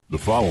The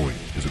following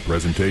is a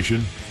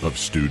presentation of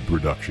Stewed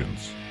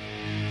Productions.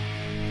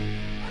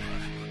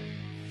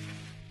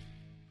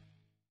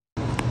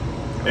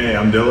 Hey,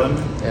 I'm Dylan.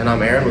 And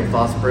I'm Aaron with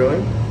Foss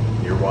Brewing.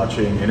 You're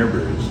watching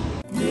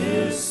Interbrews.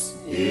 This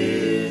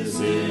is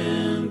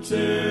Interbrews.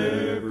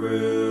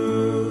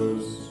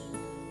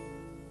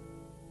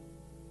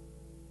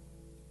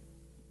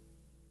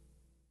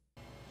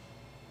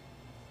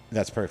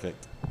 That's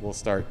perfect. We'll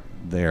start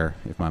there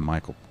if my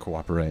mic will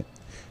cooperate.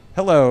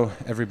 Hello,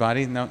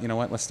 everybody. No, you know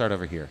what? Let's start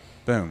over here.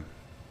 Boom.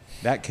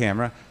 That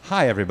camera.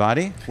 Hi,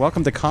 everybody.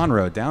 Welcome to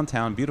Conroe,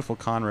 downtown, beautiful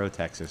Conroe,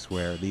 Texas,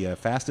 where the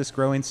fastest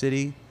growing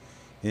city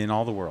in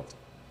all the world,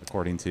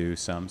 according to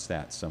some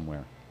stats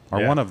somewhere,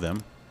 or one of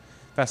them.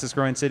 Fastest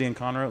growing city in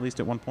Conroe, at least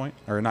at one point.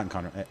 Or not in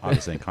Conroe,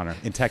 obviously in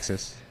Conroe. In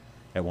Texas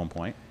at one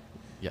point.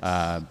 Yes.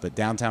 But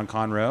downtown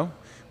Conroe,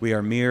 we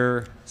are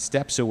mere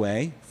steps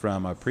away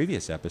from a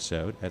previous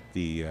episode at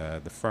the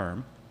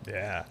firm.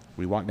 Yeah.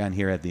 We walked down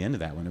here at the end of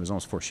that one. It was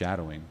almost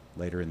foreshadowing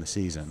later in the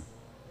season.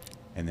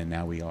 And then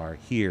now we are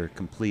here,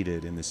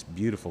 completed in this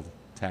beautiful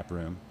tap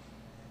room.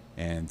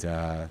 And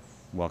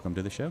welcome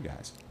to the show,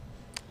 guys.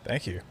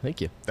 Thank you.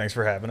 Thank you. Thanks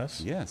for having us.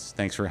 Yes,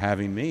 thanks for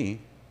having me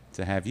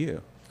to have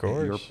you. Of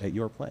course. At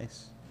your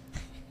place.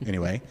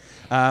 Anyway,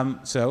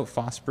 so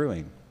Foss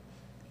Brewing,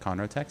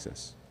 Conroe,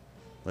 Texas.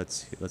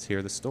 Let's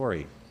hear the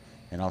story.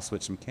 And I'll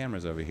switch some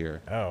cameras over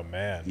here. Oh,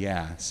 man.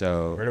 Yeah,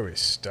 so... Where do we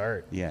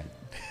start? Yeah.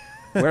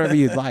 Wherever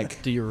you'd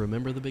like. Do you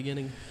remember the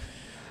beginning?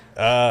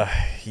 I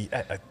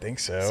think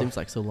so. Seems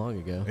like so long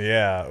ago.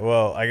 Yeah.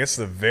 Well, I guess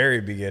the very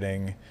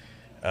beginning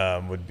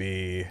would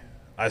be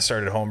I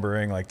started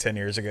homebrewing like 10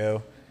 years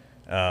ago.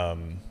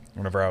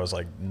 Whenever I was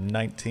like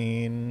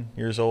 19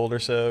 years old or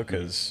so,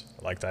 because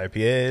I liked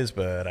IPAs,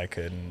 but I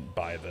couldn't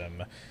buy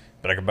them.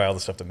 But I could buy all the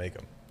stuff to make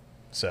them.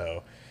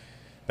 So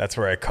that's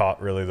where I caught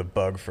really the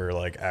bug for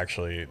like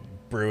actually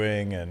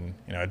brewing, and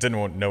I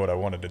didn't know what I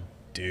wanted to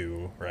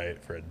do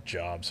right for a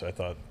job. So I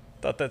thought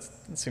that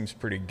seems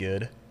pretty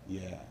good.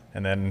 Yeah.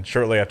 And then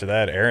shortly after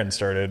that, Aaron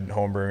started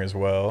homebrewing as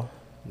well.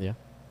 Yeah.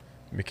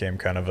 It became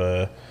kind of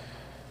a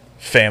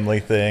family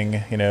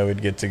thing.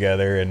 We'd get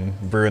together and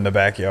brew in the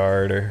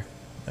backyard or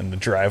in the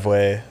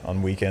driveway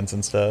on weekends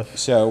and stuff.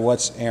 So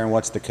what's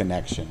the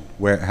connection?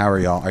 How are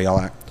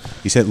y'all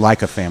you said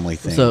like a family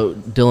thing. So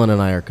Dylan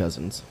and I are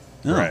cousins.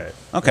 Oh. Right.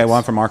 Okay, well,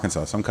 I'm from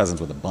Arkansas, so I'm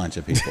cousins with a bunch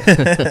of people.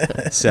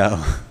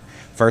 So,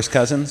 first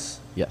cousins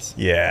Yes.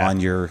 Yeah. on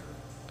your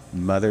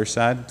mother's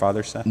side,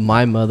 father's side?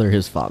 My mother,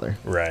 his father.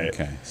 Right.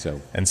 Okay, so...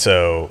 And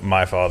so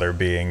my father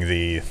being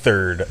the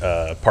third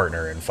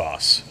partner in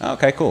Foss.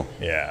 Okay, cool.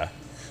 Yeah.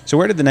 So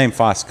where did the name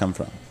Foss come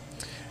from?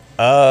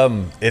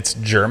 It's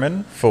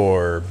German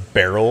for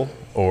barrel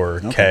or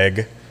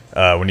keg.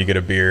 When you get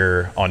a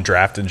beer on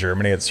draft in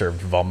Germany, it's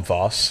served vom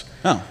Foss.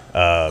 Oh,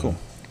 cool.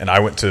 And I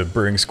went to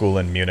brewing school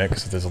in Munich,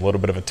 so there's a little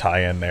bit of a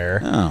tie-in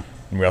there. Oh.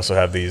 And we also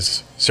have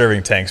these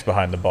serving tanks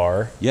behind the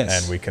bar.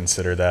 Yes. And we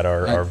consider that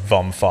our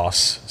vom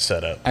Foss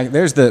setup.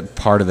 There's the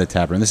part of the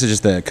tap room. This is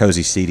just the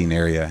cozy seating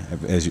area,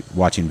 as you're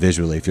watching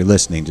visually. If you're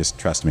listening, just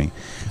trust me.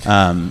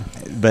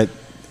 But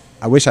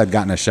I wish I'd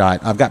gotten a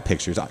shot. I've got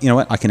pictures. You know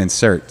what? I can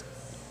insert.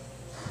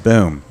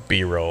 Boom.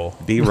 B-roll.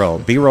 B-roll.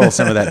 B-roll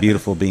some of that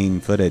beautiful bean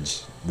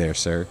footage there,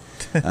 sir.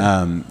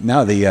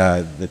 No,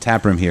 the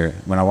tap room here,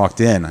 when I walked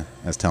in, I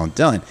was telling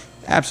Dylan,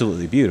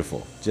 absolutely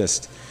beautiful.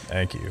 Just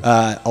Thank you.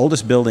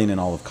 oldest building in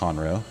all of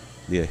Conroe.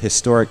 The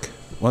historic,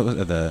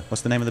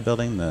 what's the name of the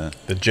building? The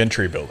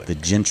Gentry building. The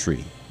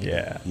Gentry.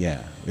 Yeah.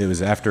 Yeah. It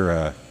was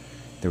after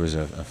there was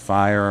a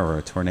fire or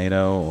a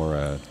tornado or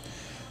a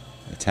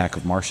attack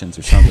of Martians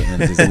or something,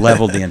 and it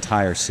leveled the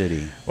entire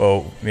city.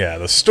 Well, yeah,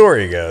 the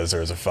story goes there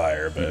was a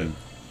fire, but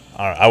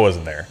I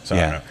wasn't there, so I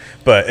don't know.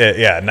 But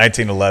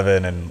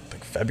 1911, and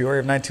like February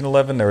of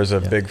 1911, there was a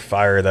big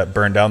fire that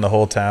burned down the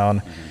whole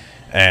town,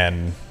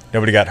 and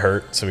nobody got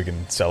hurt, so we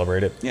can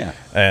celebrate it. Yeah.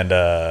 And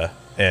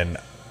in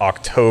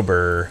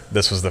October,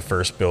 this was the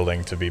first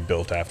building to be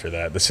built after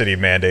that. The city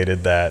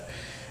mandated that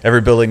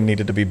every building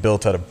needed to be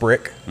built out of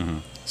brick,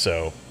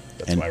 so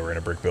that's why we're in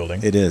a brick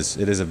building. It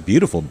is a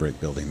beautiful brick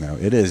building, though.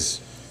 It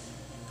is.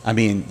 I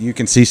mean, you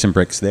can see some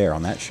bricks there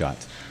on that shot.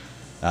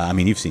 I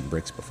mean, you've seen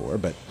bricks before,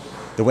 but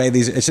the way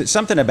it's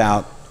something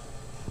about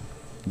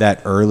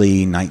that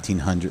early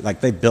 1900s.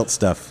 Like, they built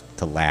stuff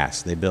to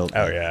last. They built.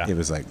 Oh, yeah. It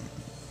was like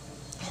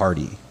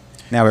hardy.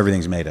 Now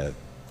everything's made of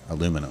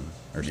aluminum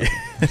or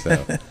something.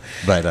 So,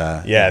 but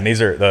and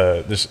these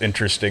are this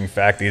interesting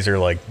fact. These are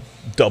like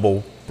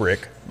double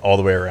brick all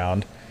the way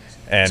around,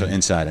 and so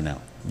inside and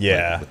out.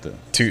 Yeah, like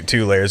with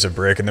two layers of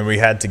brick, and then we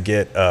had to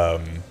get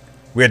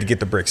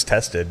the bricks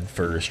tested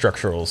for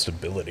structural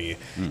stability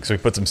because we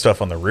put some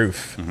stuff on the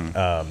roof,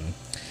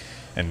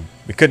 and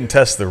we couldn't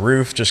test the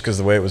roof just because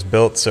of the way it was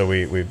built. So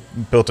we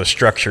built a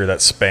structure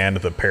that spanned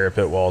the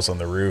parapet walls on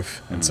the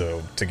roof, and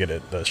so to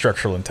get the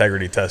structural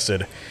integrity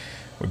tested,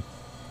 we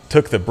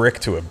took the brick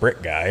to a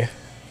brick guy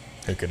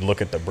who could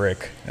look at the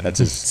brick and That's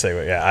just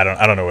say, I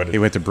don't know what he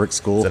went to brick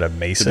school. Is it a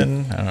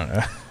mason? I don't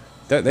know.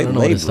 They I don't know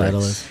what lay his title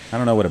bricks. is. I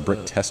don't know what a brick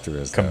tester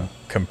is, though.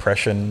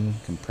 Compression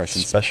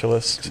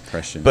specialist.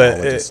 But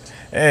Compressionologist.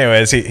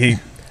 anyways, he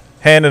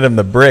handed him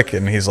the brick,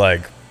 and he's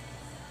like,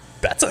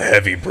 "That's a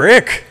heavy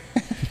brick."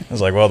 I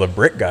was like, "Well, the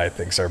brick guy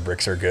thinks our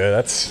bricks are good.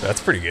 That's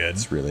pretty good."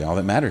 It's really all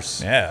that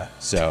matters. Yeah.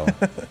 So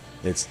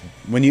it's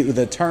when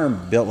the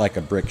term built like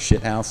a brick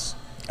shithouse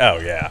Oh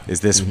yeah.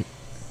 is this.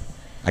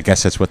 I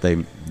guess that's what they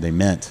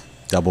meant.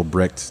 Double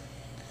bricked,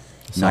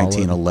 Solid,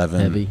 1911.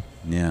 heavy.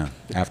 Yeah,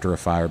 after a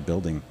fire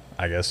building.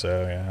 I guess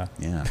so. Yeah.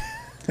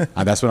 Yeah.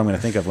 That's what I'm going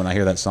to think of when I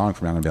hear that song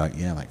from now. I'm going to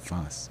be like, yeah, like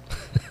Foss.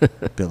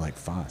 Built like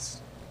Foss.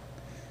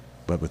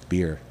 But with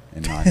beer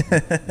and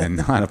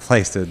not a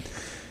place to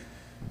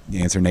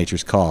answer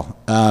nature's call.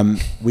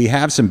 We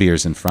have some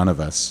beers in front of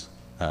us.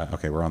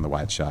 Okay, we're on the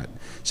wide shot.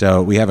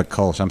 So we have a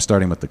Kolsch. I'm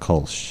starting with the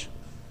Kolsch.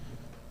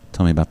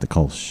 Tell me about the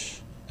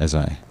Kolsch as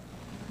I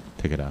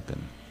pick it up.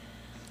 And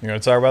You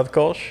want to talk about the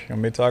Kolsch? You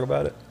want me to talk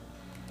about it?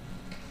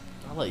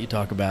 I'll let you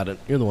talk about it.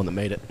 You're the one that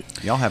made it.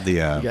 y'all have the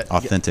got-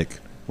 authentic.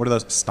 What are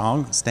those?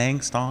 Stong?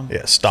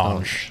 Yeah,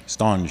 staunch.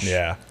 Stonge.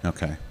 Yeah.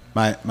 Okay.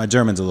 My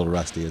German's a little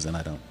rusty, as in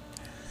I don't.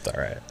 It's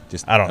all right.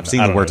 Just I don't. I've seen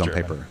I the don't words know on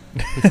German.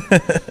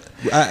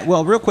 paper.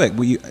 Well, real quick,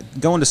 were you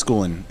going to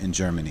school in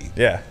Germany?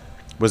 Yeah.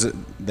 Was it?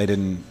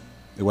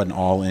 It wasn't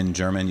all in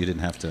German. You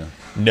didn't have to.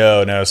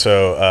 No.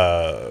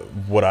 So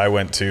what I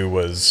went to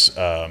was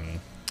a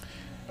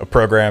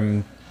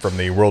program from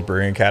the World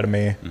Brewing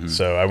Academy.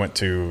 So I went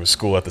to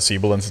school at the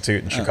Siebel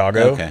Institute in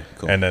Chicago. okay,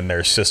 cool. And then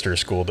their sister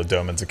school, the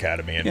Doemens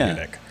Academy in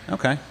Munich.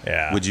 Okay.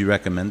 Yeah. Would you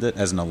recommend it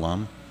as an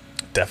alum?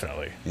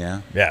 Definitely.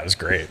 Yeah. Yeah, it was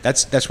great.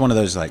 That's one of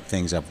those like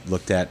things I've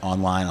looked at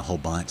online a whole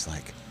bunch.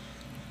 Like,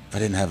 if I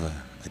didn't have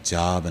a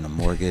job and a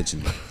mortgage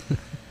and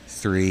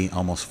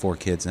almost 4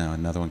 kids now,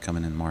 another one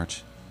coming in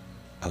March,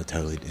 I would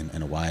totally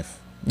and a wife.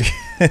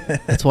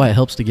 That's why it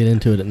helps to get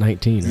into it at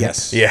 19. Right?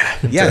 Yes. Yeah,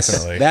 Yes.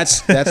 definitely.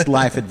 That's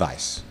life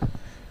advice.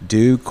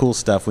 Do cool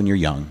stuff when you're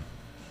young,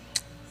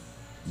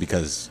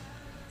 because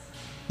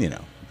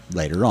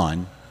later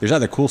on there's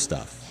other cool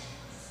stuff,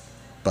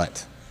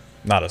 but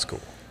Not as cool.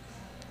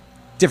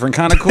 different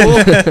kind of cool.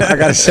 I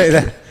gotta say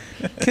that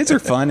kids are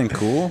fun and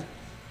cool.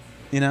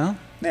 Yeah.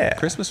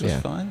 Christmas was Yeah.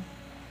 fun,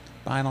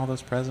 buying all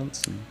those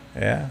presents and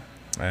Yeah.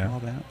 all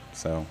that.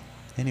 So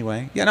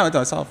anyway, no,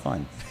 it's all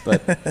fun,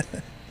 but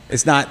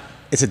it's not.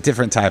 It's a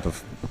different type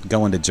of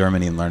going to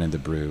Germany and learning to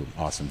brew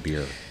awesome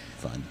beer.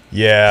 Fun.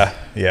 Yeah.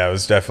 It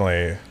was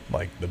definitely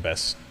like the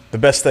best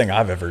thing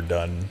I've ever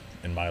done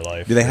in my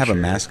life. Do they for have a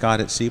sure. mascot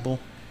at Siebel?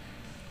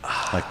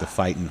 Like the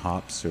Fightin'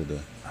 Hops or the?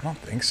 I don't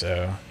think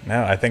so.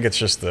 No, I think it's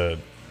just the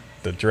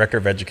director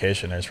of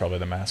education is probably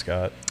the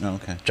mascot. Oh,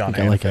 okay. John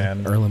Got like a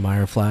Hanfan.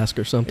 Erlenmeyer flask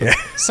or something. Yeah.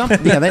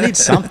 Something. Yeah, they need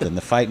something.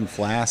 The Fightin'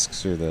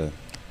 Flasks or the.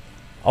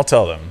 I'll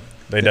tell them.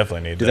 They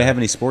definitely need Do to. they have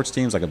any sports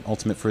teams like an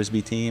ultimate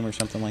frisbee team or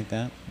something like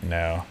that?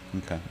 No.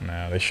 Okay.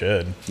 No, they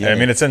should. Yeah. I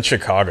mean, it's in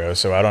Chicago,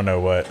 so I don't know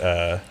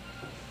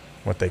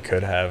what they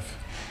could have.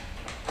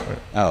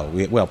 Oh,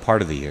 well,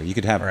 part of the year you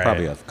could have Right.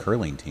 probably a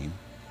curling team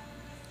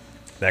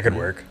That could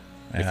work.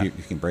 if Yeah. you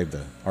can brave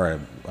a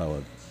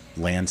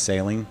land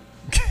sailing.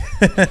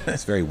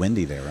 It's very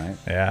windy there, right?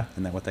 Yeah.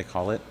 Isn't that what they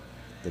call it?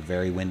 The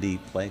very windy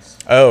place.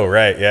 Oh,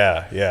 right.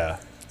 Yeah.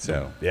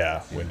 So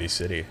Yeah, Windy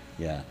City.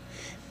 yeah.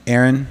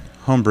 Aaron,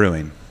 home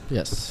brewing.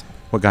 Yes,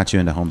 What got you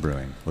into home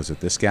brewing? Was it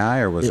this guy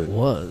or was it it?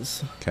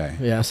 was. Okay.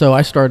 Yeah, so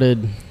I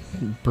started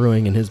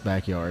brewing in his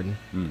backyard.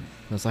 Mm.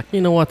 I was like, you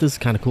know what, this is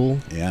kind of cool.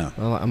 Yeah.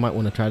 Well, I might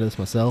want to try this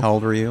myself. How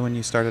old were you when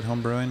you started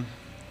home brewing?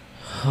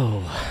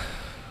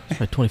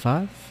 Like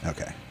 25,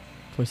 Okay.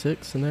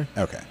 26 in there.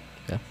 Okay.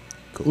 Yeah,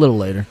 Cool. a little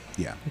later.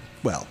 Yeah.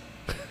 Well,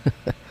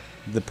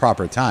 the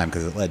proper time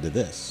because it led to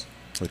this,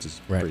 which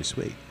is Right. pretty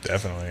sweet.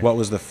 Definitely. What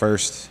was the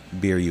first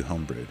beer you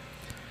homebrewed?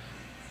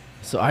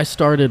 So I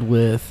started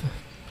with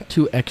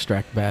 2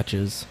 extract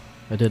batches.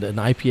 I did an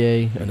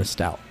IPA and a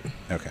stout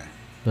Okay.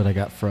 that I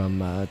got from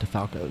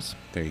DeFalco's.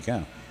 There you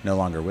go. No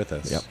longer with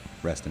us. Yep.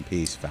 Rest in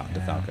peace, Yeah.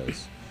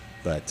 DeFalco's.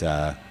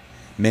 But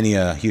many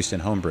a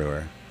Houston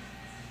homebrewer.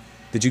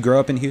 Did you grow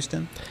up in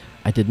Houston?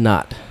 I did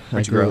not.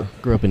 Where'd I you grow?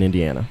 grew up in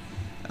Indiana.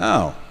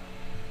 Oh,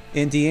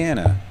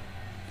 Indiana.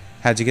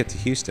 How'd you get to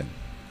Houston?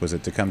 Was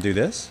it to come do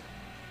this?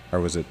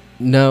 Or was it?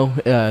 No,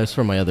 it's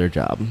for my other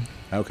job.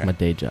 Okay. My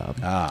day job.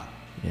 Ah,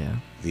 Yeah.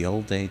 the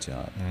old day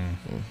job.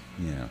 Mm.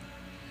 Yeah.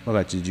 What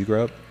about you? Did you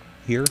grow up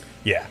here?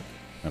 Yeah.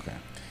 Okay.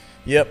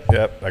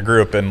 Yep. I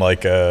grew up in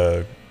like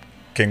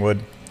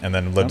Kingwood, and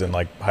then lived in Okay.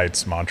 like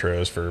Heights,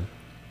 Montrose for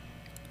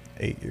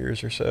 8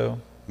 years or so.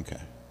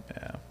 Okay.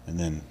 Yeah. And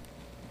then,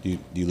 do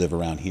you live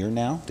around here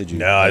now? Did you?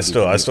 No, or I did you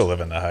still commute?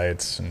 live in the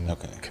Heights and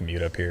Okay.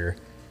 commute up here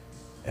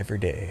every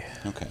day.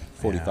 Okay.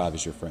 45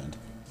 is your friend.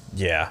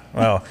 Yeah.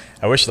 Well,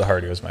 I wish the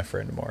Hardy was my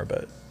friend more,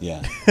 but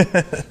Yeah.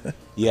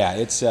 Yeah,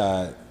 it's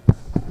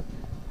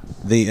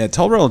the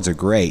toll roads are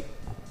great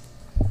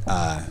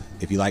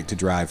if you like to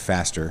drive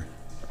faster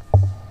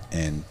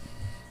and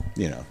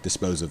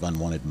dispose of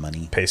unwanted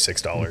money. pay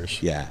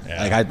 $6. Yeah,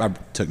 like I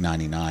took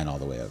 99 all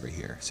the way over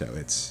here, so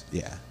it's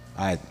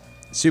I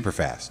super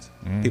fast.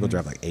 People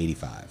drive like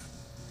 85,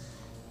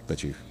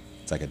 but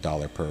it's It's like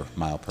 $1 per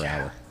mile per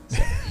hour. So,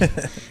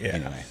 Yeah.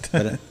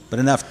 anyway, but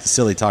enough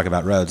silly talk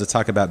about roads. Let's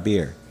talk about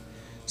beer.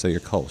 So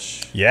your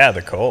Kolsch. Yeah,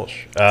 the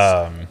Kolsch.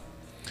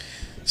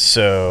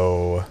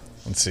 So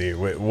let's see.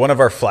 One of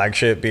our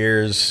flagship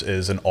beers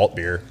is an alt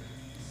beer.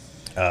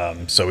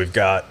 So we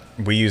don't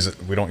use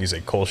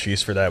a Kolsch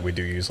yeast for that. We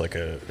do use like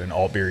an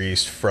alt beer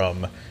yeast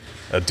from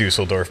a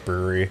Dusseldorf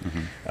brewery.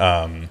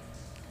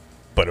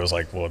 But it was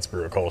like, well, let's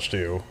brew a Kolsch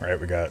too, right?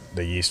 We got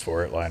the yeast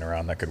for it lying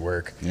around that could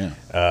work. Yeah.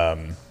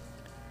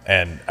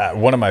 And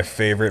one of my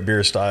favorite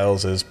beer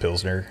styles is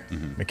Pilsner.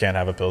 We can't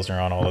have a Pilsner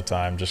on all the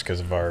time just because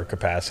of our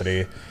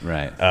capacity.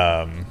 Right.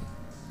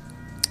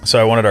 So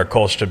I wanted our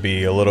Kolsch to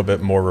be a little bit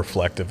more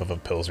reflective of a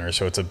Pilsner.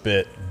 So it's a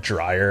bit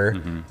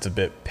drier. It's a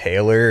bit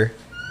paler.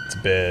 It's a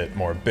bit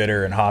more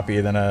bitter and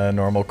hoppy than a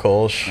normal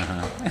Kolsch.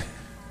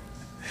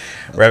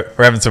 We're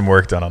having some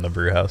work done on the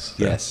brew house.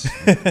 So. Yes.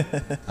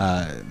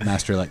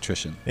 Master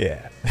electrician.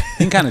 Yeah. You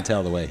can kind of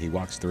tell the way he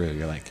walks through.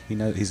 You're like, he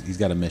knows he's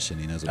got a mission.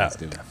 He knows what he's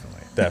doing.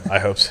 Definitely. I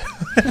hope so.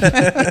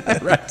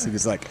 Right. So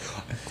he's like,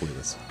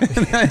 clueless.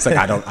 It's like,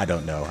 I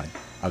don't know.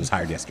 I was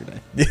hired yesterday.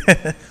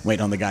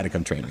 Waiting on the guy to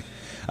come train me.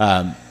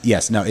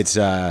 Yes. No. It's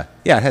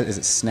is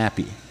it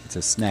snappy? It's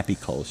a snappy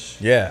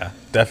Kolsch. Yeah,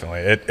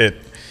 definitely.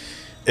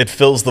 It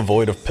fills the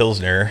void of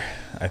Pilsner,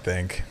 I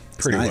think,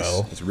 pretty nice.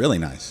 well. It's really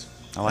nice.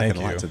 I like Thank it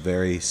a lot. you. It's a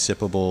very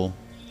sippable,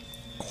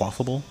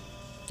 quaffable.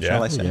 Yeah.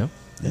 Shall I say? Yeah.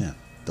 Yeah.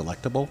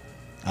 Delectable.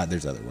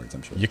 There's other words,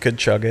 I'm sure. You could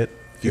chug it.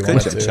 If You you could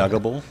wanted to.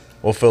 chuggable,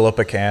 We'll fill up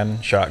a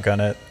can, shotgun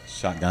it.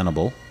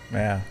 shotgunnable,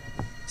 Yeah.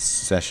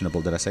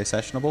 sessionable. Did I say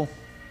sessionable?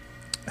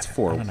 It's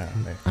 4. I don't know.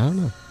 Maybe. I don't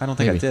know. I don't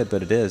think Maybe. I did,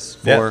 but it is.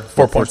 Yeah,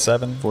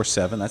 4.7.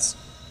 4.7. That's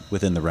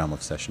within the realm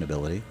of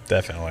sessionability.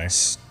 Definitely.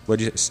 What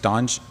did you say?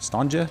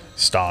 Stanja?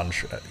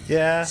 Stange.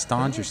 Yeah.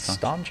 Stange or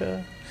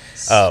Stange?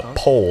 Stanja?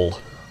 Pole.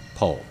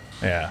 Pole.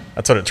 Yeah.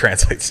 That's what it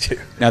translates to.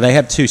 Now, they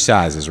have 2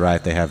 sizes,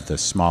 right? They have the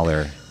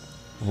smaller.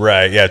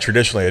 Right. Yeah.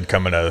 Traditionally, it'd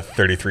come in a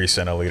 33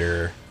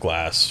 centiliter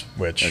glass,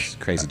 which. Those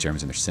crazy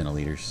Germans and their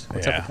centiliters.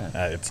 What's up with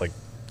that? It's like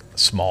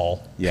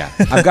small. Yeah,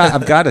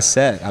 I've got a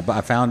set.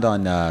 I found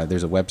on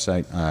there's a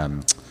website.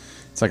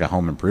 It's like a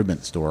home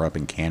improvement store up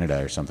in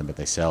Canada or something, but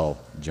they sell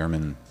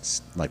German,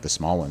 like the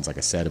small ones, like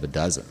a set of a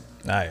dozen.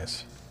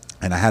 Nice.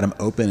 And I had them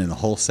open in the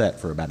whole set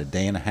for about a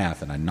day and a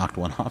half, and I knocked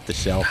one off the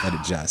shelf, and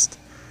it just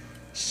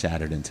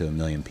shattered into a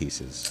million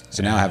pieces.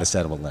 So now I have a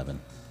set of 11.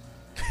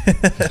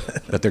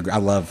 But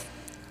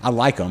I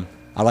like them.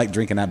 I like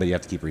drinking that, but you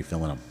have to keep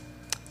refilling them.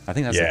 I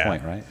think that's the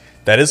point, right?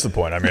 That is the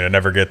point. I mean, it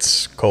never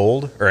gets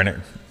cold, and it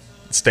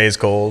stays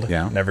cold.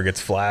 Yeah. Never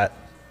gets flat.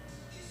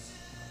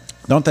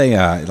 Don't they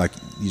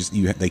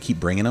they keep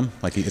bringing them?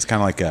 Like it's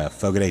kind of like a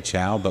Fogo de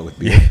Chao, but with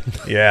beer.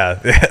 Yeah.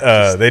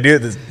 They do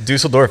this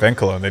Dusseldorf and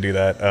Cologne. They do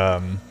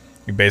that.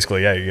 You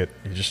basically, you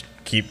just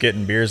keep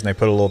getting beers, and they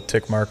put a little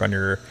tick mark on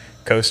your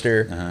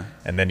coaster,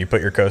 and then you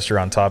put your coaster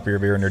on top of your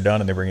beer when you're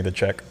done, and they bring you the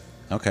check.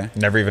 Okay.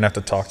 Never even have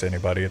to talk to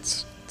anybody.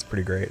 It's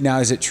pretty great. Now,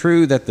 is it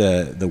true that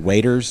the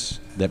waiters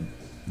that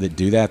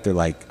do that, they're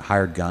like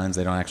hired guns?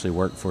 They don't actually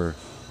work for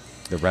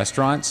the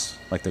restaurants,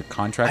 like they're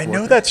contract I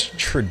know workers? that's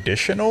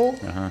traditional.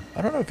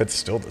 I don't know if it's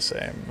still the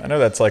same. I know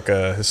that's like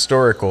a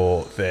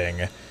historical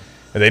thing.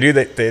 They do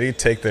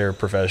take their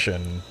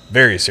profession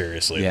very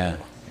seriously. Yeah.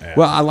 Yeah.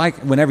 Well, I like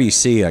whenever you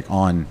see like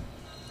on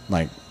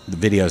like the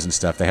videos and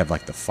stuff, they have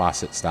like the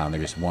faucet style, and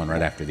they're just one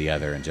right after the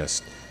other, and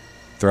just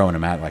throwing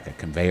them out like a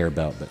conveyor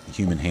belt, but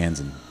human hands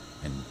and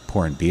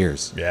pouring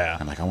beers. Yeah.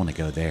 I'm like, I want to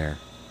go there.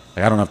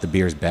 Like, I don't know if the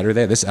beer's better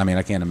there.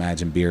 I can't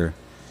imagine beer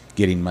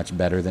getting much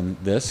better than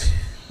this.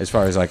 As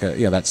far as like I'm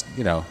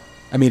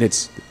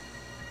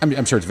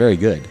sure it's very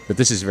good, but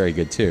this is very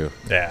good too.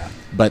 Yeah.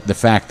 But the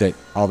fact that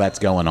all that's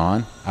going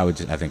on, I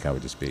think I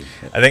would just be.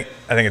 I think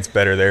it's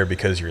better there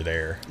because you're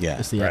there. Yeah.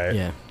 It's the- Right.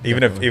 Yeah.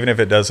 Even if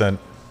it doesn't,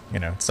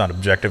 it's not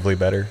objectively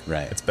better.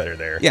 Right. It's better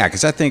there. Yeah,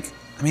 because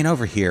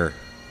over here,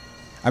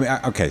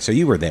 okay, so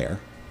you were there.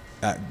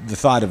 The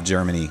thought of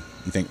Germany,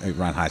 you think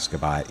Ron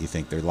Heiskabat, you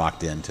think they're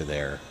locked into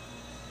their,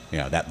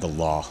 the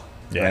law.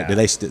 Yeah.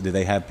 Right? Do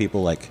they have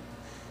people like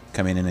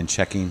coming in and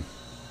checking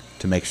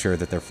to make sure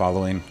that they're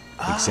following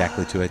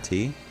exactly to a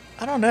T?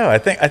 I don't know. I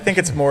think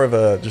it's more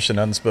of just an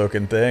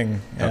unspoken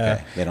thing. Yeah.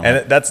 Okay. They don't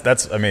and have-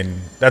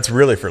 that's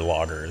really for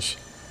lagers.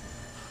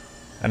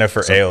 I know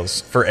for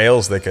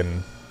ales they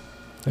can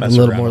mess a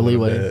little around more a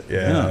little leeway. bit.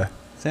 Yeah.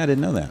 See, I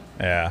didn't know that.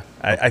 Yeah.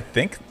 I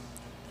think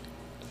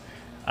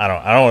I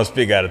don't want to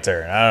speak out of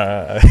turn.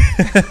 I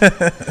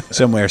don't know.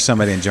 Somewhere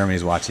somebody in Germany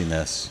is watching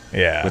this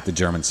Yeah. with the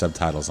German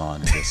subtitles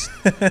on. Just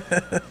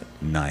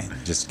 9.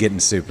 Just getting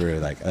super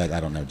like, I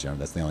don't know German.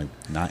 That's the only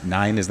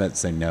 9 is that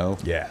say no?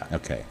 Yeah.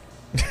 Okay.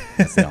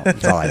 That's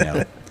all I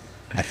know.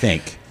 I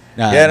think.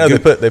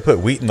 They put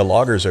wheat in the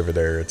lagers over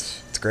there.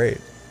 It's great.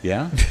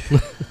 Yeah?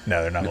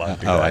 No, they're not allowed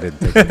to do Oh, that. I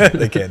didn't.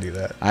 They can't do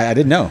that. I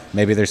didn't know.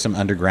 Maybe there's some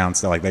underground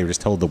stuff. Like they were just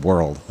told the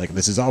world, like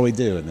this is all we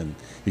do, and then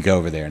you go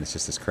over there and it's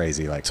just this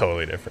crazy, like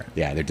Totally different.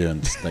 yeah, they're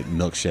doing just, like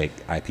milkshake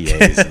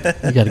IPAs.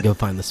 And, You got to go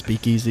find the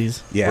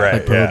speakeasies. yeah, Right.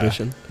 Like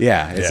Prohibition.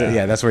 yeah,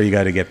 Yeah. that's where you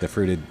got to get the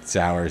fruited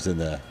sours and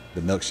the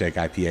milkshake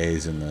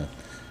IPAs and the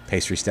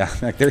pastry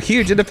stout. Like, they're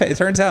huge into. It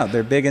turns out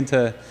they're big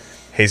into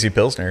Hazy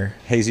Pilsner.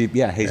 hazy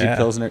Yeah.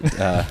 Pilsner,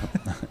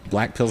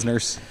 black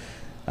Pilsners,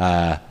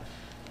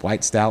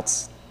 white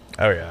stouts.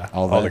 Oh yeah,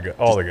 All all that.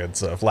 the good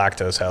stuff.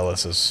 Lactose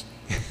Hellas is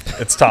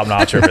it's top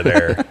notch over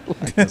there.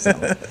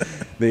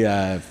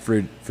 The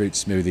fruit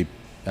smoothie.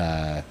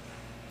 I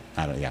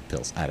don't. Yeah,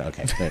 pills. I don't.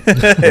 Okay.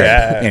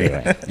 Yeah.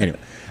 Anyway.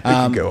 We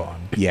can go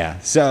on. Yeah.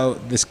 So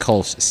this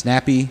Kolsch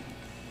Snappy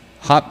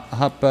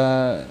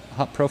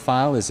hop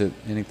profile, is it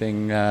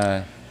anything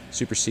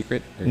super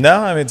secret? Or-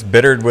 No, I mean it's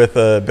bittered with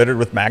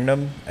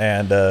Magnum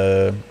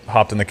and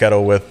hopped in the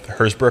kettle with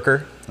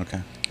Hersbrucker.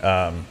 Okay.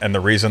 And the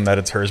reason that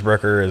it's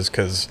Hersbrucker is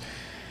because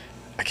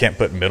I can't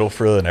put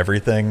Mittelfrüh in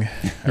everything.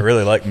 I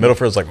really like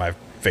Mittelfrüh is like my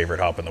favorite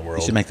hop in the You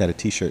world. should make that a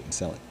T-shirt and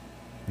sell it.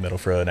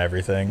 Mittelfrüh in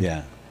everything.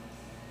 Yeah.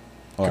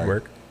 Could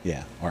work.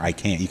 Yeah. Or I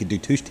can't. You could do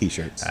 2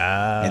 T-shirts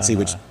Ah. and see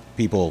which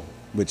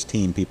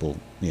team people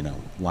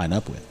line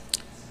up with.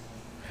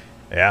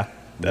 Yeah,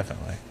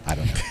 definitely. I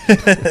don't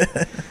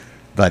know.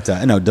 But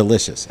no,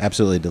 delicious,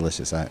 absolutely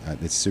delicious.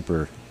 It's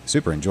super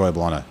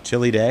enjoyable on a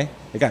chilly day.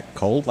 It got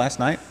cold last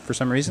night for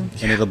some reason,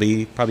 and it'll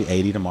be probably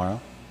 80 tomorrow.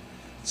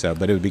 So,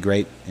 but it would be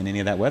great in any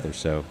of that weather.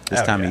 So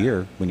this Oh, time of yeah.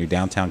 year, when you're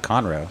downtown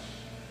Conroe,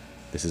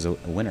 this is a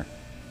winner.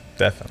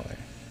 Definitely.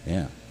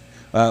 Yeah.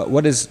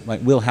 What is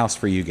like wheelhouse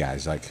for you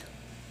guys? Like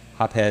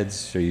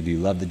hopheads, or do you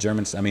love the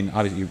German? I mean,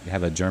 obviously you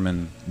have a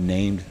German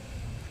named,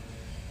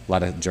 a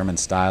lot of German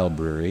style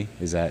brewery.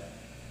 Is that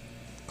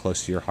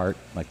close to your heart,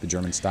 like the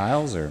German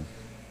styles, or?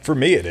 For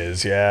me, it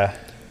is. Yeah.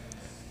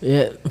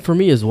 Yeah, for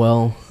me as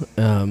well.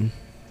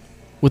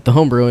 With the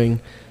home brewing,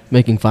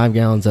 making 5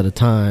 gallons at a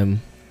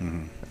time,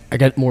 I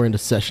got more into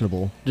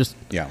sessionable. Just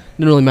Yeah.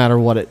 didn't really matter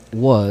what it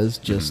was,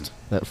 just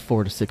that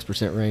 4 to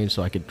 6% range,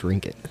 so I could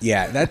drink it.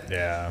 Yeah,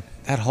 Yeah.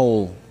 that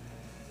whole,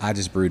 I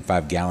just brewed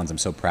 5 gallons. I'm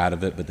so proud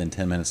of it. But then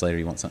 10 minutes later,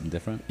 you want something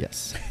different.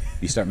 Yes,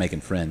 You start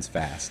making friends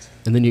fast.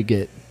 and then you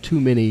get too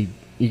many.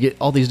 You get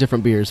all these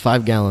different beers,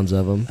 5 gallons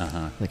of them.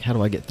 Uh-huh. Like, how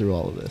do I get through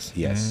all of this?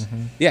 Yes.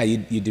 Yeah,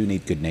 you do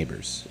need good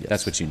neighbors. Yes.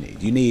 That's what you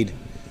need. You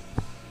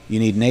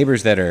need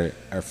neighbors that are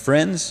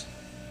friends,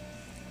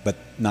 but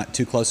not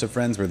too close of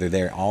friends, where they're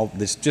there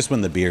just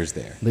when the beer's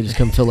there. They just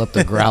come fill up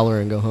their growler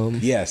and go home.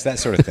 Yes, that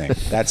sort of thing.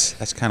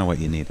 That's kind of what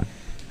you need.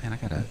 Man, I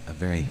got a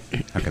very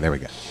okay. There we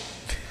go.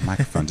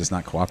 Microphone just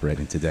not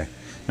cooperating today.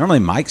 Normally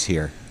Mike's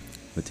here,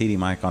 the TD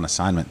Mike on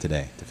assignment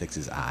today to fix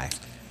his eye.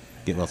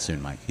 Get well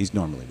soon, Mike. He's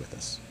normally with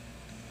us,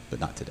 but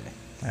not today.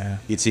 Yeah.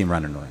 You'd see him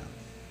running around,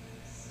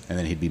 and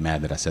then he'd be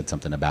mad that I said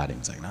something about him.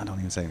 He's like, "No, don't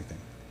even say anything."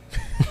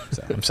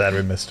 So I'm sad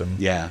we missed him.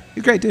 yeah,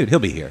 he's a great dude. He'll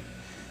be here.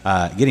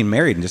 Getting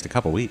married in just a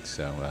couple weeks.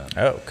 So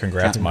Oh,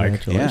 congrats, Mike.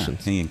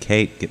 Congratulations. yeah, he and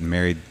Kate getting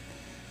married.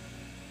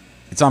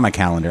 It's on my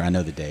calendar. I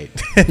know the date.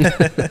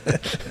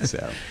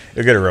 So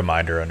You'll get a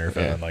reminder on your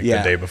phone the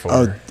day before.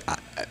 Oh,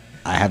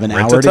 I have an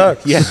Rent hour a to.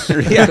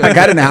 tux. Yeah, I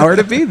got an hour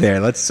to be there.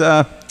 Let's.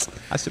 I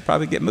should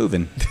probably get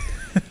moving.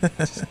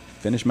 Just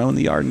finish mowing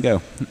the yard and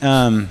go.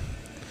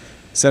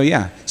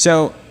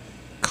 So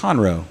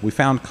Conroe. We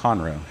found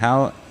Conroe.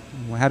 How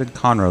did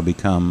Conroe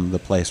become the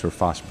place where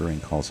Foss Brewing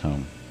calls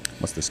home?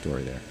 What's the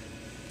story there?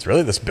 It's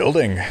really this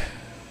building.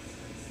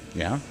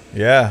 Yeah.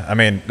 Yeah, I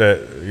mean,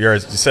 you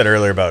said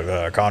earlier about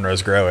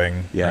Conroe's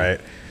growing, Yeah.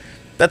 right?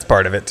 That's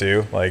part of it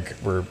too. Like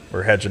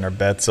we're hedging our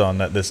bets on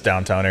that this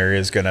downtown area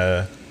is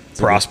gonna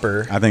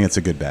prosper. I think it's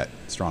a good bet.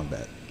 Strong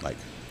bet. Like.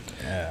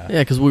 Yeah. Yeah,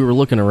 because we were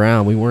looking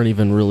around. We weren't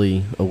even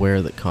really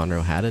aware that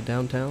Conroe had a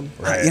downtown.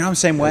 Right. You know, I'm the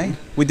same way.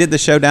 We did the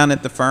show down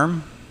at the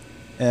firm,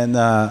 and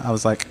I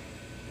was like,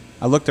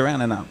 I looked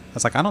around and I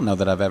was like, I don't know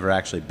that I've ever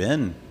actually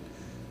been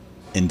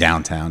in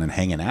downtown and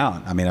hanging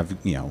out. I mean,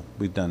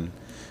 we've done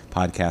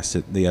podcasts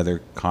at the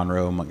other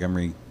Conroe,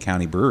 Montgomery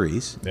County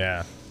breweries,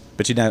 Yeah.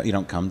 but you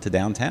don't come to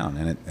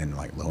downtown, and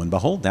like lo and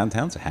behold,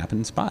 downtown's a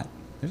happening spot.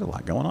 There's a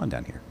lot going on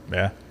down here.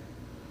 Yeah.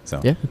 So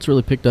Yeah, it's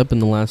really picked up in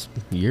the last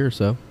year or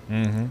so.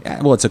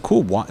 yeah, well, it's a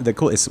cool.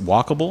 It's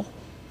walkable.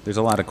 There's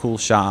a lot of cool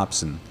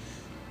shops and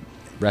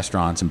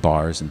restaurants and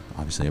bars, and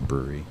obviously a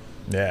brewery,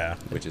 Yeah.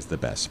 which is the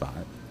best spot.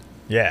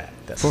 Yeah.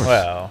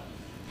 Well,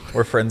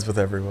 we're friends with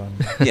everyone.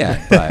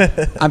 Yeah,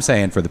 but I'm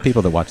saying for the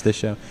people that watch this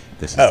show,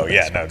 this is Oh the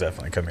yeah, best no, spot.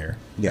 definitely come here.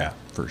 Yeah,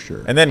 for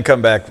sure. And then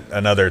come back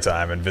another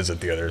time and visit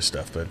the other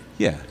stuff, but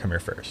Yeah. come here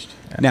first.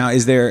 Yeah. Now,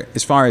 is there,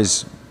 as far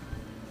as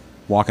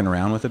walking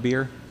around with a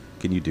beer,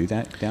 can you do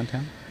that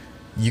downtown?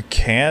 You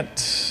can't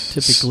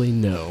Typically,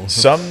 no.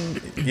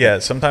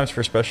 sometimes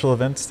for special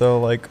events they'll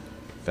like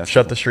Festival.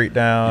 shut the street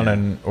down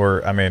Yeah.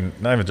 or I mean,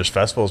 not even just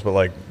festivals, but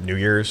like New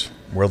Year's,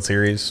 World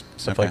Series,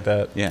 stuff Okay. like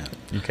that. Yeah.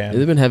 You can.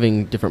 They've been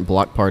having different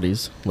block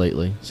parties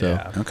lately, so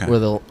Yeah. Okay. where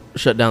they'll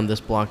shut down this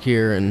block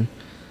here, and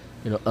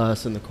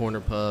us in the corner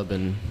pub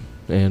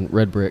and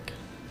Red Brick.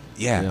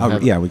 Yeah. Yeah, Oh,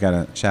 have- yeah. We got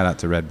a shout out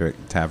to Red Brick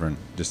Tavern,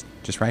 just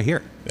right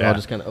here. So I'll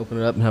just kind of open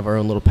it up and have our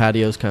own little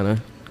patios kind of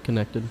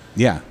connected.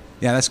 Yeah.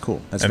 Yeah. That's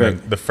cool. That's and very.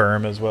 then the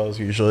firm as well is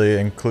usually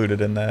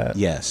included in that.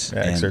 Yes.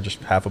 Yeah, 'cause and- they're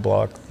just half a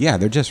block. Yeah,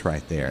 they're just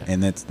right there,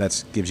 and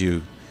that's gives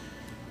you,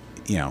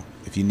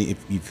 if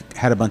you've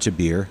had a bunch of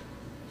beer,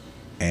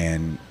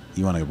 and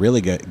you want to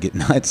really get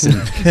nuts,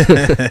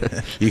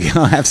 and you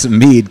gotta have some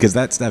mead because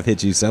that stuff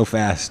hits you so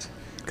fast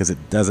because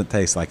it doesn't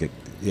taste like it.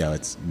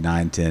 It's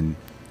 9, 10,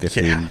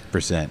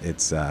 15%.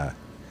 It's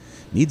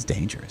mead's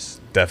dangerous.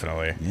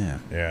 Definitely. Yeah,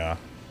 Yeah,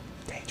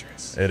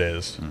 dangerous. it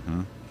is.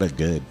 But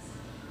good.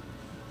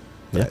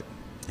 Yeah. But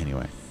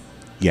anyway,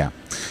 yeah,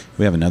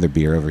 we have another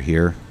beer over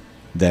here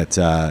that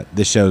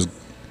this shows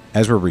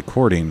as we're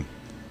recording.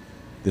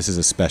 This is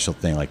a special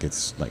thing. Like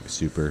it's like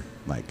super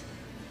like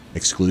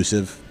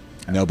exclusive.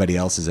 Nobody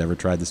else has ever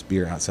tried this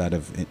beer outside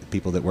of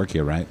people that work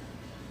here, right?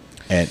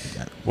 And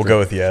We'll go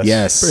with yes.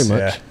 yes, Pretty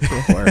much. Yeah.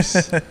 of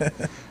course.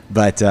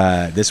 But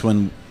this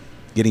one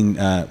getting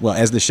well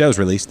as the show's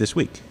released this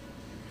week,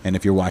 and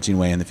if you're watching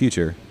way in the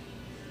future,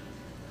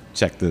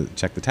 check the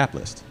tap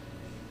list.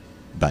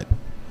 But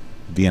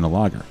Vienna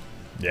Lager.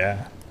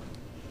 Yeah.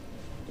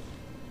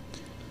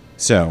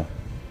 So,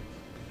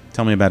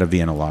 tell me about a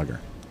Vienna Lager.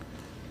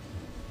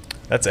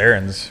 That's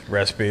Aaron's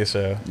recipe.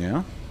 So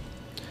Yeah.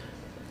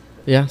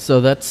 Yeah, so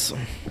that's,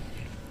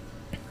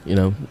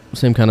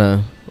 same kind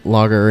of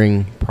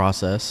lagering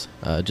process.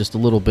 Just a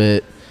little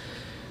bit,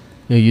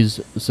 use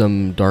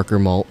some darker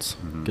malts,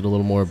 get a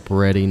little more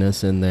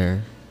breadiness in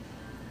there.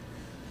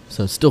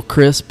 So still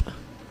crisp,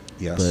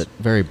 Yes. but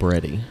very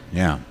bready.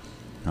 Yeah.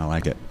 I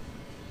like it.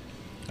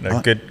 and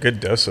a good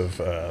dose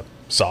of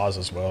saws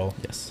as well.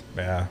 Yes.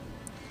 Yeah.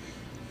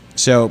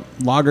 So,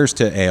 lagers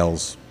to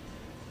ales.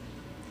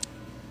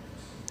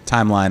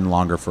 Timeline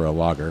longer for a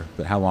lager,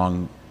 but how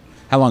long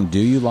do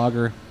you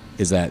lager?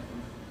 Is that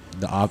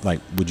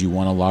would you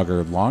want a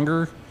lager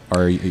longer,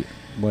 or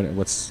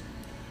what's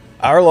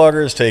Our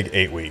lagers take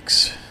 8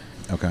 weeks,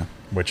 okay?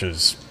 which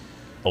is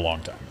a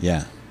long time.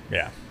 Yeah.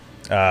 Yeah.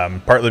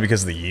 Partly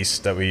because of the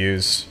yeast that we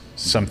use.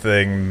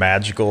 Something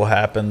magical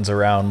happens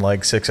around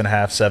like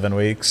 6.5, 7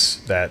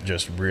 weeks that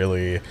just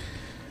really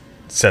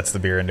sets the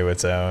beer into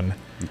its own.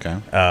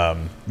 Okay.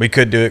 We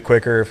could do it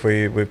quicker if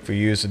we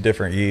use a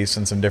different yeast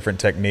and some different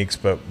techniques,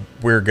 but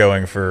we're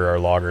going for our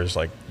lagers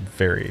like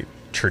very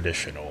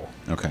traditional.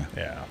 Okay.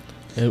 Yeah.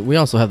 And we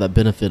also have that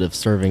benefit of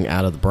serving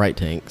out of the bright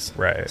tanks.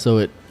 Right. So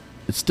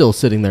it's still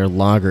sitting there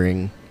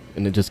lagering,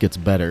 and it just gets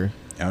better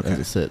Okay. as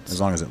it sits.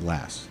 As long as it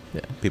lasts.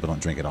 Yeah. People don't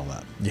drink it all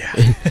up. Yeah.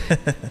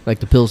 Like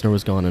the Pilsner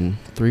was gone in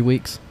 3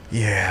 weeks.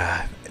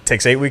 Yeah. It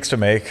takes 8 weeks to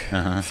make,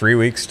 Uh-huh. 3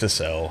 weeks to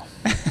sell.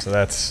 So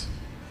that's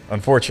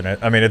unfortunate.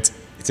 I mean, it's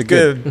a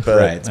good but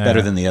right. It's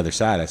better than the other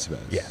side, I suppose.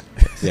 Yeah.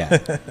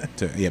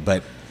 Yeah.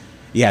 But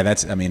yeah,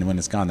 that's when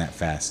it's gone that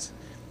fast.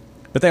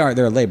 But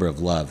they're a labor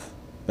of love.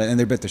 But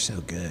they're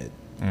so good.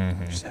 Mm-hmm.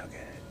 They're so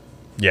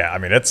good. Yeah, I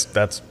mean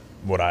that's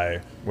what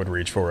I would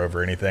reach for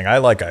over anything. I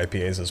like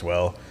IPAs as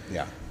well,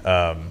 Yeah.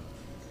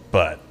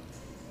 but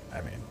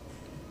I mean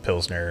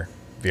Pilsner,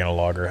 Vienna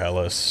Lager,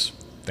 Helles,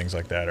 things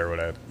like that are what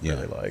I Yeah.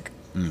 really like.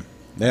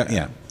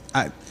 Yeah.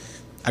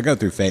 I go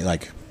through fate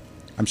like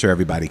I'm sure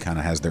everybody kind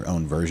of has their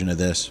own version of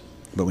this,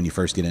 but when you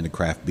first get into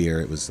craft beer,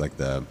 it was like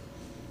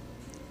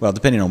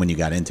depending on when you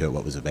got into it,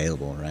 what was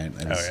available, right?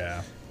 It was,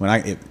 yeah.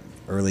 When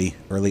early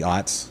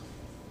aughts,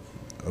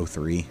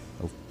 03,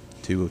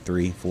 02,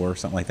 03, 04,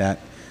 something like that.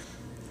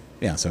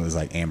 Yeah, so it was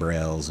like amber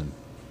ales and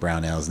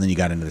brown ales, and then you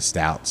got into the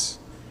stouts,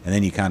 and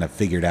then you kind of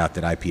figured out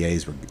that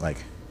IPAs were like,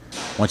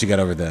 once you got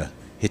over the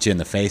hit you in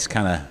the face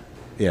kind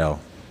of,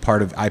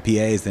 part of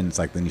IPAs, then it's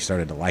like then you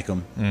started to like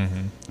them.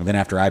 Mm-hmm. And then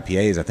after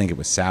IPAs, I think it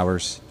was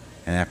sours,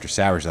 and after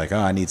sours, you're like, oh,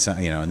 I need some,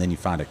 and then you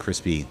find a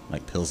crispy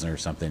like Pilsner or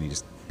something,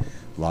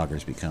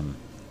 lagers become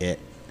it.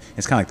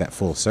 It's kind of like that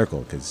full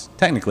circle, because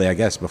technically, I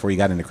guess, before you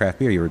got into craft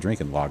beer, you were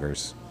drinking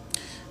lagers,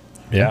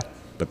 Yeah.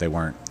 but they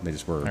weren't. They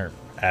just were. They're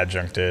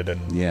adjuncted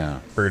and Yeah.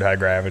 brewed high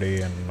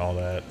gravity and all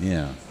that.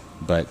 Yeah,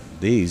 but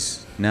but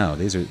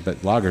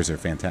lagers are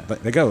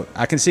fantastic.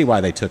 I can see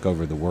why they took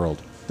over the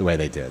world the way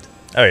they did.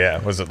 Oh yeah,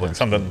 was it like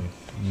something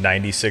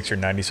 96 or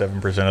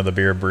 97% of the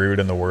beer brewed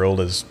in the world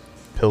is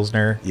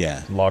Pilsner?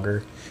 Yeah.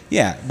 Lager.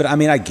 Yeah, but I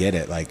mean, I get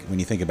it. Like when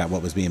you think about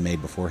what was being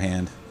made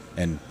beforehand,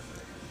 and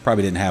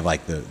probably didn't have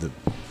like the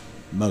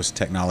most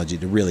technology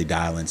to really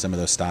dial in some of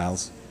those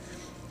styles.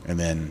 And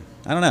then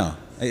I don't know.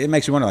 It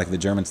makes you wonder, like the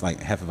Germans, like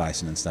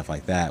Hefeweizen and stuff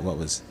like that.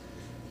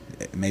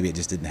 Maybe it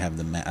just didn't have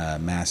the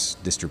mass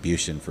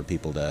distribution for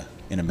people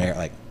in America.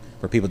 Like,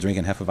 were people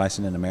drinking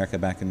Hefeweizen in America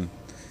back in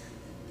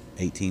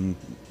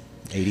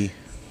 1880?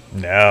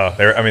 No,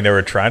 they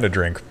were trying to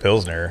drink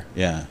Pilsner.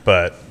 Yeah.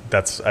 But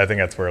I think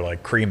that's where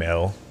like cream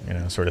ale,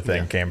 sort of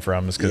thing came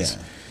from, is because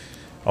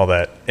all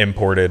that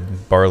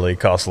imported barley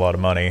costs a lot of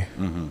money.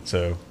 Mm-hmm.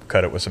 So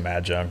cut it with some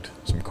adjunct,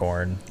 some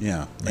corn.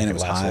 Yeah, Make and it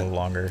was last high. a little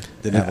longer.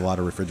 Didn't have a lot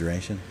of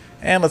refrigeration.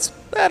 And let's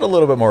add a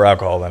little bit more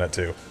alcohol in it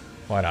too.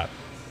 Why not?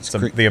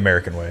 The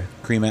American way.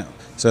 Cream ale.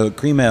 So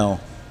cream ale.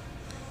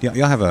 Do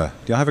y'all have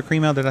a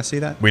cream ale? Did I see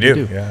that? We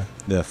do. Yeah.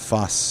 The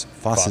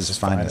Foss's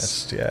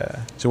finest.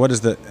 Yeah. So what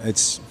is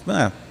it's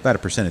about a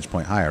percentage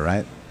point higher,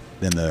 right?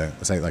 Than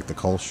let's say like the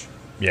Kolsch.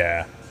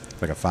 Yeah.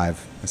 It's like a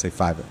 5. I say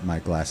 5 at my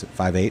glass at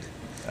 5.8.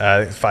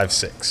 5.6.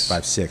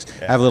 5.6.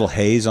 Yeah. I have a little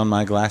haze on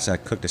my glass. I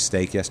cooked a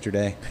steak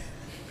yesterday,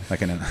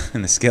 like in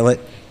the skillet,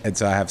 and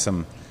so I have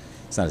some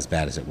It's not as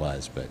bad as it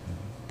was, but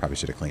probably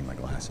should have cleaned my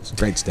glasses.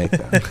 Great steak,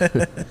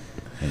 though.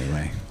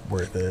 Anyway.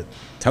 Worth it.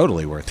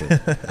 Totally worth it.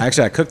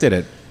 Actually, I cooked it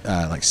at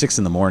like 6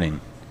 in the morning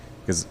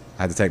because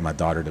I had to take my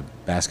daughter to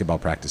basketball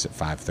practice at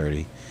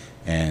 5:30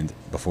 and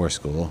before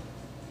school.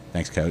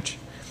 Thanks, Coach.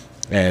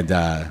 And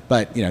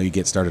but you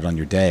get started on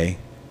your day,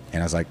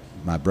 and I was like,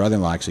 my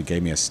brother-in-law actually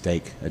gave me a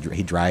steak.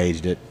 He dry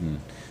aged it, and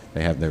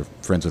they're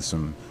friends with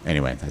some.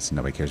 Anyway,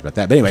 nobody cares about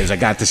that. But anyways, I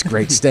got this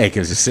great steak. It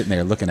was just sitting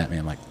there looking at me.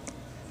 I'm like,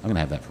 I'm gonna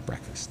have that for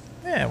breakfast.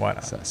 Yeah, why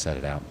not? So I set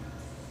it out.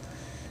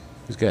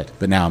 It was good,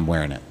 but now I'm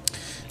wearing it.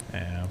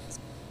 Yeah.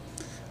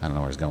 I don't know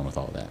where I was going with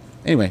all of that.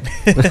 Anyway,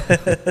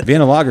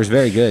 Vienna Lager is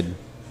very good.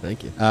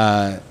 Thank you.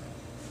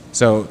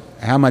 So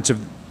how much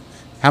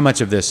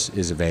of this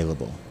is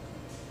available?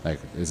 Like,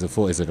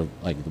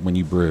 like when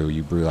you brew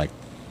like?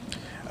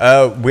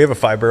 We have a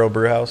 5-barrel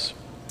brew house.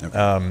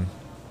 Okay.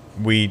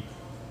 We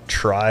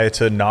try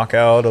to knock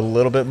out a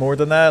little bit more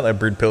than that. I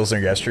brewed Pilsner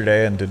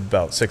yesterday and did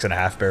about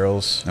 6.5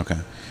 barrels. Okay.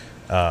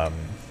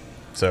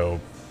 So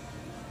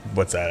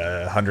what's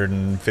that?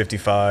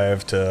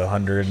 155 to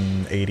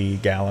 180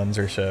 gallons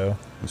or so.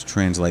 Which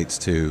translates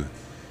to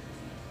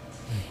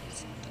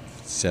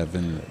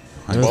 700.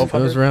 It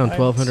was around pints?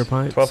 1,200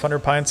 pints. 1,200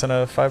 pints in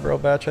a 5-barrel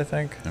batch, I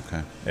think.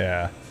 Okay.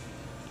 Yeah.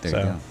 There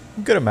you go.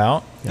 Good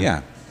amount.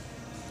 Yeah.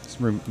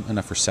 It's room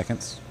enough for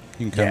seconds.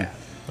 You can come. Yeah.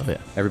 Oh yeah.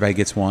 Everybody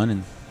gets one,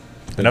 and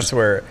Enough to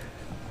where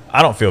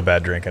I don't feel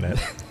bad drinking it.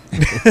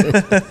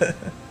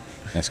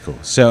 that's cool.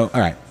 So, all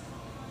right,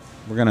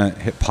 we're gonna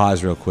hit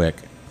pause real quick,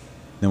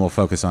 then we'll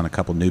focus on a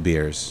couple new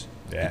beers.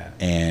 Yeah.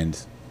 And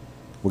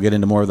we'll get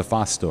into more of the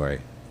Foss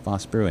story.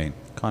 Foss Brewing,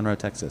 Conroe,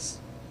 Texas.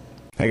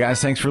 Hey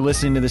guys, thanks for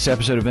listening to this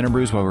episode of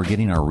Interbrews while we're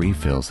getting our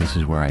refills. This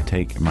is where I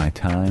take my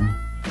time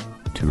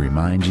to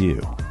remind you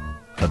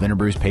of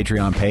Interbrews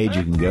Patreon page.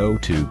 You can go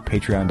to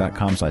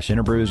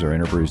patreon.com/interbrews or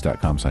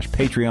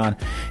interbrews.com/Patreon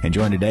and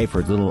join today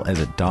for as little as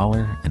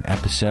 $1 an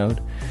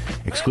episode,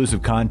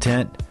 exclusive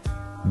content,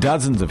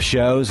 dozens of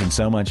shows, and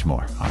so much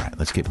more. All right,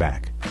 let's get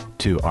back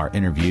to our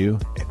interview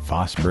at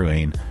Foss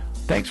Brewing.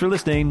 Thanks for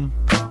listening.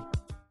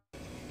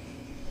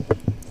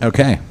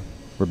 Okay,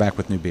 we're back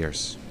with new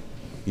beers.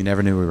 You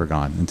never knew we were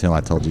gone until I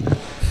told you that.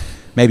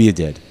 Maybe you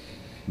did,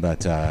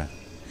 but all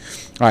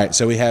right.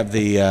 So we have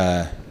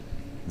the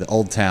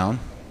Old Town,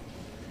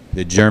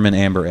 the German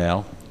Amber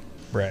Ale,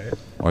 Right.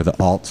 or the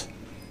Alt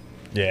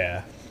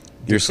Yeah.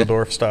 You're sa-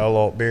 Dusseldorf style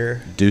alt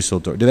beer.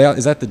 Dusseldorf.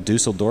 Is that the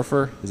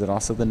Dusseldorfer? Is it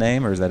also the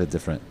name, or is that a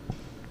different?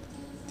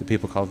 Do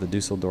people call it the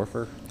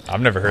Dusseldorfer? I've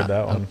never heard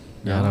that one.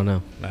 Yeah, I don't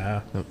know.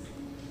 Nah.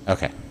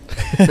 Okay,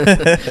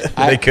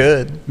 They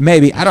could.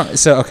 maybe I don't.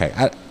 So okay,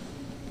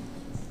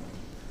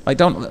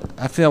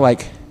 I feel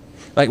like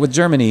with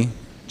German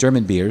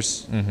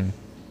beers. Mm-hmm.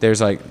 There's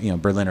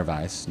Berliner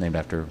Weiss, named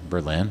after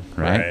Berlin,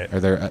 right? Right. Or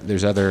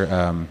there's other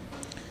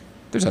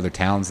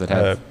towns that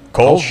have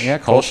Kolsch. Yeah,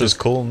 Kolsch is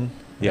Kuln.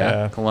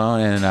 Yeah, Cologne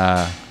and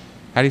how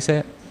do you say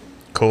it?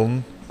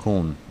 Kuln.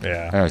 Kuln.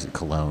 Yeah. Or is it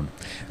Cologne?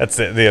 That's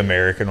the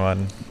American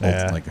one.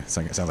 Yeah. It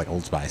sounds like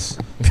Old Spice.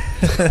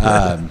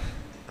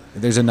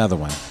 There's another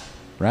one,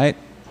 right?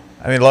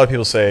 I mean, a lot of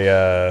people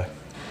say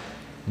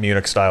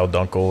Munich style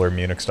Dunkel or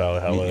Munich style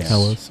Helles.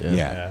 Helles, yeah.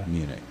 Yeah.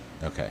 Munich.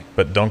 Okay.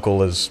 But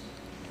Dunkel is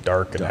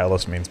dark and Dark.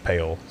 Helles means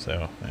pale.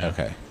 So yeah.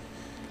 Okay.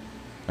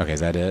 Okay, is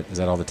that it? Is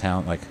that all the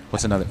town? Like,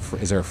 what's another?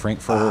 Is there a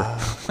Frankfurter,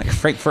 like a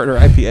Frankfurter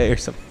IPA or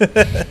something?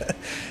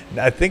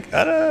 I think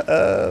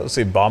let's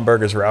see.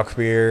 Bamberg is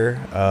Rauchbier.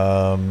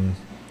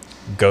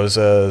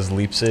 Goza is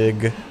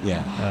Leipzig.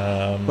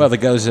 Yeah. Well, the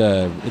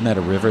Goza, isn't that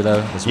a river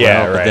though? As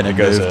Yeah, well? But right, then it it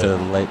goes moved to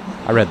late.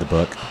 I read the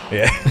book.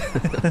 Yeah.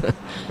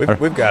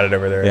 we've got it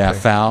over there. I Yeah,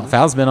 think.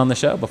 Fal's been on the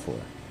show before.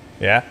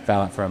 Yeah.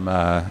 Fal from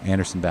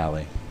Anderson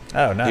Valley.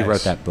 Oh, nice. He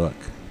wrote that book.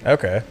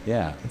 Okay.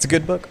 Yeah, It's a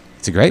good book.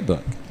 it's a great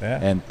book. Yeah.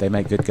 And they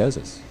make good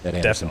Gozas at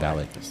Anderson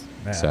Definitely. Valley.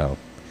 Yeah. So,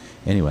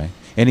 anyway,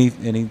 any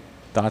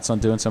thoughts on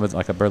doing some of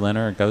like a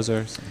Berliner or Goza?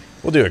 Or something?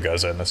 We'll do a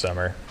Goza in the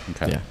summer.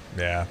 Okay. Yeah.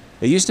 Yeah.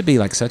 It used to be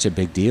like such a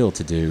big deal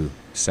to do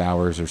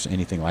sours or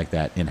anything like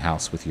that in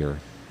house with your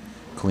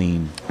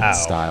clean Ow.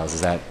 styles.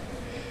 Has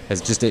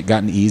it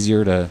gotten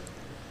easier to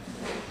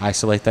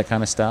isolate that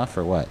kind of stuff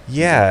or what?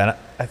 Yeah, and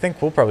I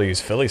think we'll probably use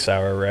Philly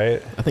sour,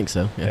 right? I think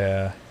so. Yeah.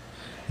 Yeah.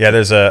 Yeah,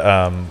 there's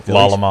a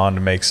Phillies?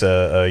 Lallemand makes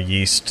a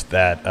yeast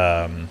that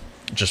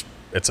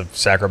it's a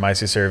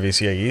Saccharomyces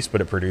cerevisiae yeast,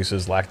 but it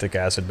produces lactic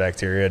acid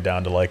bacteria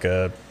down to like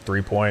a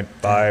 3.5,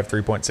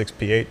 3.6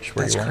 pH.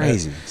 Where That's you want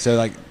crazy. It. So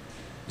like,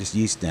 just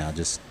yeast now,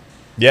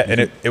 Yeah,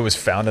 and it was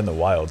found in the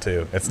wild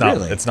too. It's not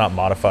Really? it's not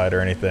modified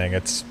or anything.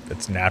 It's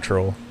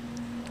natural.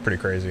 It's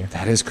pretty crazy.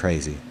 that is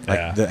crazy.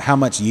 Like Yeah. how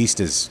much yeast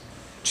has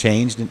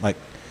changed in like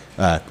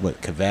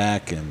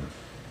Quebec and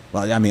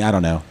well, I mean, I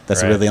don't know.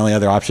 That's Right. really the only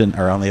other option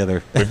or only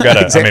other. We've got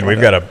example.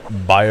 we've got a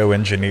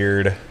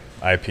bioengineered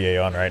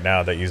IPA on right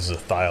now that uses a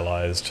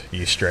thiolized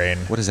yeast strain.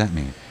 What does that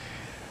mean?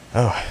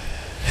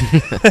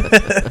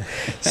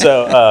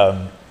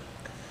 So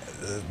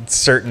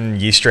certain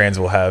yeast strains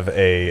will have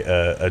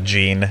a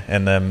gene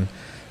in them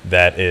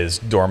that is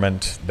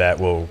dormant that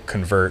will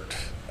convert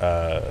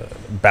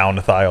bound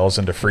thiols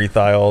into free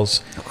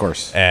thiols. Of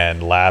course.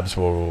 And labs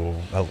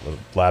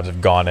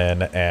have gone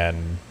in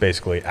and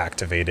basically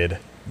activated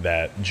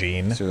that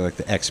gene. So like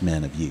the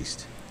X-Men of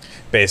yeast,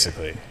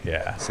 Basically,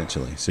 yeah.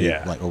 essentially. So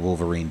Yeah. like a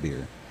Wolverine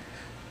beer.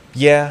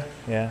 Yeah,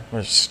 yeah.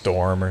 Or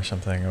Storm or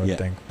something, I would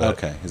think. But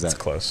Okay. Is it's that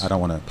close? I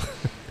don't want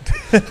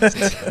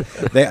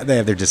to. they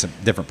have their just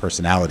different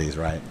personalities,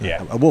 right?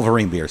 Yeah. A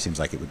Wolverine beer seems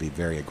like it would be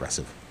very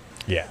aggressive.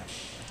 Yeah.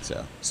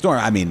 So Storm,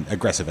 I mean,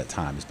 aggressive at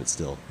times, but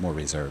still more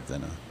reserved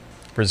than a.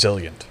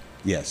 Resilient.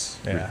 Yes.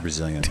 Yeah.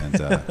 Resilient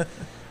and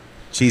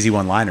cheesy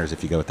one-liners.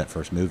 If you go with that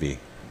first movie,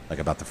 like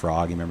about the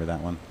frog, you remember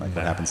that one? Like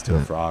what Nah. happens to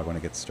a frog when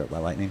it gets struck by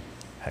lightning?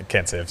 I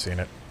can't say I've seen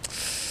it.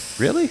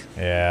 Really?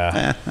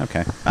 Yeah.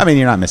 Okay. I mean,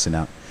 you're not missing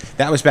out.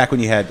 That was back when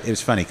you had. It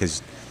was funny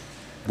because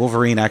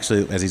Wolverine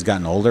actually, as he's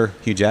gotten older,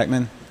 Hugh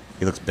Jackman,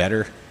 he looks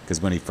better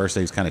because when he first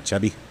he was kind of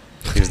chubby.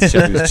 He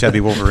was chubby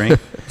Wolverine.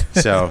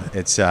 So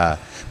it's.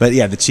 But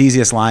yeah, the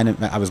cheesiest line.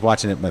 I was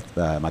watching it with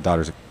my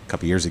daughters a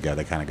couple years ago.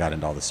 They kind of got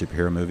into all the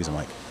superhero movies. I'm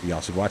like,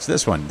 y'all should watch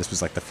this one. This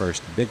was like the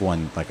first big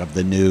one, like of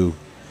the new,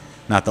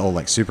 not the old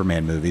like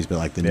Superman movies, but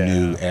like the Yeah.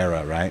 new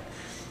era, right?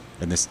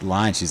 And this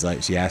line,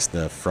 she asked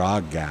the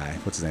frog guy,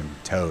 what's his name?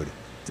 Toad.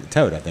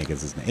 Toad, I think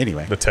is his name.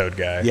 Anyway. The Toad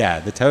guy. Yeah,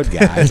 the Toad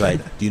guy. He's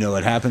like, do you know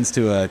what happens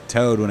to a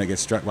toad when it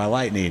gets struck by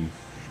lightning?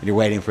 And you're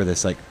waiting for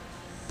this like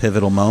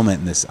pivotal moment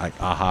and this like,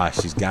 aha,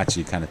 she's got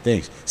you kind of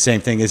thing.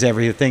 Same thing as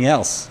everything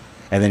else.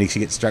 And then she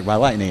gets struck by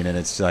lightning and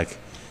it's like,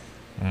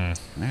 all right.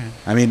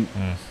 I mean,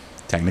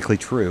 technically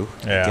true,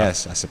 Yeah. I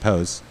guess, I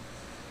suppose.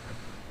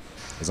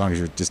 As long as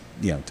you're just,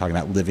 talking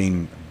about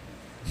living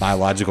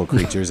biological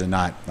creatures and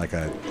not like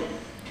a,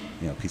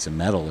 piece of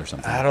metal or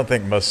something. I don't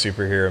think most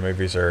superhero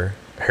movies are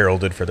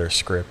heralded for their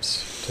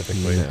scripts,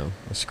 typically. No.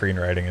 The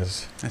screenwriting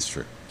is... That's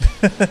true.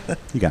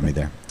 You got me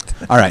there.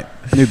 All right.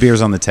 New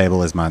beers on the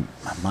table as my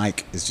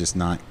mic is just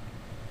not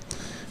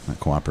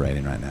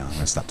cooperating right now. I'm going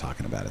to stop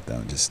talking about it, though,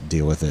 and just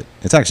deal with it.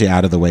 It's actually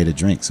out of the way to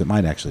drink, so it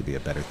might actually be a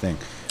better thing.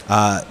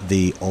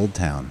 The Old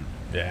Town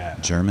Yeah.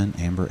 German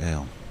Amber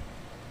Ale.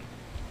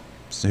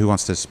 So who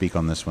wants to speak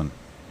on this one?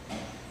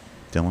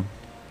 Dylan?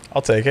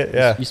 I'll take it,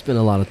 yeah. You spent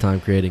a lot of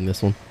time creating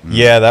this one.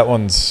 Yeah,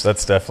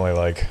 that's definitely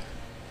like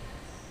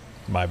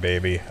my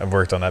baby. I've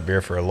worked on that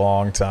beer for a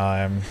long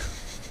time.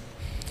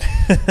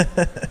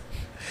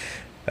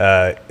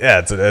 Yeah,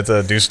 it's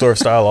a Dusseldorf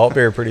style alt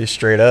beer, pretty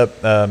straight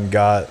up.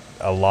 Got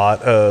a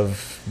lot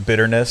of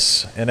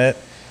bitterness in it.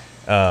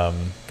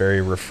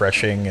 Very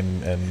refreshing,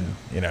 and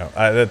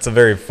that's a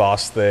very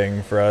Foss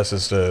thing for us,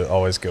 is to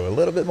always go a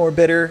little bit more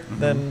bitter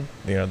than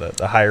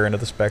the higher end of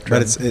the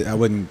spectrum. But I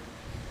wouldn't,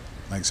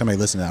 like somebody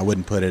listening, I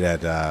wouldn't put it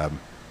at,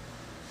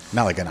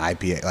 not like an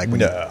IPA. Like when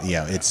No.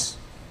 it's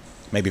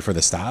maybe for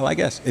the style, I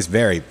guess. It's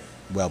very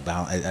well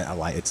balanced. I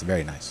like. It's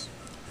very nice.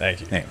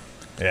 Thank you. Anyway,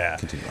 Yeah.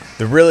 continue on.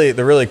 The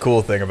really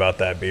cool thing about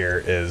that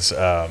beer is,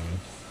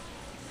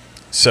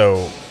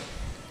 so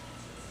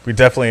we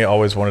definitely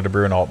always wanted to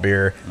brew an alt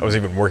beer. I was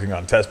even working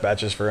on test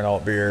batches for an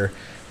alt beer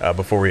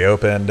before we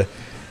opened,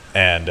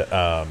 and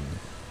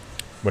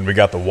when we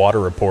got the water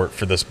report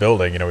for this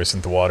building, we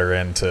sent the water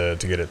in to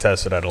get it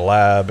tested at a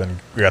lab, and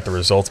we got the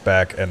results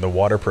back, and the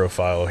water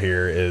profile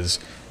here is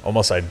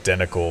almost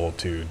identical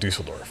to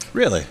Dusseldorf.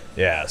 Really?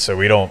 Yeah, so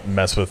we don't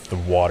mess with the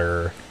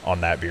water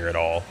on that beer at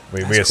all.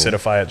 We That's cool.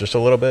 acidify it just a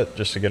little bit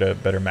just to get a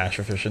better mash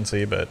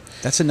efficiency, but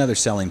That's another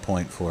selling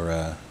point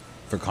for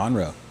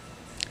Conroe.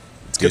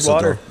 it's good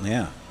water.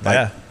 Yeah.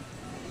 Yeah,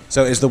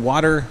 So is the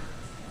water?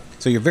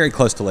 So you're very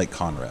close to Lake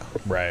Conroe.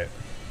 right.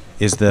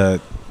 It's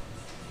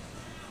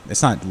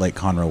not Lake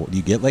Conroe. Do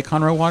you get Lake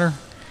Conroe water,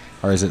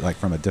 or is it like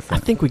from a I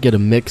different? think we get a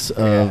mix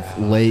of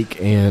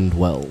lake and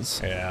wells.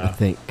 Yeah. I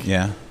think.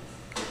 Yeah.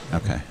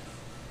 Okay.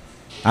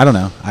 I don't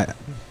know. I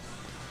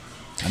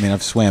mean,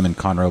 I've swam in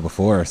Conroe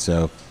before,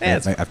 so Yeah,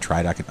 it's- I've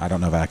tried. I don't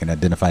know if I can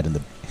identify it in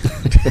the.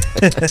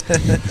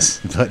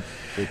 But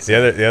it's,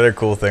 The other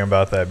cool thing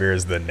about that beer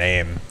is the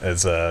name.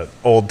 Is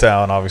Old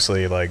Town,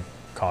 obviously, like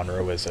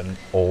Conroe is an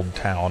old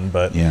town,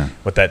 but Yeah.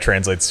 what that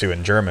translates to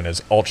in German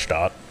is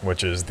Altstadt,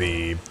 which is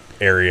the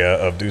area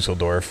of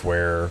Dusseldorf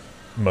where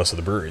most of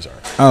the breweries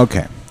are.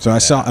 okay. So I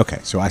saw. Okay.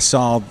 So I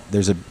saw.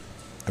 There's a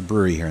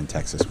brewery here in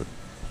Texas with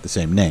the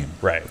same name.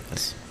 Right.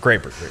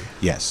 Great brewery.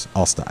 Yes,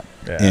 Allstadt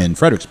Yeah. in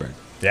Fredericksburg.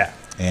 Yeah.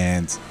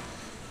 And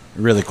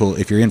really cool.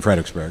 If you're in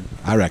Fredericksburg,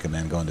 I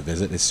recommend going to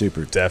visit. It's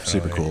super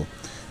Definitely. cool.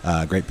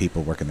 Great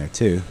people working there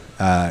too.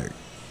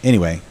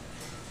 Anyway,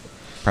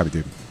 probably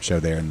do a show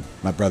there. And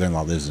my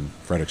brother-in-law lives in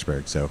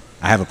Fredericksburg, so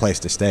I have a place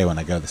to stay when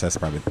I go. That's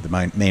probably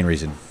the main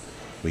reason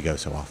we go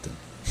so often.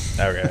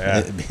 Okay.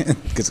 Yeah.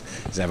 Because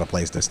I have a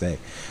place to stay.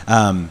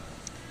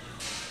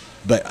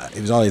 But it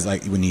was always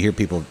like when you hear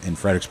people in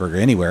Fredericksburg or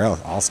anywhere else,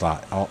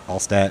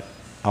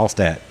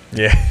 Allstadt.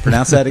 Yeah.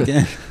 Pronounce that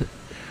again.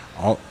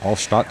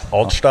 Altstadt.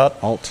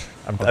 Altstadt? Alt.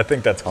 I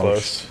think that's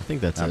close. I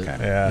think that's it. Okay.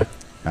 Yeah.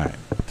 All right.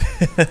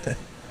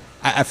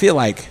 I feel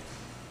like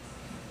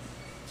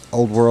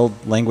old world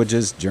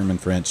languages, German,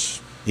 French,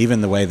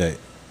 even the way that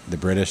the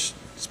British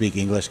speak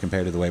English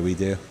compared to the way we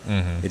do,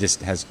 it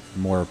just has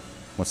more.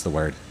 What's the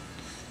word?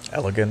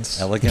 Elegance.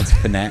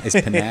 Is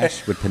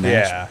panache? Would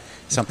panache Yeah.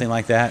 something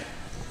like that?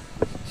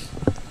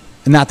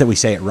 Not that we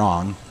say it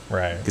wrong,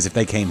 Right. because if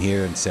they came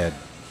here and said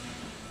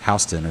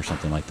Houston or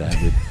something like that,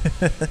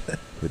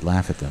 we'd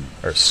laugh at them.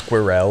 Or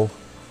squirrel.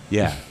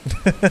 Yeah,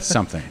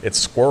 something. It's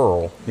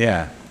squirrel.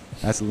 Yeah,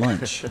 that's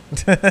lunch.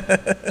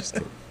 Just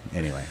kidding.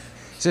 Anyway,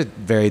 it's a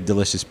very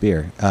delicious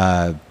beer.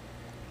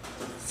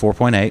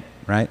 4.8,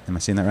 right? Am I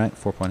seeing that right?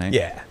 4.8?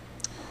 Yeah.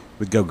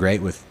 Would go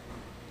great with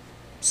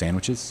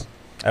sandwiches.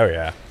 Oh,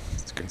 yeah.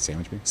 It's a great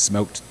sandwich beer.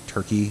 Smoked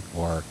turkey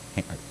or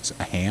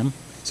a ham.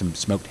 Some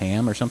smoked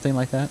ham or something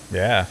like that.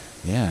 Yeah.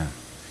 Yeah.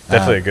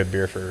 Definitely a good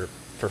beer for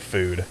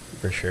food,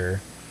 for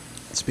sure.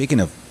 Speaking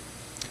of,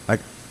 like,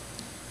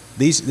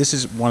 this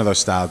is one of those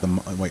styles,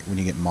 when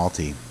you get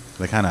malty,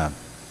 they kind of,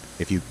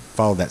 if you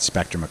follow that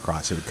spectrum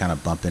across, it would kind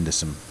of bump into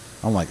some,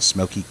 I don't like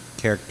smoky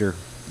character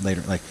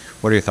later. Like,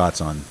 what are your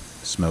thoughts on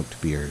smoked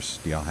beers?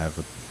 Do y'all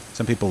have,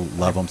 some people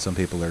love them, some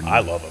people are. I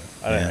love them.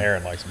 I think Yeah.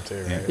 Aaron likes them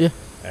too, right? Yeah.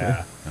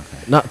 Yeah.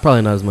 Okay.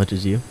 Probably not as much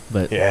as you,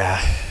 but Yeah.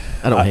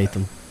 I don't hate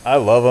them. I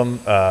love them.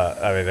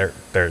 I mean,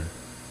 they're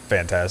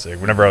fantastic.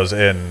 Whenever I was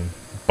in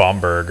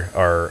Bamberg,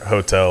 our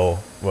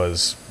hotel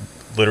was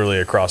literally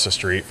across the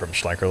street from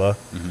Schlenkerla.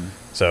 Mm-hmm.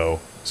 So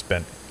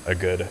spent a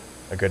good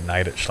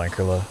night at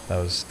Schlenkerla.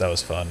 That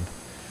was fun.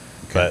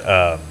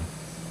 But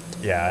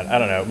yeah, I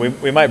don't know.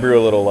 We might brew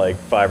a little like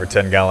 5 or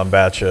 10 gallon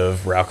batch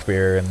of Rauch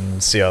beer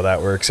and see how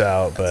that works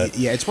out. But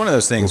Yeah, it's one of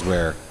those things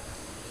where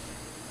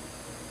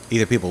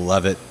either people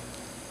love it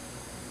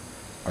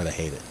or they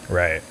hate it.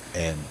 right.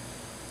 And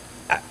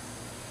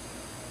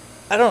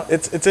I don't.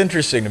 It's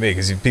interesting to me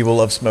because people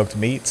love smoked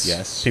meats.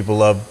 Yes. People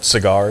love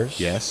cigars.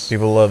 Yes.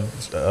 People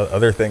love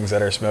other things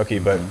that are smoky.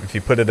 But Mm-hmm. if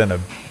you put it in a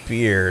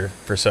beer,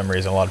 for some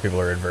reason, a lot of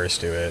people are adverse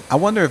to it. I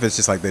wonder if it's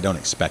just like they don't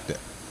expect it.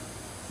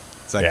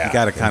 It's like yeah, you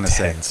got to kind of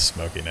say, intense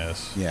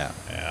smokiness. yeah.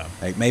 Yeah.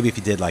 Like maybe if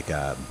you did like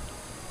I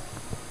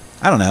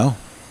don't know,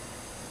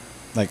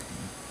 like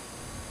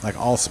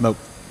all smoke.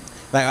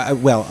 Like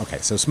well, okay,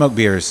 so smoked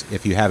beers,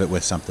 if you have it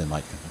with something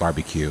like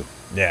barbecue,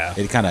 Yeah.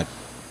 you kind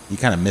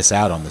of miss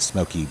out on the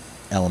smoky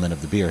element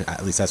of the beer.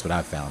 At least that's what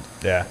I've found.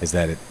 Yeah. Is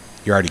that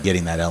you're already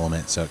getting that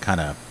element, so it kind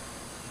of,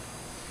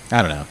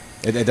 I don't know,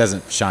 it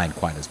doesn't shine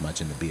quite as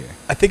much in the beer.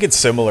 I think it's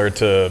similar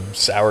to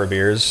sour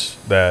beers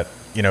that,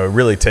 it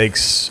really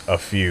takes a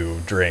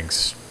few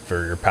drinks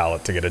for your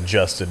palate to get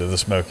adjusted to the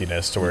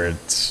smokiness to where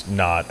it's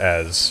not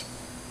as,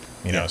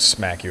 Yeah.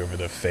 smack you over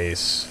the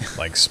face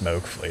like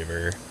smoke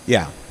flavor.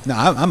 Yeah, no,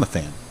 I'm a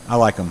fan. I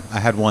like them. I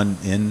had one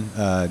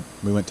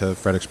we went to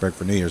Fredericksburg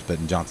for New Year's, but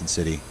in Johnson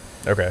City,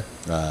 Okay.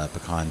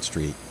 Pecan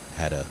Street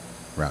had a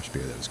Rauch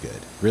beer that was good.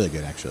 Really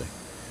good, actually.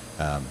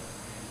 Yeah,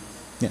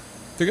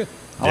 they're good.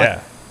 I like Yeah.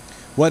 them.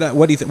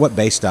 What do you think? What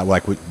base style?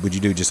 Like, would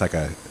you do just like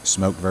a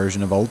smoked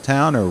version of Old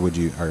Town, or what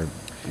do you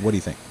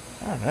think?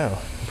 I don't know.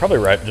 Probably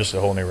write just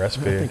a whole new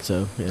recipe. I think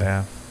so. Yeah.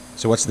 Yeah.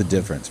 So what's the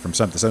difference from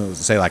something? So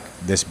say like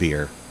this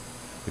beer,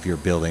 if you're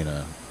building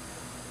a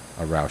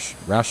Rauch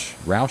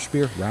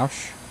beer,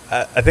 Rauch.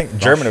 I think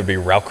German would be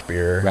Rauch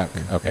beer. Rauch,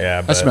 okay. Yeah,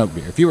 a but smoked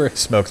beer. If you were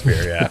smoked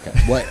beer, yeah.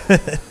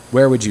 okay,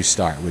 where would you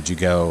start? Would you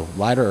go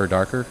lighter or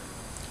darker?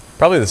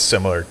 Probably the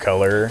similar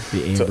color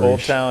The to Old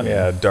amberish, Town.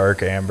 yeah. Yeah,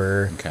 dark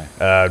amber. Okay.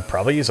 I'd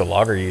probably use a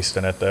lager yeast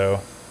in it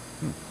though.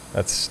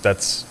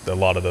 That's a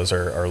lot of those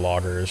are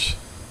lagers.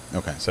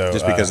 Okay. So,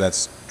 just because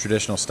that's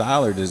traditional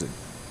style, or does it?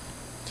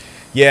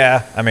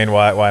 Yeah, I mean,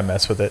 why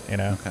mess with it?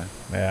 Okay.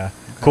 Yeah.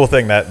 Cool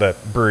thing that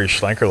brewery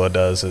Schlenkerla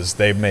does is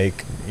they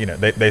make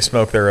they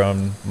smoke their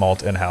own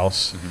malt in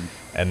house, Mm-hmm.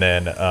 and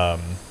then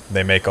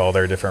they make all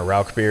their different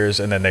Rauch beers,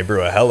 and then they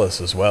brew a Helles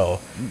as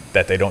well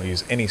that they don't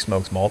use any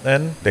smoked malt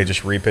in. They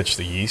just repitch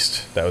the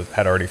yeast that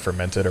had already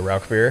fermented a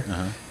Rauch beer,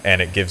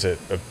 and it gives it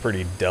a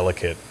pretty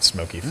delicate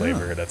smoky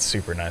flavor. That's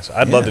super nice.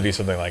 I'd love Yeah. to do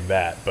something like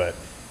that, but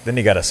then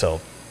you got to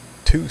sell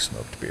 2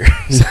 smoked beers.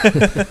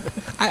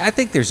 I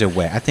think there's a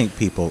way. I think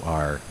people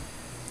are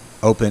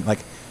open. Like,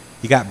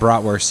 you got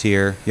bratwurst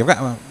here.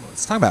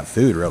 Let's talk about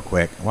food real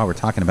quick while we're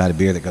talking about a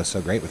beer that goes so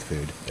great with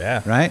food.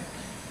 Yeah. Right?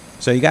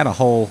 So you got a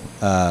whole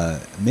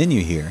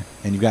menu here,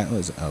 and you've got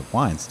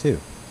wines too.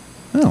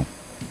 Oh,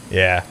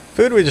 Yeah.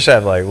 Food, we just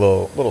have like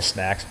little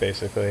snacks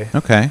basically.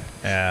 okay.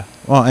 Yeah.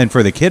 Well, and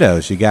for the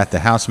kiddos, you got the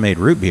house-made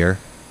root beer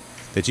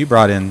that you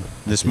brought in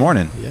this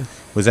morning. Yeah.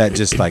 Was that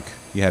just like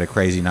you had a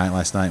crazy night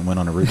last night and went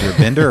on a root beer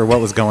bender, or what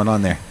was going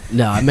on there?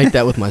 No, I make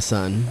that with my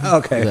son.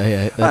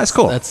 Okay. Yeah, That's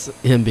cool. That's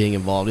him being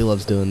involved. He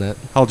loves doing that.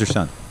 How old's your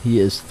son? He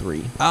is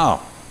 3.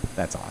 Oh,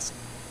 that's awesome.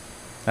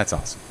 That's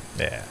awesome.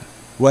 Yeah.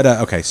 What?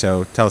 Okay,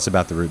 so tell us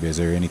about the root beer. Is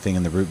there anything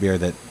in the root beer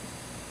that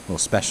a little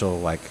special,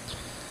 like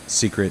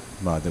secret?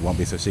 Well, that won't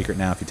be so secret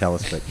now if you tell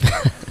us. But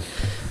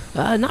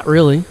Not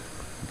really.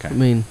 okay, I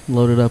mean,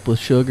 loaded up with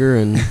sugar,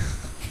 and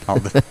all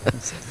the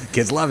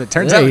kids love it.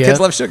 Turns Yeah, out yeah. kids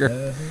love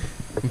sugar.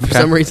 for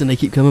some reason they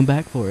keep coming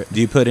back for it.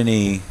 Do you put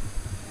any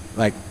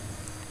like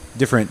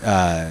different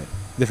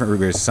root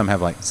beers? Some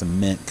have like some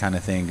mint kind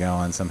of thing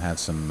going. Some have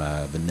some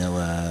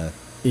vanilla.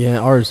 Yeah,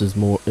 ours is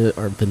more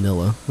our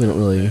vanilla. We don't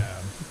really.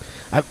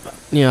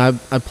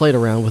 I played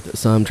around with it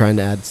some, trying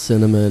to add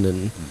cinnamon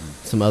and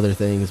some other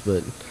things,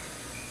 but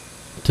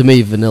to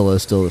me, vanilla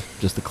is still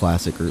just the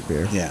classic root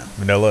beer. Yeah.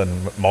 Vanilla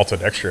and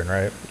maltodextrin,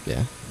 right?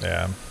 Yeah.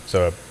 Yeah.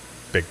 So a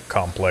big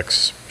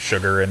complex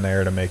sugar in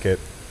there to make it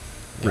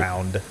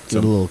round.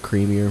 Get a little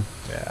creamier.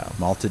 Yeah.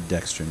 Malted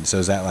dextrin. So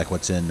is that like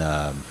what's in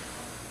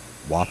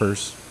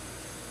Whoppers?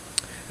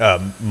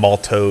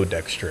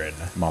 Maltodextrin.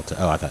 Malted.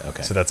 Oh, I thought.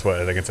 Okay. So that's what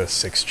I think. It's a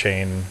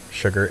 6-chain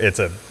sugar. It's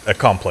a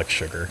complex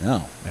sugar.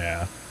 Oh.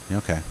 Yeah.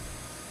 Okay.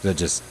 Is that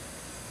just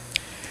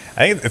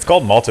I think it's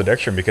called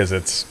maltodextrin because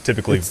it's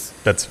typically It's-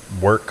 that's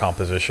wort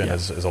composition Yeah.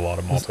 is a lot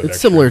of It's, maltodextrin.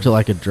 it's similar to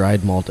like a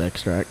dried malt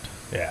extract.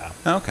 Yeah.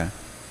 oh, okay?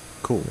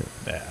 Cool.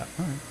 Yeah.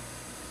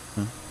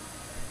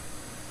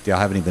 Do y'all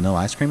have any vanilla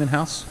ice cream in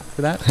house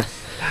for that?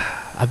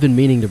 I've been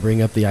meaning to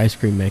bring up the ice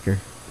cream maker.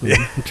 Yeah.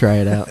 Try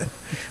it out.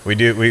 We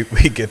do. We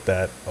get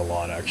that a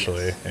lot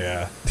actually.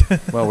 Yeah.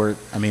 Well,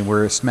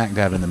 we're smack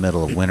dab in the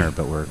middle of winter,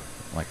 but we're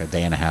like a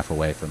day and a half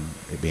away from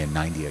it being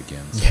 90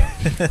 again.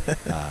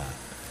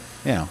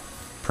 So,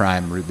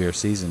 prime root beer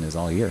season is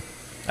all year.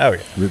 Oh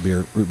yeah. Root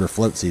beer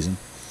float season.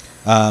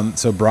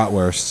 So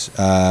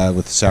bratwurst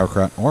with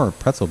sauerkraut or a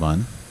pretzel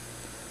bun.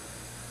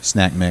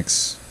 Snack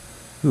mix.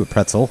 Ooh, a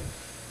pretzel.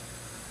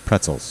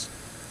 Pretzels.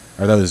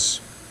 Are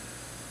those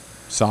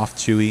soft,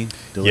 chewy,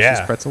 delicious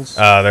Yeah. pretzels?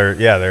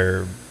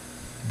 They're.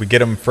 We get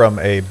them from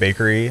a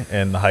bakery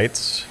in the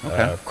Heights,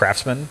 Okay.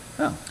 Craftsman.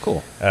 Oh,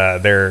 cool.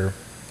 They're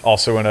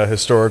also in a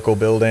historical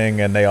building,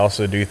 and they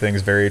also do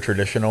things very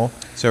traditional.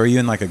 So are you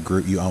in like a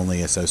group you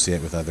only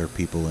associate with other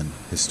people in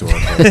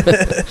historical?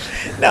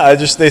 No,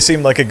 they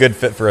seem like a good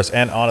fit for us,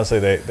 and honestly,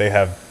 they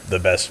have the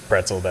best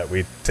pretzel that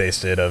we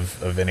tasted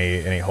of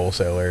any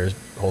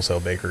wholesale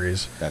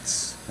bakeries.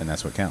 That's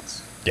what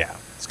counts. Yeah,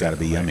 It's got to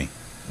be yummy.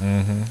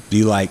 Mm-hmm. Do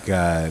you like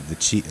the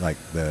cheese?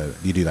 Do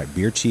you do like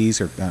beer cheese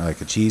or like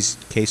a cheese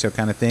queso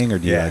kind of thing, or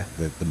do you Yeah.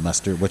 like the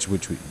mustard? Which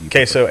would you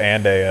queso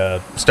and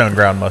a stone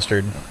ground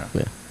mustard.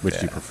 Yeah. Which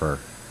do you Yeah. prefer,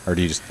 or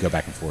do you just go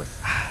back and forth?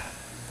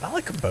 I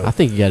like them both. I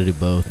think you got to do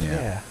both.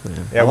 Yeah, I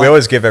we like-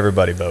 always give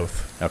everybody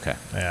both. Okay.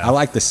 Yeah. I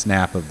like the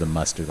snap of the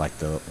mustard, like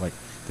the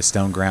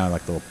stone ground,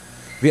 like the little,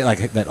 yeah,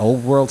 like that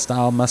old world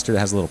style mustard that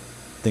has little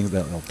things,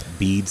 that little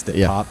beads that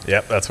Yeah. pop.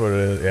 Yep, that's what it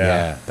is. Yeah,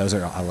 Yeah, those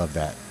are. I love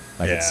that.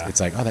 Like Yeah. it's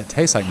like, oh, that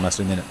tastes like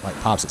mustard, and then it like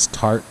pops. It's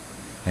tart,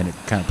 and it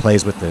kind of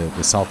plays with the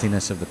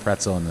saltiness of the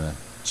pretzel and the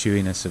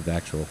chewiness of the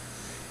actual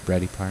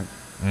bready part.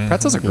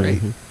 Pretzels are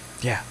great.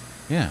 yeah,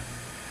 Yeah.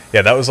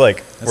 yeah. That was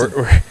like That's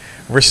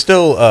we're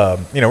still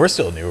we're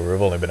still new.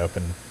 We've only been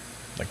open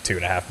like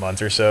 2.5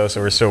 months or so,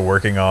 so we're still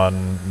working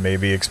on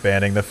maybe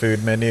expanding the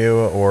food menu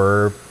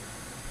or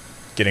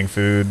getting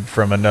food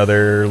from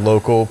another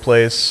local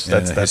place. In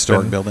a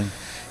historic building.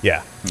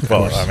 Yeah.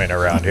 Well, I mean,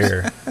 around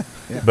here.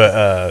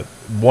 But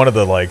one of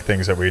the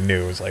things that we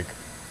knew was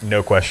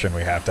no question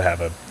we have to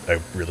have a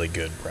really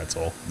good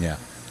pretzel. Yeah.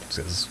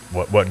 Because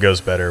what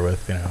goes better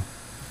with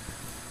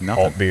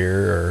Nothing. alt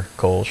beer or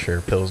Kolsch or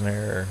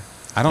Pilsner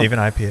I or don't- even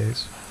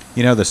IPAs.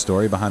 You know the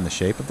story behind the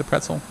shape of the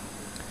pretzel?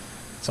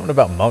 Something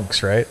about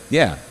monks, right?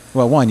 Yeah.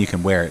 Well, one, you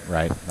can wear it,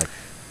 right?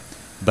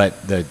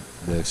 But the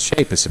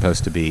shape is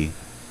supposed to be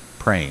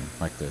praying,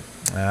 like the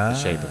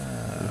shape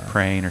of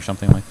praying or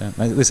something like that.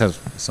 At least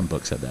some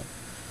book said that.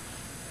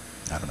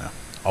 I don't know.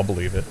 I'll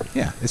believe it.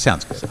 Yeah, it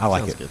sounds good. I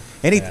like Sounds it.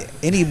 good. Yeah.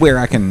 Anywhere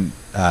I can,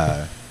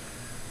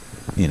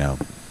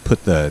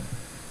 put the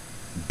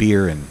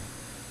beer and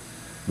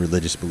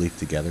religious belief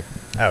together.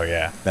 Oh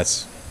yeah.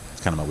 It's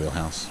kind of my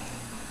wheelhouse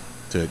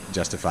to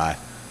justify,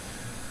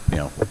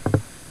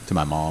 to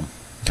my mom.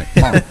 Like,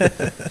 Mom,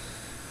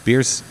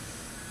 beer's,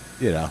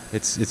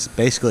 it's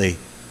basically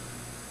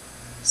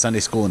Sunday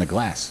school in a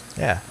glass.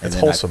 Yeah. And It's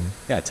then wholesome.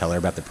 I tell her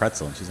about the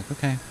pretzel, and she's like,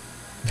 okay.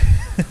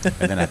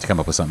 And then I have to come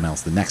up with something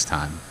else the next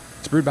time.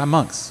 It's brewed by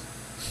monks.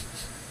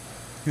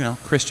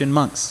 Christian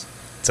monks.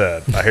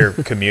 I hear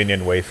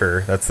communion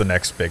wafer. That's the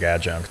next big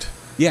adjunct.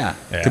 Yeah,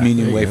 Yeah.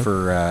 communion There you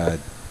wafer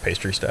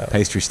Pastry stout.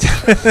 pastry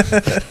stout.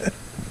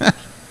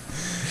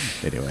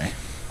 Anyway.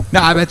 No,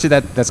 I bet you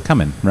that's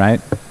coming,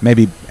 right?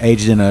 Maybe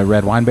aged in a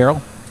red wine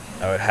barrel?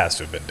 Oh, it has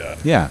to have been done.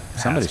 Yeah,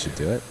 Has somebody to. should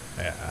do it.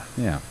 Yeah.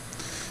 Yeah.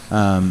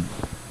 I'm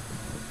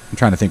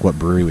trying to think what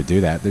brewery would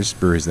do that. There's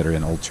breweries that are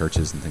in old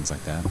churches and things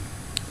like that.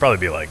 Probably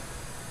be like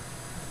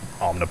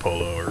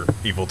Omnipolo or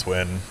Evil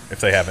Twin if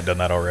they haven't done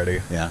that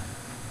already. Yeah.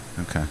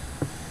 Okay. I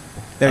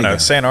There you know, go.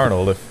 St.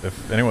 Arnold,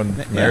 if anyone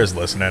from there Yeah. is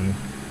listening,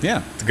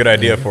 Yeah. it's a good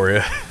idea for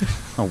you.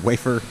 A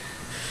wafer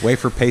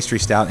pastry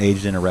stout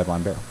aged in a red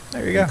wine barrel.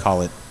 There you go. We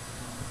call it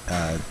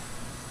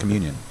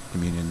communion.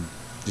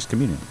 Just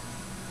communion.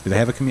 Do they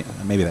have a communion?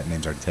 Maybe that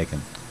name's already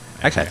taken.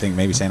 Actually, I think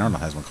maybe St.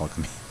 Arnold has one called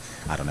communion.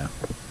 I don't know.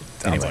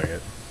 Sounds like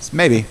it.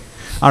 Maybe.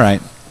 All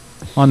right.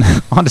 On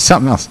to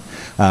something else.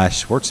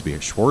 Schwartz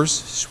beer.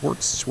 Schwartz.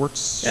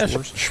 Yeah,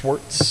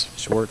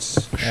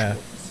 Schwartz. Yeah.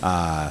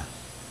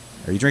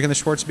 Are you drinking the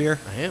Schwartz beer?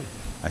 I am.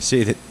 I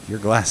see that your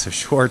glass of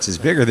Schwartz is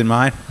bigger than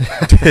mine.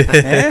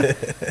 Eh?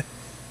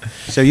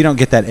 So you don't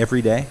get that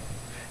every day?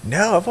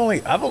 No, I've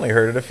only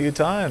heard it a few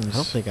times. I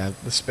don't think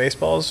I've. The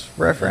Spaceballs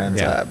reference.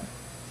 Yeah.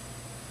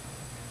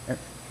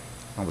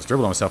 almost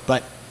dribbled on myself.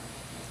 But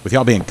with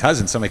y'all being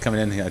cousins, somebody coming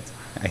in,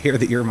 I hear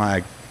that you're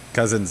my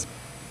cousin's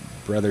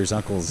brother's,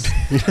 uncle's,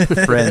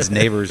 friend's,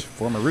 neighbor's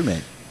former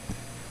roommate.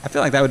 I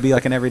feel like that would be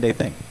like an everyday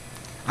thing.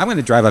 I'm going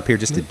to drive up here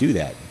just to do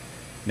that,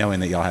 knowing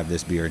that y'all have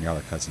this beer and y'all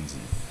are cousins.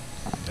 And,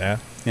 Yeah.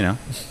 you know,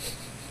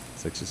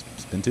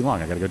 it's been too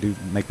long. I got to go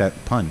make that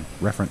pun,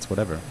 reference,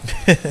 whatever.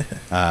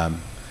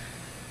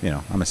 You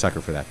know, I'm a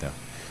sucker for that, though.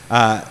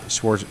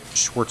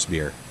 Schwartz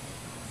beer.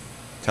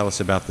 Tell us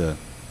about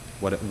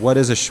what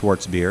is a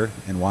Schwartz beer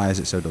and why is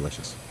it so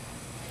delicious?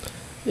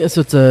 Yes,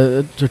 it's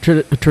a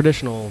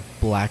traditional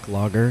black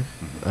lager.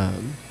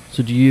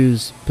 So do you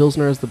use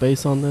Pilsner as the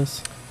base on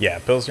this? Yeah,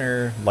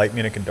 Pilsner, light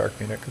Munich, and dark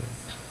Munich.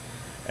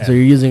 So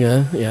you're using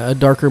a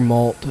darker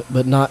malt,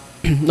 but not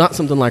not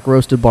something like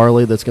roasted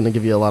barley that's going to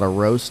give you a lot of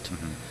roast.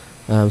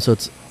 So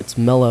it's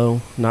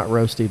mellow, not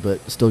roasty,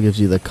 but still gives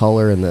you the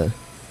color and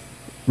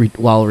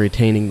while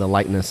retaining the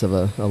lightness of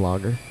a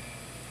lager.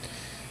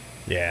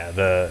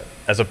 Yeah,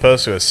 as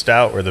opposed to a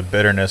stout where the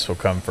bitterness will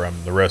come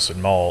from the roasted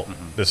malt,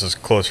 this is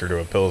closer to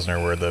a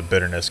Pilsner where the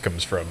bitterness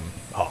comes from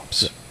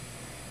hops. Yeah.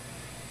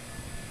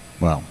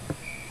 Well,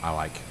 I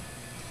like.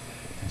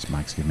 This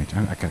mic's giving me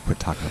time. I gotta quit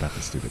talking about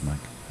this stupid mic.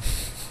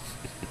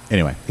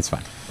 Anyway, it's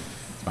fine.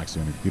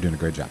 You're doing a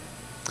great job.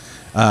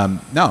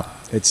 No,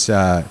 it's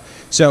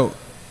so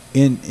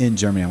in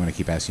Germany. I'm going to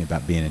keep asking you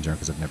about being in Germany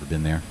because I've never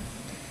been there,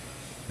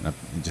 and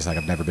just like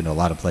I've never been to a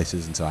lot of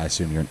places, and so I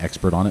assume you're an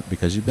expert on it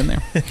because you've been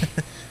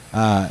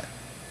there.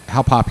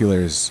 How popular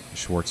is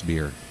Schwartz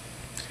beer?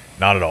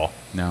 Not at all.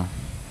 No.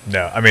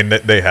 No, I mean,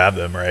 they have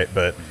them, right?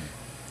 But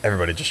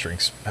everybody just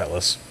drinks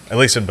Helles. At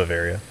least in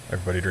Bavaria,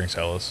 everybody drinks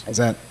Helles. Is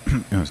that?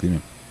 Oh, excuse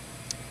me.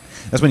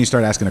 That's when you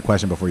start asking a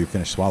question before you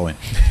finish swallowing.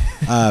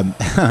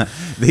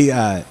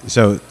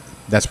 So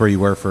that's where you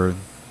were for.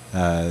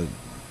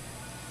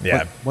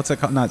 Yeah. What's that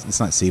called? It's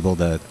not Siebel.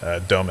 The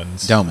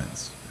Domans.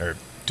 Domans. Or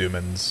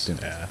Dumans.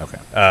 Dumans, Yeah. okay.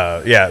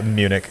 Yeah,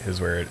 Munich is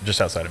where,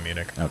 just outside of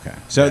Munich. Okay.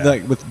 So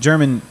Yeah. with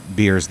German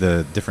beers,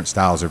 the different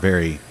styles are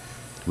very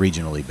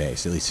regionally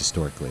based, at least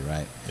historically,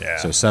 right? Yeah.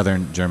 So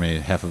southern Germany,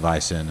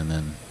 Hefeweizen, and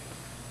then,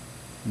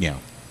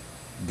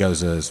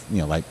 Goza's,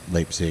 like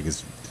Leipzig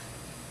is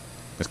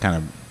kind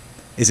of.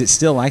 Is it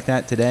still like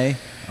that today,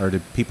 or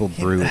do people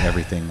brew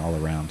everything all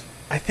around?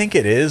 I think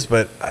it is,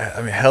 but I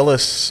mean,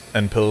 Helles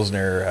and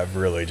Pilsner have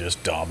really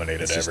just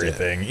dominated It's just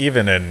everything.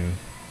 Even in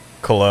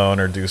Cologne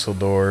or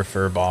Dusseldorf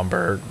or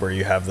Bamberg, where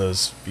you have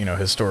those,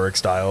 historic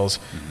styles.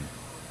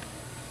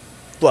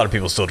 A lot of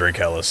people still drink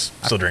Helles,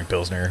 still drink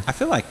Pilsner. I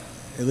feel like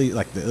at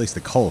least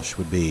the Kolsch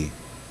would be.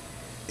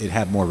 It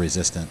had more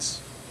resistance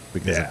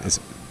because Yeah. it's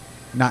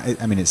not.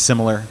 I mean, it's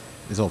similar.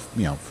 It's a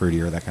little,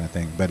 fruitier, that kind of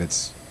thing, but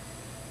it's.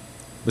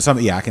 But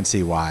I can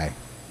see why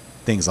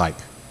things like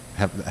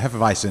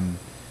Hefeweizen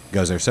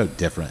Goes are so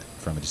different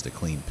from just a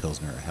clean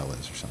Pilsner or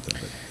Helles or something.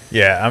 But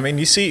Yeah, I mean,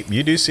 you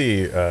do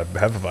see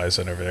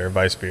Hefeweizen over there,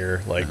 Weiss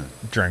beer,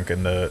 drink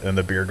in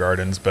the beer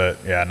gardens, but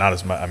yeah, not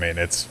as much. I mean,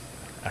 it's,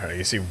 I don't know,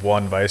 you see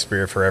one Weiss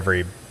beer for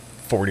every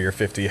 40 or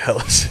 50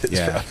 Helles.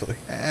 Probably.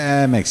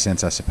 It makes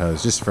sense, I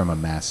suppose, just from a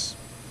mass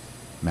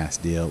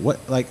deal. All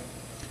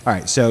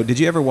right, so did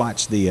you ever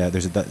watch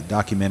there's a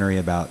documentary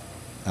about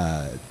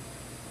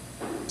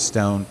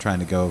Stone trying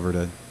to go over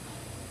to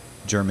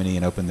Germany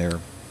and open their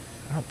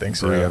I don't think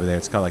so. brewery over there?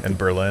 It's called in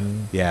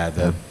Berlin. Yeah,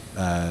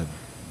 the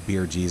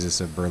Beer Jesus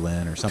of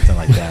Berlin or something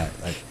like that.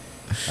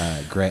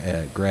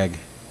 Greg,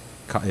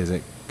 is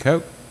it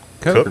Cook?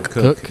 Or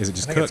Cook? Is it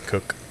just I think Cook? it's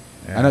Cook.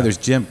 Yeah. I know there's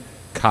Jim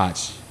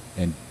Koch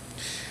and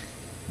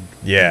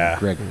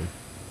Greg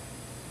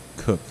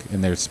Cook,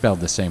 and they're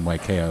spelled the same way,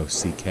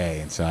 K-O-C-K,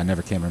 and so I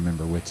never can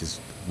remember which is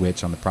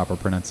which on the proper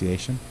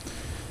pronunciation.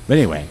 But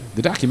anyway,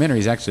 the documentary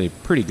is actually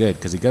pretty good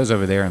because he goes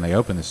over there and they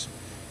open this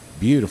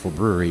beautiful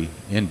brewery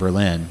in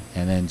Berlin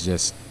and then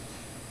just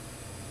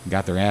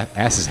got their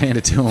asses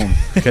handed to them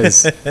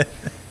because the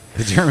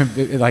German,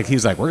 he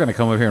was like, we're going to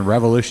come over here and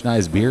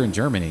revolutionize beer in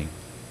Germany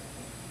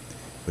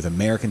with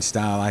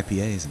American-style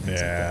IPAs and things like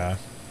that.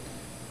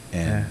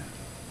 And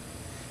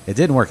it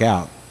didn't work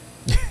out.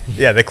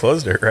 Yeah, they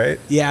closed it, right?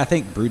 Yeah, I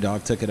think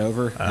BrewDog took it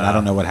over, and I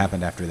don't know what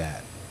happened after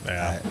that.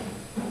 Yeah.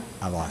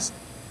 I lost.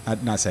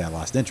 I'd not say I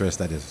lost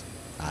interest. I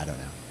don't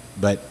know.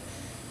 But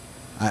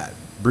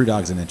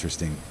BrewDog's an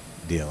interesting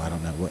deal. I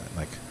don't know what,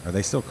 are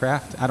they still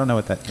craft? I don't know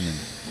what that. I mean,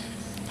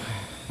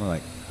 more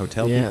like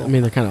hotel Yeah, people. I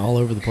mean they're kind of all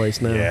over the place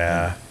now.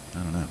 Yeah. I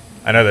don't know.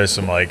 I know there's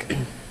some I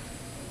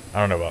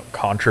don't know about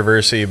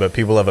controversy, but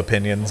people have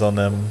opinions on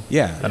them.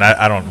 Yeah. And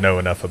I don't know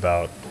enough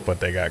about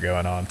what they got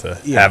going on to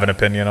have an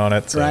opinion on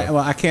it. So. Right. Well,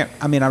 I can't.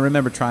 I mean, I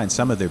remember trying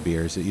some of their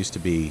beers. It used to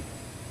be.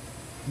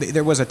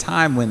 There was a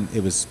time when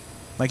it was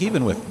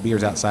even with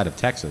beers outside of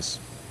Texas,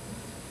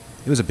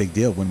 it was a big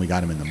deal when we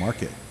got them in the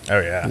market. Oh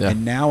yeah.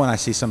 And now when I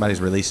see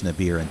somebody's releasing a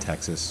beer in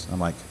Texas, I'm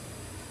like,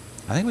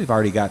 I think we've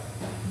already got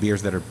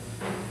beers that are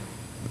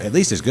at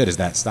least as good as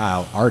that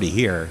style already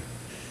here.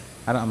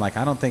 I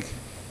don't think.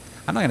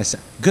 I'm not going to say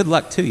good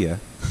luck to you,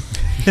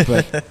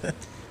 but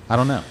I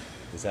don't know.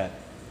 Is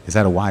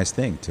that a wise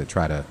thing to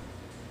try to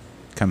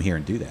come here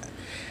and do that?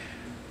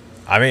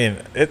 I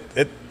mean,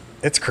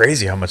 it's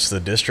crazy how much the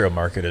distro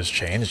market has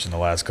changed in the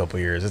last couple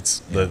of years. It's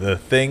the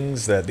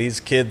things that these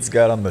kids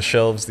got on the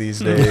shelves these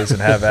days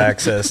and have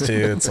access to.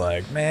 It's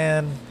like,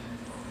 man,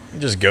 you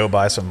just go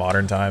buy some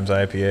Modern Times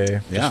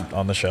IPA just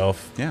on the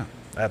shelf. Yeah.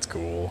 That's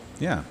cool.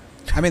 Yeah.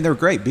 I mean, they're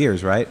great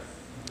beers, right?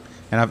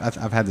 And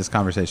I've had this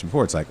conversation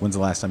before. It's like, when's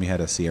the last time you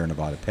had a Sierra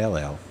Nevada Pale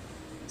Ale?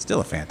 Still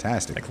a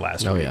fantastic. Like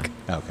last Oh, week.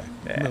 yeah. Okay.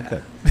 Yeah.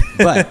 Okay.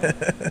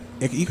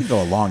 But you can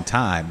go a long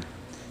time.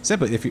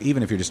 Simply,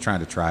 even if you're just trying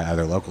to try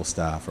other local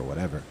stuff or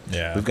whatever.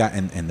 Yeah. We've got,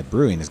 and the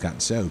brewing has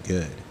gotten so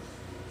good.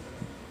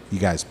 You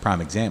guys,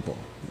 prime example.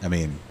 I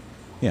mean,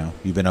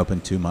 you've been open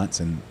 2 months,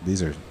 and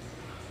these are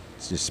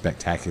just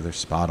spectacular,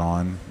 spot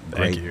on,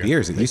 great Thank you.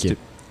 beers. Thank you.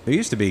 There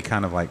used to be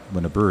kind of like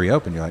when a brewery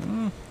opened, you're like,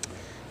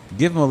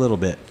 give them a little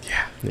bit.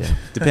 Yeah.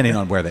 Depending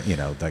on where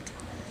like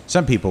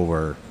some people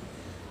were,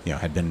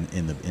 had been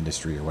in the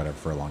industry or whatever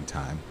for a long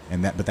time,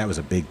 but that was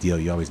a big deal.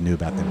 You always knew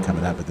about them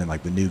coming up, but then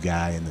like the new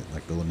guy in the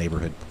little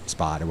neighborhood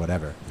spot or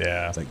whatever,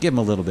 Yeah. it's like give them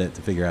a little bit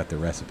to figure out their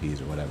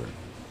recipes or whatever.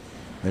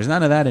 There's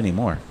none of that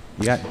anymore.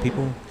 You got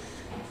people.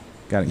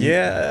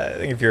 Yeah, I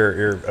think if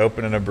you're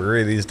opening a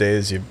brewery these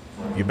days, you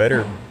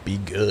better be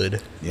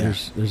good. Yeah.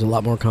 There's a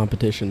lot more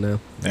competition now.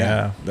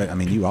 Yeah. But I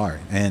mean, you are,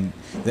 and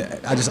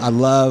I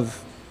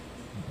love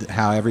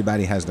how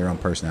everybody has their own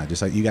personality.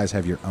 Just like you guys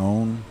have your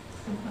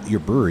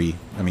brewery.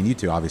 I mean, you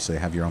two obviously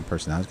have your own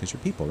personalities because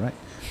you're people, right?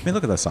 I mean,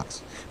 look at those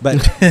socks. But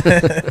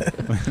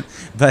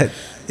but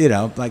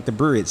like the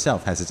brewery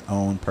itself has its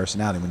own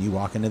personality. When you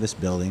walk into this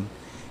building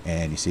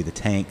and you see the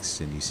tanks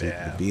and you see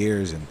the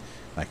beers and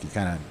like you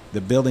kind of the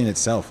building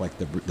itself, like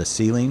the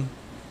ceiling.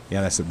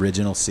 Yeah, that's the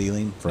original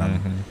ceiling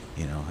from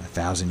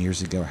 1,000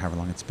 years ago or however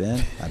long it's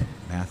been.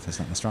 Math is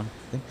not my strong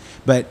thing,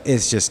 but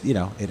it's just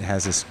it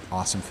has this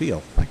awesome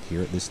feel. Like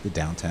here at the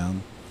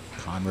downtown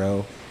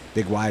Conroe,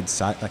 big wide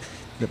the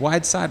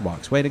wide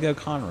sidewalks. Way to go,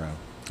 Conroe!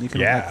 You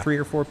can like 3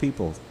 or 4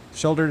 people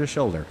shoulder to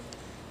shoulder,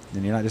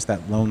 and you're not just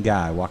that lone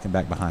guy walking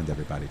back behind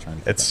everybody trying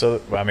to. It's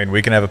so. I mean,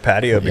 we can have a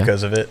patio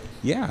because of it.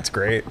 Yeah, it's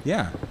great.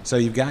 Yeah, so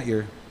you've got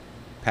your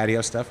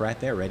patio stuff right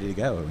there, ready to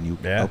go, and you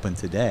open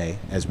today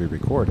as we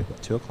record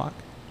at 2:00.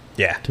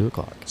 Yeah,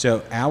 2:00.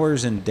 So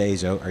hours and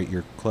days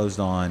you're closed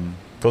on.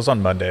 Closed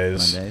on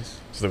Mondays,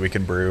 so that we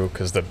can brew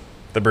because the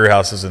brew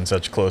house is in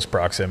such close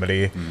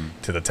proximity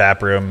to the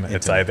tap room.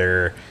 It's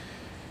either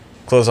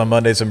close on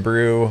Mondays and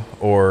brew,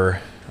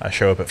 or I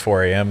show up at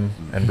 4 a.m.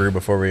 and brew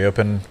before we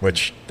open,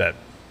 which that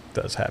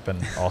does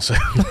happen also.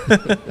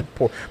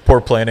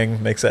 poor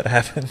planning makes that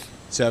happen.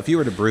 So if you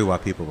were to brew while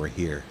people were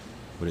here,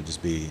 would it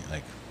just be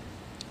like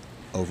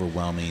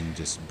overwhelming,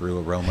 just brew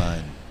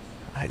aroma?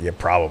 Yeah,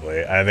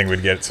 probably. I think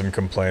we'd get some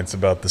complaints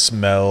about the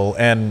smell,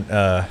 and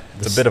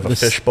it's a bit of a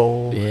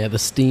fishbowl. Yeah, the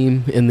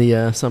steam in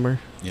the summer.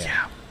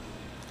 Yeah.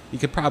 You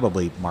could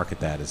probably market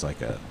that as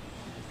like a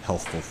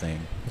healthful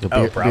thing. Like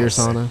a beer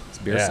sauna. It's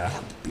beer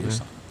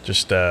sauna.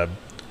 Just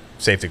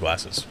safety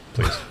glasses,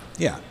 please.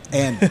 Yeah,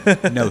 and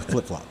no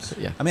flip-flops.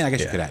 Yeah. I mean, I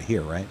guess you could out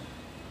here, right?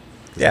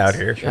 Yeah, out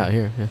here. Sure. Out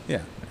here, yeah.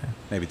 Yeah.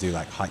 Maybe do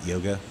like hot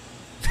yoga,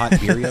 hot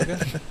beer yoga.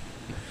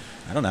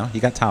 I don't know.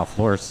 You got tile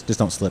floors. Just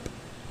don't slip.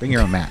 Bring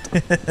your own mat.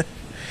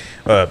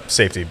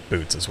 Safety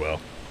boots as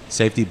well.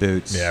 Safety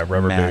boots. Yeah,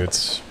 rubber mat.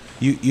 boots.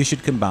 You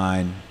should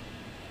combine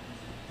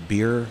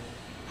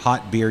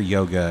hot beer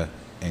yoga,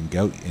 and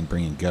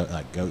bring in goat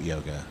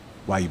yoga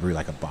while you brew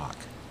like a Bach.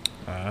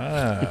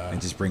 And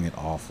just bring it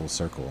all full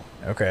circle.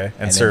 Okay,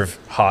 and serve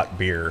hot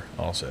beer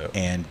also.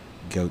 And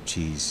goat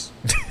cheese,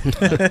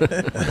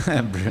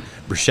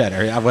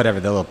 bruschetta, or whatever,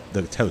 the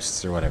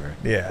toasts or whatever.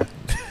 Yeah,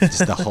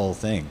 just the whole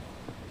thing.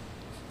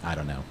 I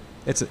don't know.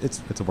 It's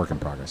a work in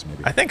progress,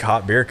 maybe. I think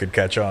hot beer could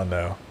catch on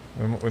though.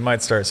 We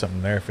might start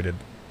something there if we did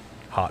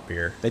hot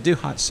beer. They do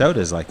hot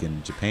sodas like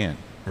in Japan.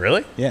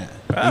 Really? Yeah,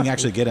 you can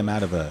actually get them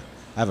out of I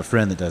have a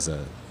friend that does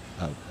a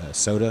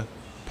soda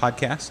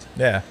podcast.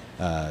 Yeah.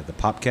 The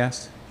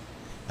Popcast.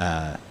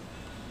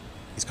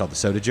 He's called the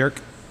Soda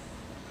Jerk.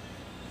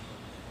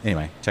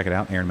 Anyway, check it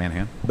out, Aaron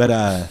Manahan.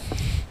 But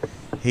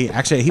he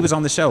was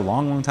on the show a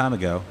long time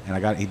ago,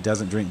 and he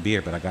doesn't drink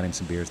beer, but I got him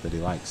some beers that he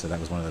likes. So that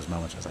was one of those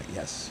moments where I was like,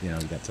 yes, you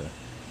got to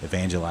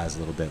evangelize a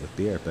little bit with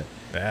beer. But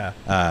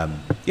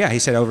he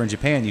said over in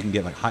Japan you can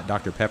get like hot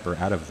Dr. Pepper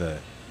out of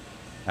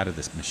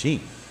this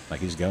machine.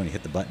 Like you just go and you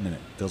hit the button and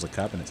it fills a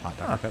cup and it's hot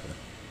Dr. Pepper.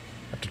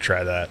 Have to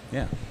try that.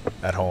 Yeah.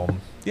 At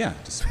home. Yeah,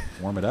 just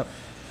warm it up.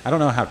 I don't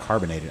know how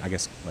carbonated. I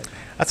guess like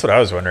that's what I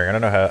was wondering. I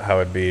don't know how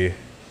it'd be.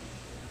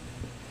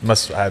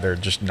 Must either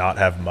just not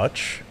have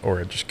much, or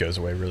it just goes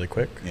away really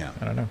quick. Yeah,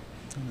 I don't know.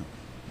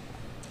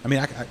 I mean,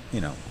 I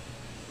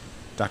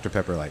Dr.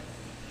 Pepper like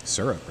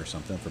syrup or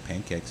something for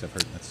pancakes. I've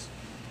heard that's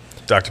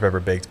Dr. Pepper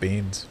baked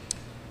beans.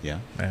 Yeah.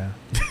 Yeah.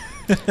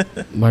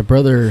 My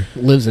brother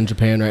lives in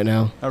Japan right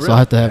now, oh, really? So I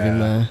have to have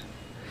him. I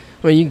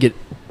mean, you can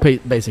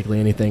get basically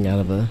anything out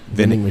of a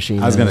vending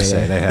machine. I was going to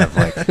say they have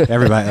like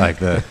everybody like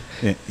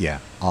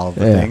all of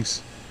the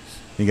things.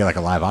 You get like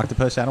a live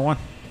octopus out of one.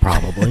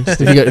 Probably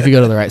if you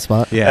go to the right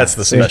spot. Yeah, That's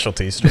the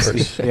specialty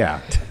stores. Yeah,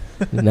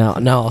 Now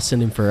I'll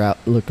send him for out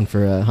looking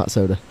for a hot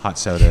soda. Hot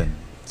soda and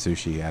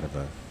sushi out of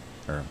a,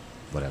 or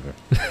whatever.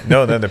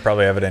 No, then they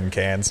probably have it in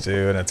cans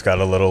too, and it's got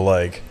a little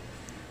like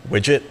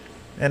widget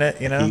in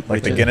it, you know, Heat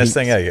like the widget. Guinness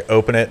thing. Yeah, you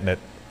open it and it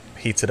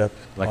heats it up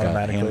Like a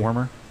automatically. hand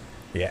warmer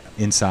Yeah,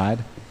 inside,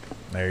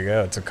 there you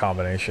go. It's a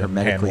combination. hand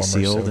hermetically warmer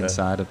sealed soda.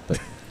 inside of. But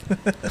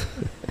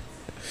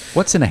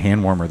what's in a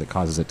hand warmer that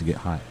causes it to get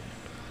hot?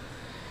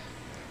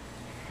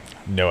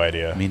 No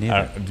idea. Me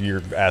neither.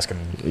 You're asking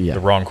Yeah. the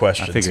wrong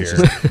questions figured here.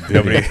 it's just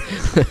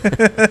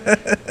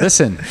Nobody.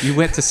 Listen, you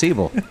went to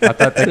Siebel. I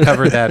thought they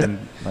covered that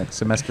in like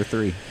semester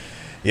 3.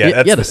 Yeah, you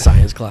that's had a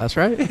science class,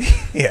 right?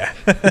 yeah.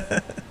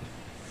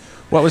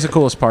 What was the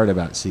coolest part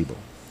about Siebel,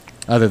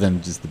 other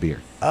than just the beer?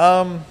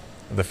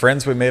 The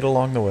friends we made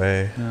along the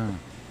way. Oh.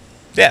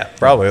 Yeah,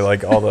 probably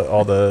like all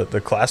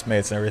the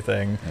classmates and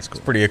everything. That's cool.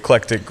 It's a pretty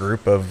eclectic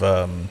group of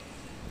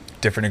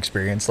different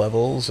experience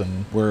levels,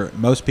 and Were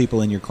most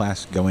people in your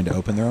class going to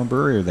open their own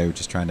brewery, or they were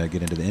just trying to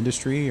get into the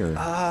industry, or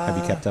have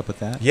you kept up with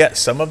that? yeah,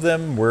 some of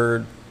them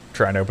were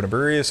trying to open a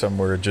brewery. Some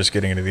were just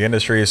getting into the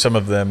industry. Some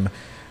of them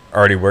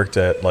already worked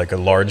at like a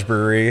large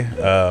brewery.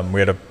 We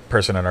had a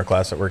person in our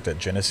class that worked at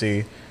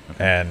Genesee,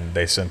 and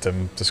they sent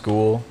him to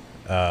school.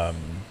 Yeah,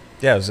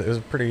 it was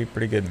a pretty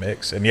good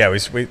mix. And yeah,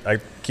 I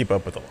keep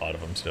up with a lot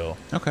of them still.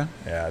 Okay.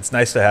 Yeah, it's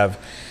nice to have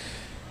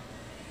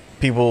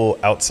people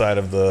outside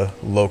of the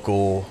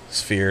local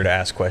sphere to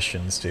ask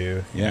questions to.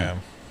 you Yeah. know.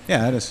 Yeah,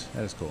 that is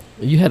cool.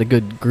 You had a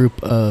good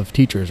group of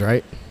teachers,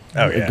 right?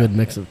 Oh, A yeah. good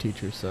mix of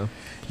teachers. So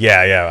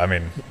Yeah. I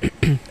mean,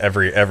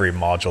 every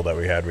module that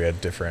we had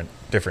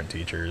different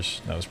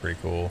teachers. That was pretty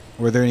cool.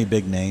 Were there any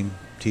big name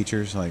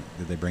teachers? Like,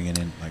 did they bring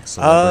in like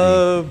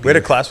celebrity? We had a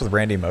beer? class with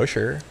Randy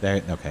Mosher.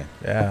 Okay.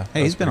 Yeah. that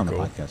Hey, was he's been on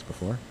pretty the cool. podcast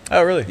before.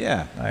 Oh, really?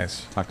 Yeah.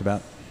 Nice. Talked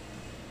about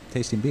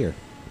tasting beer.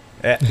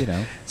 Yeah. You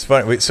know. It's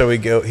funny. We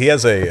go. He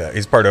has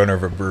he's part owner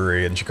of a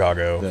brewery in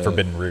Chicago, The-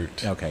 Forbidden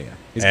Root. Okay, yeah.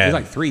 He's And-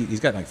 like 3. He's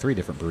got like 3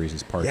 different breweries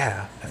as part.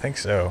 Yeah, I think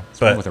so. Is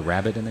one But with a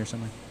rabbit in there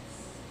somewhere?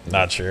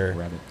 not sure. A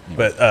rabbit.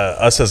 Anyway. But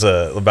us as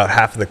about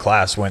half of the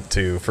class went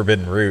to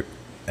Forbidden Root,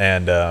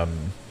 and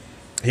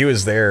he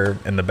was there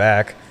in the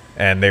back,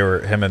 and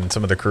him and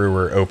some of the crew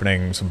were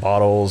opening some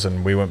bottles,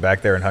 and we went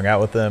back there and hung out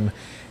with them.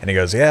 And he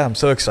goes, "Yeah, I'm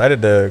so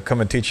excited to come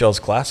and teach y'all's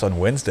class on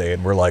Wednesday."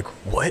 And we're like,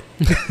 "What?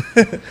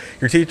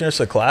 You're teaching us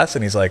a class?"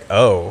 And he's like,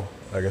 "Oh,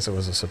 I guess it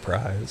was a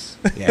surprise."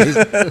 Yeah,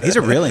 he's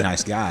a really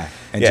nice guy.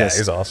 And Yeah,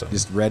 he's awesome.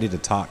 Just ready to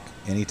talk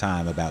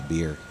anytime about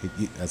beer.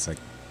 That's like,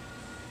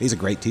 he's a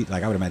great teacher.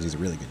 Like, I would imagine he's a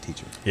really good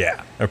teacher.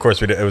 Yeah, of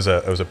course we did. It was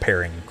a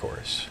pairing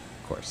course.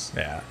 Of course.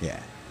 Yeah. Yeah,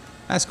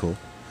 that's cool.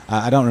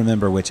 I don't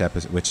remember which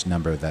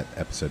number that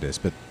episode is,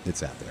 but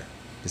it's out there.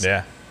 Just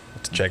Yeah,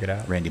 let's check it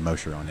out. Randy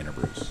Mosher on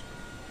Interbrews.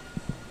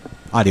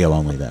 Audio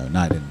only though,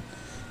 not in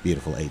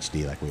beautiful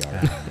HD like we are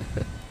right now.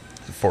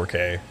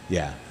 4K,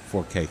 Yeah,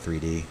 4K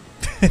 3D.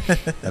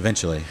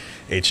 Eventually,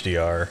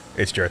 HDR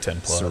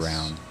 10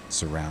 plus.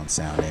 surround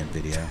sound and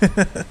video,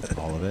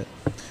 all of it.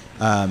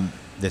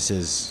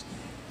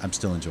 I'm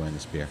still enjoying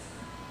this beer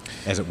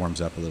as it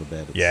warms up a little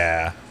bit.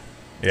 Yeah,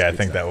 I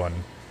think that one,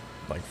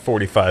 like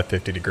 45,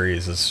 50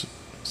 degrees is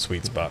a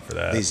sweet spot for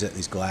that.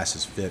 These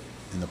glasses fit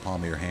in the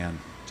palm of your hand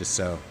just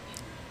so,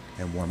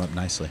 and warm up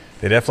nicely.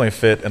 They definitely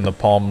fit in the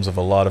palms of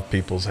a lot of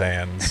people's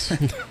hands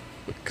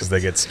because they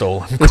get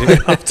stolen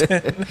quite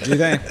often. Do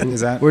they?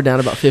 Is that we're down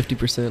about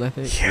 50%, I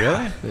think.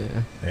 really?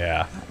 Yeah.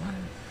 Yeah.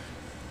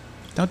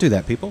 Don't do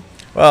that, people.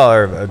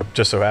 Well,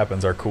 just so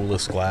happens our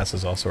coolest glass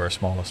is also our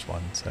smallest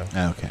one. So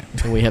Okay.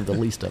 And we have the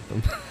least of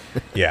them.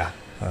 yeah,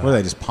 What do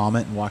they just palm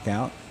it and walk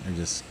out, or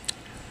just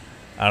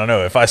I don't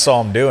know. If I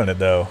saw them doing it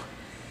though,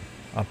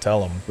 I'll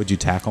tell them. would you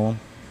tackle them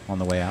on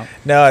the way out?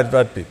 No, I'd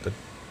be. But,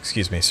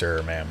 excuse me, sir,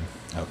 or ma'am.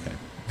 Okay.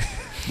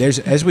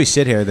 As we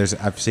sit here,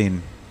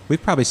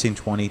 we've probably seen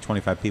 20,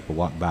 25 people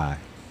walk by.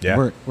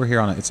 Yeah. We're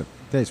here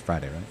today's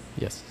Friday, right?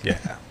 Yes.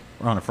 Yeah.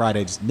 We're on a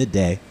Friday, just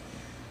midday,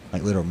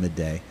 like literal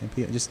midday,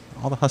 and just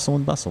all the hustle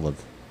and bustle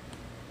of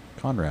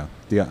Conroe.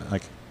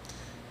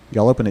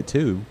 Y'all open at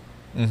 2.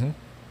 Mm-hmm.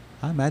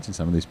 I imagine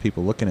some of these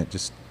people looking at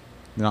just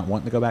not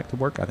wanting to go back to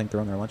work. I think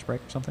they're on their lunch break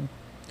or something.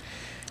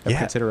 Ever Yeah.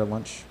 consider a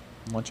lunch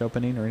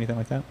opening or anything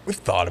like that? We've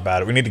thought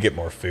about it. We need to get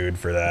more food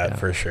for that Yeah.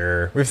 for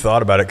sure. We've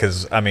thought about it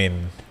because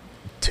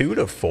 2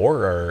 to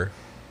 4 are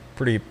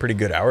pretty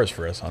good hours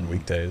for us on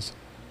weekdays.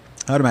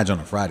 I would imagine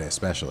on a Friday,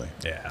 especially.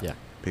 Yeah. Yeah.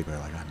 People are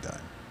like, I'm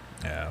done.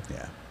 Yeah.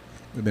 Yeah.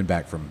 We've been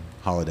back from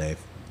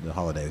the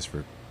holidays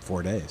for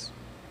 4 days.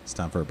 It's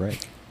time for a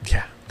break.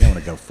 Yeah. You don't want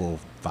to go full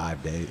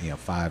 5 days,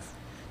 5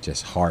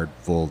 just hard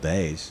full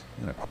days.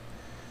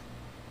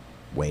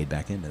 Wade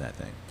back into that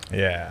thing.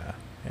 Yeah.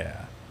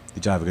 Yeah.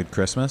 Did y'all have a good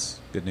Christmas?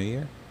 Good New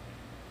Year?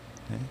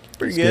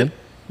 Pretty It's good.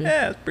 good.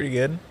 Yeah, it's pretty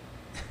good.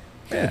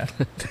 Yeah.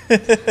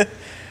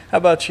 How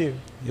about you?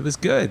 It was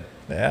good.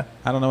 Yeah.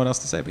 I don't know what else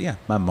to say, but yeah,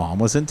 my mom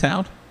was in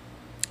town.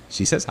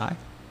 She says hi.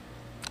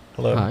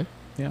 Hello. Hi.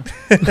 Yeah.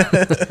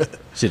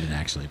 She didn't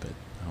actually, but.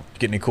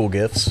 Get any cool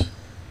gifts?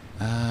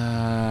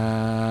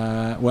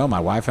 Well, my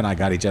wife and I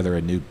got each other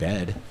a new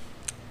bed.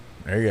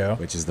 There you go.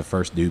 which is the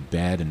first new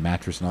bed and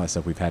mattress and all that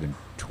stuff we've had in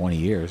 20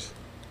 years.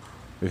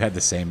 We've had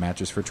the same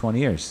mattress for 20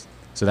 years.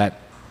 So that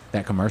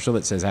commercial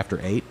that says after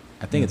 8,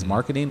 I think it's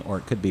marketing, or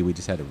it could be we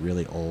just had a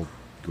really old,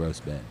 gross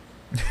bed.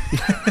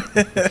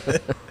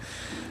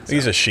 We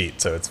use a sheet,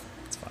 so it's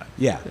fine.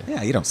 Yeah,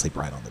 you don't sleep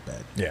right on the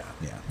bed. Yeah.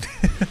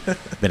 Yeah.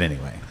 But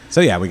anyway,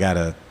 so yeah,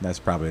 it's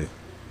probably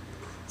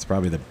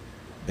the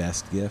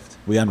best gift.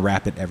 We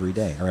unwrap it every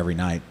day or every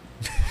night,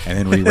 and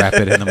then rewrap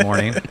it in the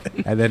morning,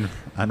 and then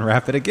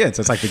unwrap it again.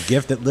 So it's like the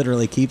gift that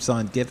literally keeps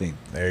on giving.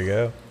 There you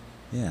go.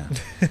 Yeah.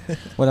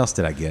 What else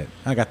did I get?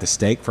 I got the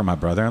steak from my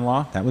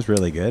brother-in-law. That was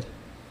really good.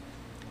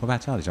 What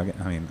about y'all? Did y'all get?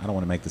 I mean, I don't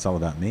want to make this all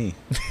about me.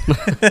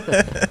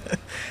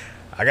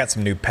 I got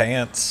some new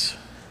pants.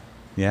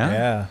 Yeah.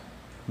 Yeah.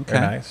 Okay.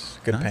 Very nice.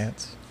 Good Nice.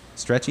 pants.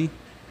 Stretchy.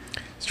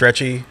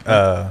 Stretchy,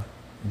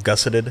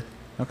 gusseted.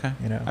 Okay.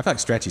 You know. I feel like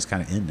stretchy's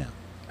kind of in now.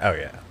 Oh,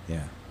 yeah.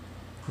 Yeah.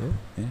 Yeah.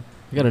 Yeah.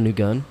 I got a new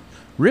gun.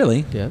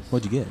 Really? Yes.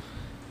 What'd you get?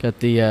 Got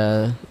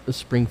the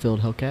Springfield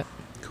Hellcat.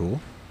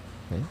 Cool.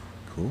 Yeah.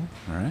 Cool.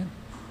 All right.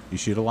 You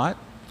shoot a lot?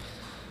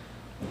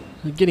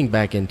 Getting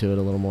back into it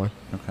a little more.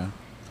 Okay.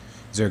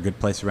 Is there a good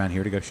place around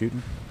here to go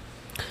shooting?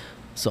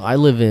 So I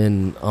live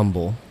in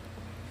Humble.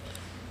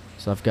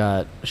 So I've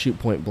got Shoot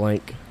Point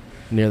Blank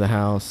near the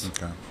house,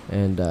 Okay.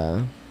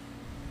 and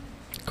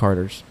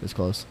Carter's is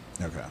close.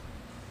 Okay.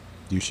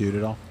 Do you shoot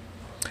at all?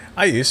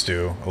 I used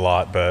to a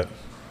lot, but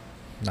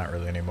not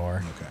really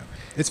anymore. Okay.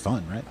 It's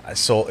fun, right?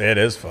 It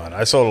is fun.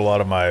 I sold a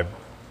lot of my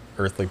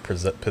earthly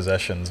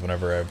possessions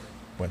whenever I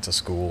went to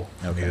school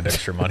and Okay. needed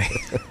extra money.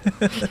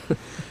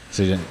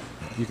 So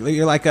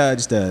you're like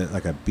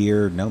a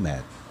beer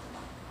nomad.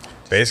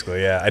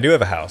 Basically, yeah. I do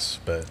have a house,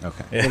 but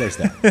Okay. yeah. Well, there's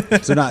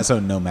that. So not so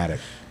nomadic.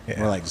 Yeah.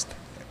 More like just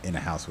in a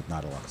house with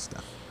not a lot of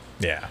stuff.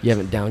 Yeah. You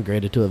haven't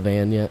downgraded to a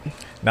van yet?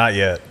 Not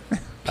yet.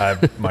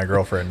 My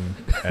girlfriend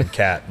and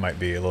Kat might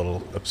be a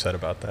little upset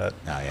about that.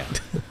 Oh yeah.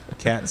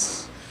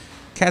 Cats,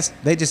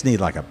 they just need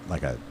like a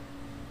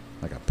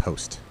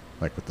post,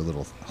 like with the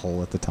little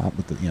hole at the top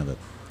with the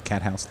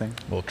cat house thing.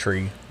 Little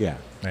tree. Yeah.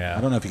 Yeah.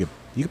 I don't know if you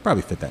could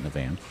probably fit that in a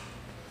van.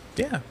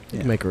 Yeah, You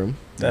can make room.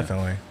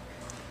 definitely.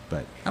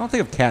 But I don't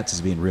think of cats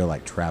as being real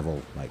like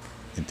travel like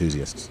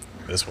enthusiasts.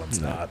 This one's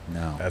not.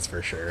 no. That's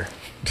for sure.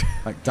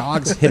 Like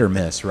dogs hit or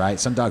miss, right?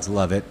 Some dogs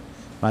love it.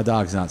 My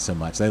dog's not so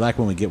much. They like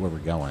when we get where we're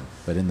going,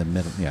 but in the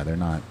middle, yeah, they're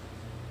not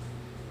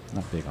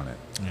big on it.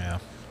 Yeah.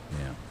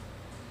 Yeah.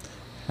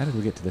 How did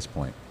we get to this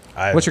point?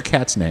 I- What's your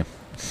cat's name?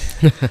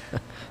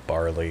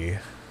 Barley.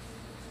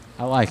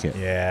 I like it.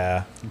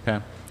 Yeah.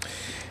 Okay.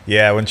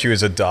 Yeah, when she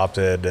was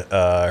adopted,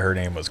 her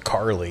name was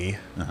Carly.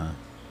 Uh-huh.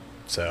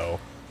 So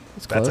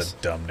That's that's close. a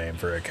dumb name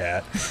for a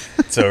cat.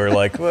 So we're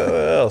like, what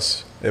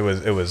else? It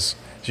was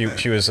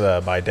she was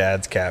my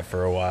dad's cat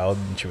for a while,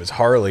 and she was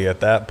Harley at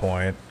that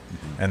point.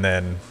 And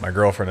then my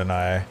girlfriend and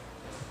I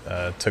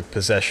took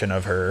possession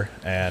of her,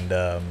 and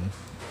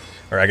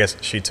or I guess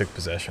she took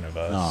possession of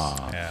us.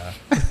 Aw.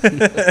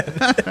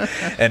 Yeah.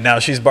 And now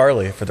she's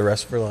Barley for the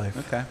rest of her life.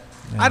 Okay.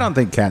 I don't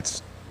think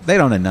cats, they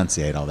don't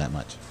enunciate all that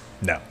much.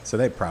 No. So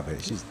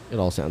she's It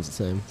all sounds the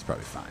same.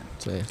 probably fine.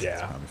 So, yeah.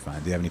 Yeah. Probably fine.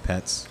 Do you have any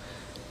pets?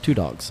 2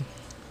 dogs.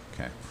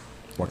 Okay.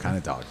 What kind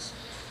of dogs?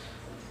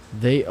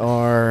 They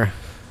are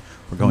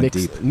We're going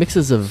deep.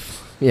 mixes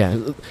of, yeah,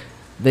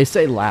 they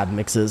say lab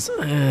mixes.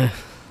 You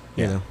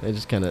Yeah. know, they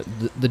just kind of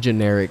the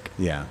generic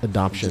Yeah.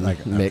 adoption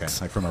Like, mix.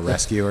 Okay. Like from a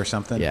rescue or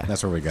something? Yeah.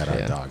 That's where we got our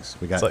Yeah. dogs.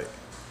 It's like,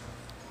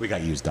 We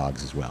got used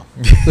dogs as well.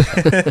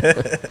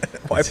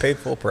 why pay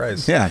full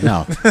price? Yeah,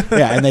 no.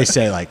 Yeah, and they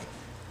say like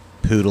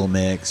poodle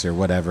mix or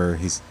whatever.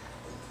 He's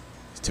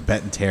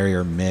Tibetan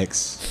Terrier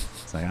mix.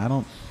 It's like,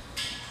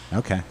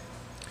 okay.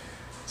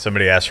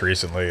 Somebody asked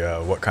recently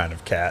what kind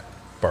of cat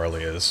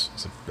Barley is.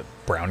 Is it a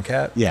brown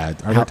cat? Yeah,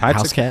 are there types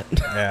House of cat.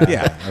 Yeah.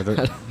 Yeah,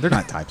 they're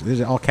not types.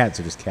 All cats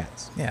are just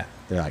cats. Yeah.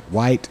 They're like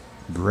white,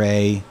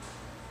 gray,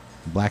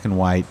 black and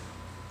white,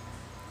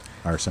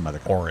 or some other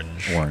color.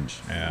 Orange. Orange.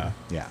 Yeah.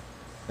 Yeah.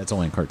 That's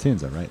only in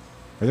cartoons, though, right?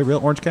 Are there real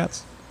orange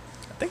cats?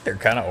 I think they're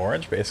kind of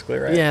orange, basically,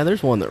 right? Yeah,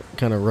 there's one that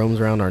kind of roams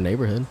around our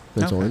neighborhood.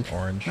 That's Okay. orange.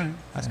 Orange. All right.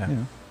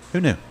 Yeah.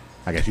 Who knew?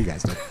 I guess you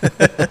guys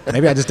did.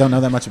 Maybe I just don't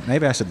know that much.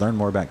 Maybe I should learn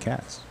more about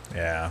cats.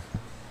 Yeah.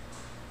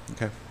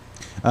 Okay.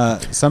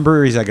 Some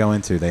breweries I go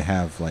into, they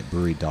have like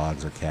brewery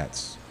dogs or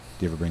cats.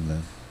 Do you ever bring the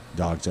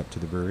dogs up to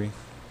the brewery?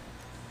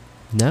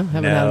 No,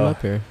 haven't had them No.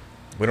 up here.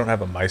 We don't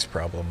have a mice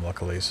problem,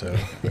 luckily, so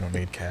we don't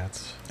need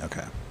cats.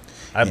 Okay.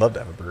 I'd love to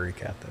have a brewery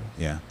cat, though.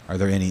 Yeah. Are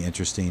there any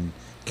interesting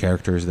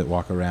characters that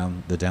walk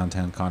around the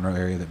downtown Conroe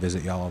area that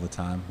visit y'all all the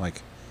time?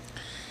 Like,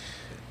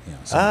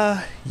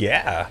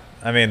 Yeah.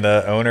 I mean,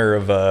 the owner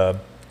of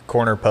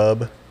Corner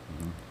Pub,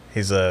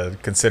 he's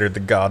considered the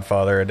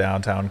godfather of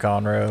downtown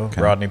Conroe,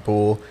 Okay. Rodney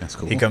Poole. That's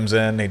cool. He comes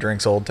in, he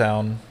drinks Old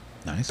Town.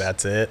 nice.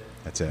 That's it.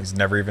 That's it. He's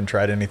never even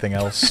tried anything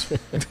else.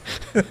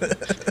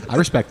 I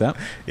respect that.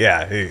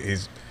 Yeah,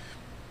 he's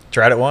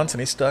tried it once and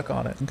he's stuck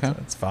on it. Okay. So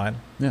it's fine.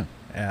 Yeah.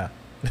 Yeah,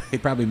 He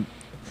probably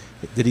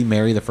did. He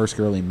marry the first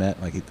girl he met?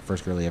 Like the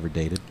first girl he ever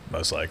dated?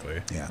 most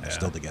likely. Yeah. They're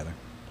still together.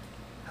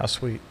 How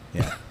sweet.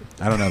 Yeah.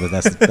 I don't know, but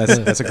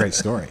that's a great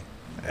story.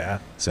 Yeah.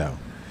 So,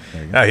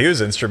 there you go. No, he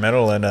was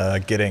instrumental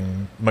in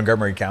getting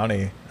Montgomery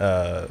County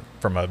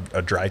from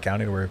a dry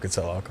county to where it could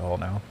sell alcohol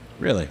now.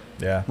 Really?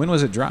 Yeah. When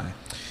was it dry?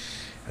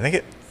 I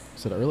think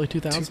Is it early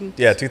 2000?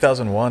 yeah,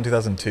 2001,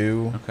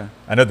 2002. Okay.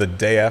 I know the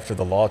day after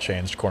the law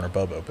changed, Corner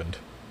Pub opened.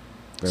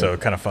 So Very-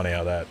 kind of funny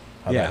how that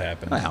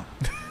happened. Well,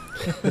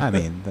 I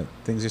mean,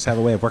 things just have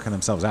a way of working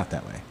themselves out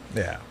that way.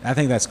 Yeah. I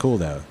think that's cool,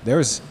 though.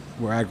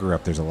 Where I grew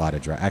up, there's a lot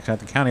of dry. Actually,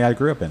 the county I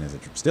grew up in is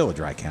still a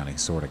dry county,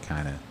 sort of,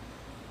 kind of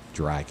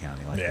dry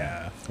county. Like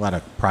Yeah. a lot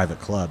of private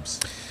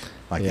clubs,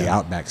 like the Yeah.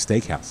 Outback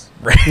Steakhouse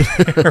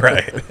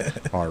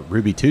Right. or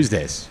Ruby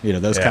Tuesdays. You know,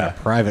 those kind Yeah. of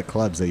private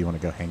clubs that you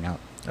want to go hang out.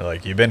 They're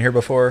like, you been here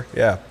before?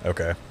 Yeah.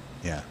 Okay.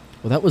 Yeah.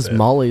 Well, that was Yeah.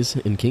 Molly's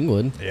in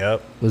Kingwood.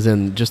 Yep. Was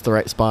in just the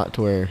right spot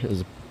to where it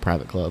was a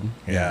private club.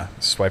 Yeah.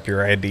 Swipe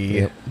your ID.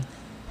 Yep.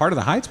 Part of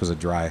the Heights was a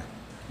dry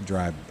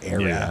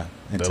area Yeah.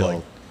 The, until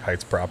like,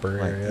 Heights proper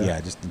like,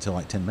 area. just until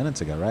like 10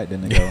 minutes ago, right?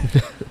 Didn't it go?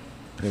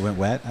 It went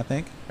wet, I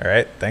think. All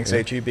right. Thanks,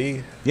 Yeah.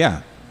 HEB.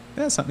 Yeah.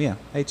 That's something. Yeah.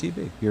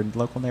 HEB, your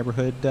local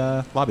neighborhood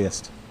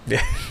lobbyist.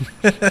 Yeah.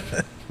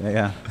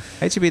 Yeah.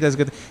 HEB does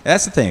good.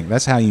 That's the thing.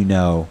 That's how you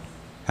know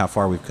how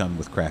far we've come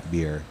with craft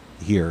beer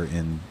here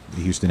in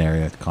the Houston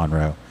area,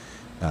 Conroe,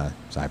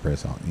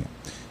 Cypress.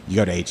 You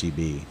go to HEB.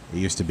 It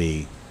used to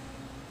be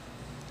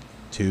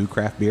 2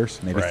 craft beers,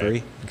 maybe Right.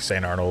 3.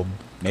 St. Arnold,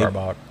 Maybe.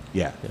 Carbach.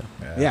 Yeah.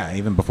 Yeah. Yeah.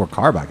 Even before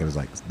Carbach, it was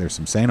like there's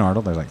some St.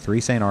 Arnold. There's like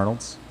 3 St.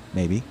 Arnolds,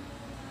 maybe.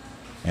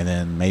 And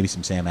then maybe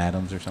some Sam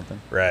Adams or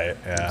something. Right.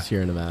 Yeah. It's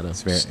here in Nevada.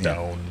 It's very,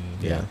 Stone.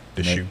 Yeah.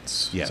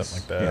 Deschutes. Yes. Something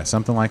like that. Yeah,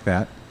 something like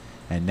that.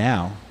 And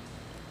now,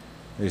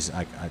 there's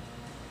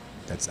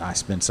I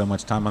spend so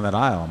much time on that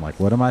aisle. I'm like,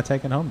 what am I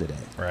taking home today?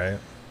 Right.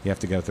 You have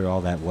to go through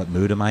all that. What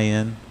mood am I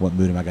in? What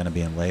mood am I going to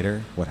be in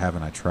later? What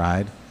haven't I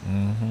tried?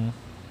 Mm-hmm.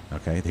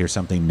 Okay, here's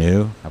something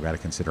new. I've got to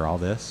consider all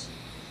this.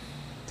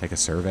 Take a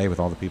survey with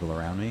all the people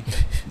around me.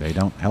 They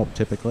don't help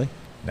typically.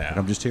 No. Like,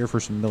 I'm just here for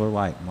some Miller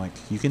Lite. I'm like,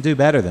 you can do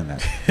better than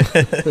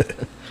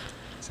that.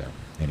 So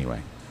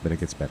anyway, but it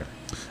gets better.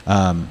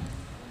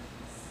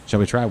 Shall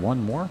we try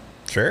one more?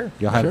 Sure.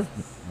 Y'all have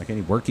like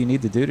any work you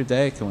need to do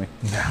today? Can we?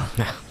 No.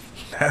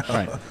 All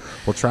right,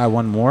 we'll try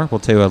one more. We'll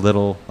do a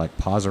little like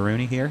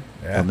pause-a-rooney here.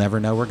 Yeah. They'll never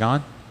know we're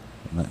gone,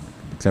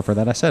 except for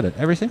that I said it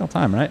every single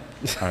time, right?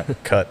 All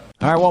right. Cut.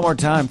 All right, one more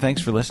time.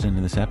 Thanks for listening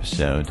to this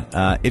episode.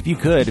 If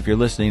you're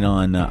listening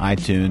on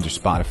iTunes or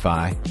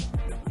Spotify,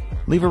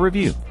 leave a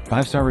review,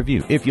 5-star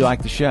review. If you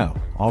like the show,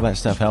 all that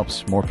stuff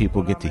helps more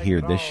people get to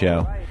hear this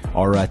show.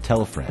 Or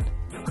tell a friend.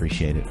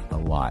 Appreciate it a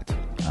lot.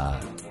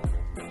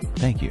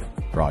 Thank you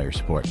for all your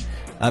support.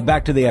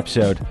 Back to the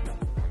episode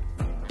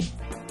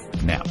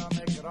now.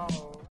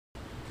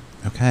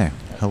 Okay.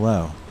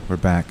 Hello. We're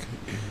back.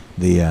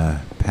 The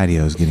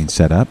patio is getting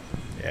set up.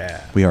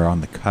 Yeah. We are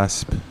on the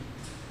cusp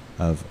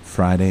of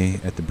Friday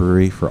at the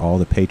brewery for all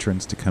the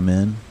patrons to come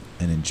in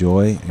and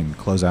enjoy and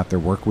close out their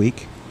work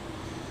week.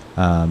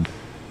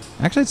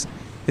 Actually,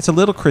 it's a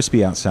little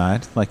crispy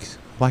outside, like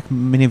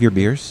many of your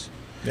beers.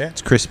 Yeah.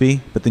 It's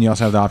crispy, but then you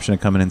also have the option of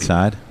coming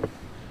inside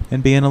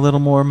and being a little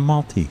more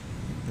malty,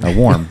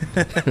 warm,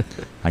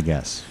 I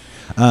guess.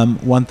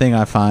 One thing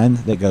I find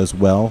that goes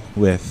well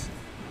with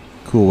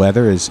cool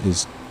weather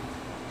is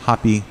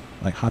hoppy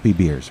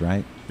beers,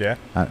 right? Yeah.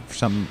 For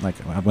some, like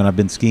when I've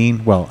been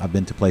skiing, well, I've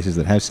been to places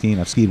that have skiing.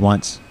 I've skied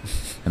once,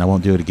 and I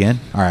won't do it again.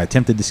 Or I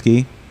attempted to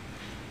ski,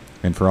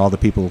 and for all the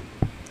people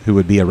who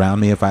would be around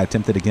me if I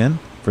attempted again,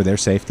 for their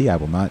safety, I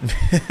will not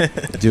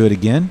do it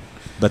again.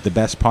 But the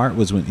best part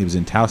was when it was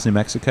in Taos, New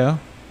Mexico,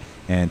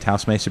 and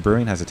Taos Mesa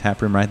Brewing has a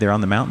tap room right there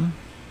on the mountain,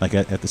 like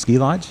at the ski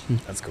lodge.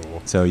 That's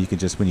cool. So you could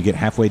just, when you get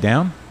halfway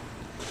down,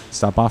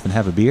 stop off and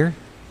have a beer,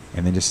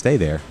 and then just stay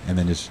there, and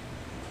then just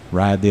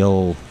ride the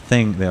old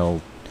thing,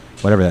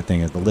 whatever that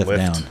thing is, the lift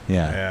down.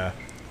 Yeah. Yeah.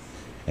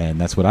 And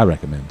that's what I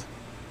recommend.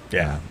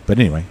 Yeah. But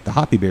anyway, the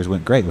hoppy beers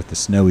went great with the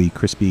snowy,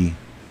 crispy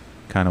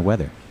kind of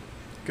weather.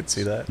 Could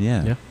see that.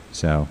 Yeah. Yeah.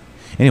 So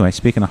anyway,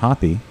 speaking of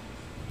hoppy,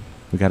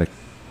 we got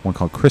one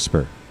called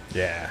CRISPR.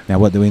 Yeah. Now,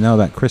 what do we know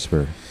about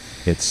CRISPR?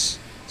 It's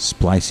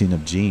splicing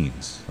of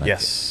genes.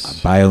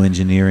 Yes.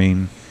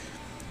 Bioengineering,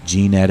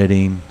 gene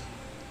editing,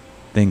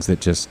 things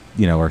that just,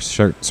 are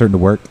certain to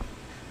work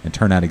and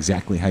turn out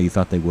exactly how you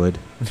thought they would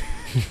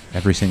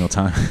every single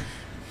time.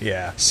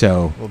 Yeah.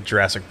 So, A little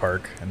Jurassic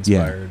Park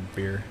inspired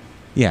beer.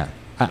 yeah,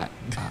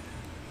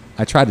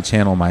 I try to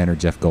channel my inner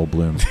Jeff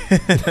Goldblum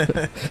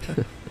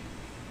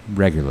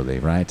regularly,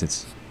 right?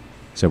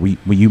 So when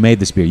you made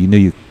this beer, you knew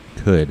you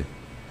could,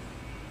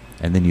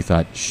 and then you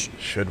thought,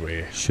 Should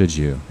we? should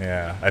you?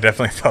 Yeah. I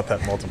definitely thought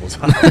that multiple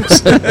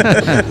times.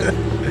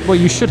 Well,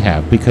 you should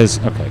have, because,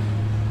 okay,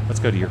 let's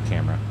go to your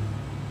camera.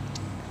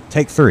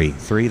 Take 3.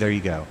 3, there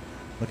you go.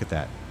 Look at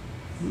that.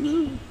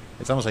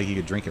 It's almost like you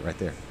could drink it right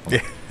there.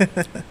 Yeah.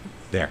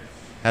 There.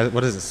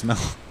 What does it smell?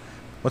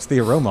 What's the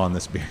aroma on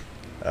this beer?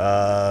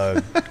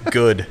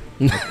 Good.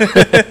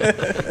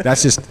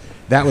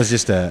 That was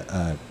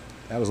a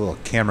little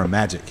camera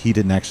magic. He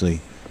didn't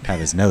actually have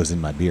his nose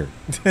in my beer.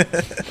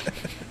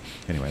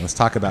 Anyway, let's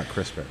talk about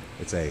CRISPR.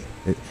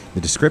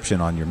 The description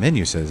on your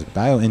menu says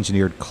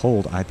bioengineered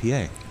cold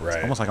IPA. Right.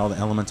 It's almost like all the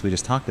elements we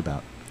just talked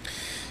about.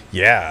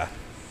 Yeah.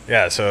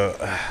 So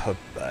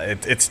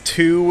it's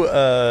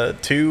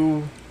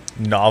two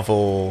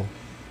novel,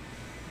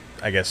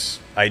 I guess,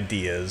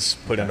 ideas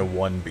put into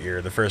one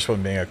beer. The first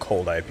one being a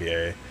cold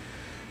IPA.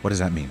 What does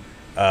that mean?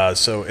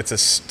 So it's a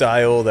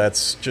style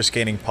that's just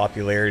gaining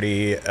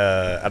popularity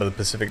out of the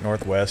Pacific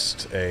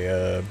Northwest.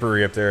 A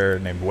brewery up there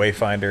named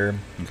Wayfinder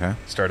Okay.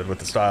 started with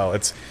the style.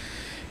 It's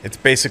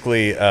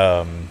basically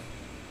an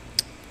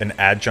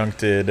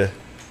adjuncted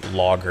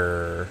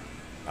lager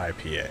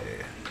IPA.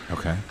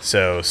 Okay.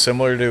 So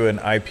similar to an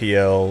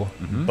IPL,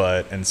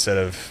 but instead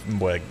of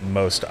like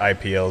most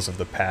IPLs of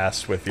the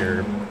past with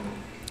your,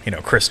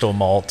 crystal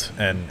malt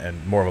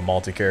and more of a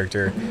malty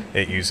character,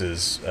 it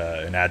uses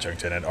an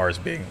adjunct in it, ours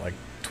being like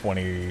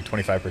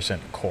 25%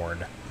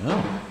 corn.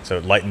 Oh. So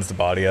it lightens the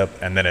body up,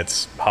 and then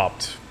it's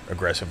hopped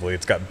aggressively.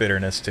 It's got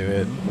bitterness to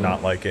it,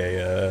 not like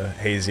a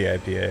hazy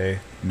IPA.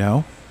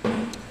 No.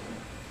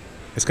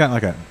 It's got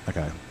like a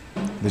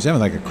there's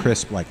definitely like a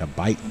crisp, like a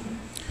bite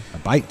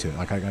to it.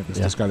 Like I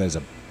describe it as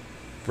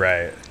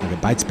Right. like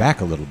it bites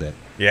back a little bit.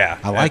 Yeah.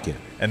 I like it.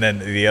 And then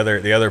the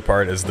other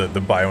part is the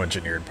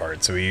bioengineered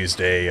part. So we used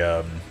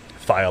a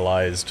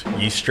thiolized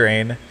yeast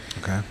strain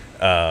Okay.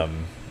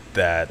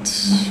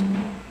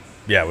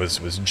 that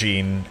was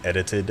gene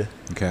edited.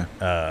 Okay.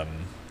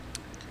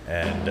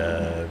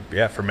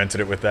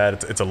 Fermented it with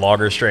that. It's a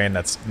lager strain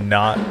that's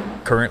not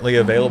currently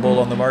available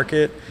on the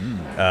market.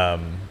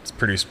 It's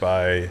produced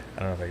by, I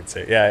don't know if I can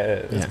say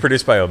it. It's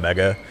produced by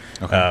Omega.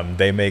 Okay.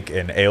 They make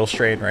an ale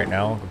strain right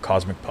now,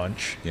 Cosmic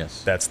Punch.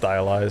 Yes. That's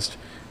thiolized.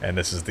 And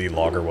this is the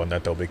lager one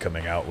that they'll be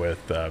coming out with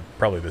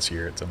probably this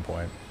year at some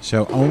point.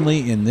 So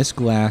only in this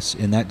glass,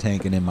 in that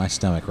tank, and in my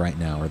stomach right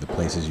now are the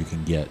places you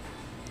can get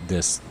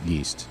this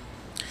yeast.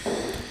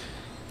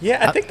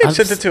 Yeah, I think they've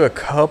sent it to a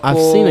couple. I've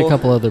seen a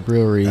couple other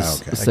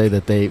breweries Okay. say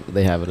that they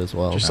have it as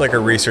well. Just like a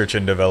research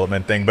and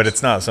development thing, but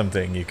it's not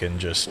something you can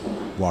just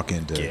Walk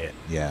into Get.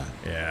 yeah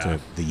to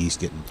the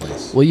yeast get in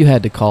place. Well, you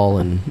had to call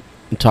and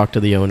talk to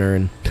the owner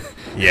and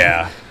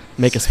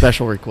make a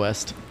special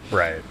request.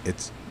 Right.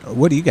 It's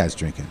what are you guys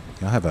drinking?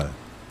 Y'all have a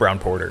Brown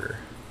porter.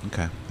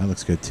 okay. That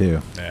looks good too.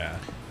 Yeah.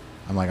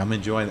 I'm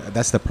enjoying.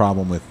 That's the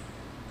problem with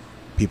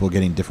people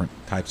getting different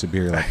types of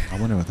beer. Like I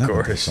wonder what that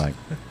one tastes like.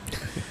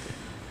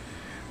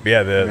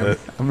 Yeah,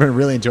 I'm gonna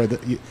really enjoy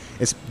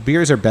it's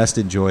beers are best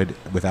enjoyed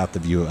without the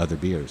view of other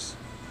beers,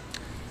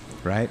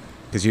 right?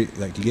 Because you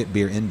get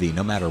beer envy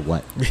no matter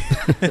what.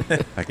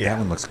 Like that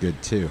one looks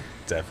good too.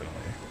 definitely.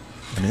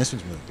 I mean, this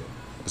one's really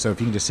good. So if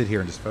you can just sit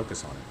here and just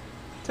focus on it,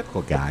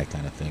 typical guy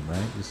kind of thing,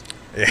 right? Just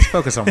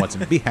focus on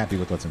be happy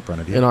with what's in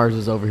front of you. And ours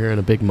is over here in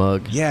a big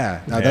mug.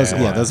 Yeah,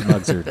 those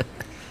mugs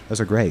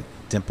are great.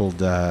 Dimpled,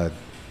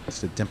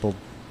 just a dimpled.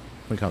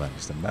 What do you call that?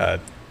 Just a mug.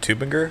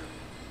 Tubinger?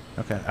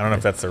 Okay, I don't know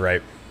if that's the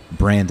right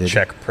branded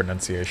Czech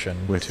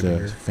pronunciation. with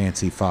Tubinger. the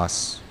fancy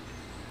Foss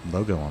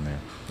logo on there.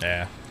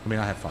 Yeah. I mean,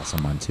 I have Foss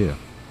on mine too,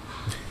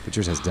 but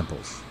yours has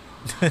dimples,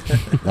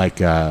 like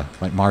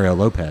Mario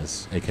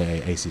Lopez,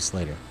 aka AC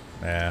Slater,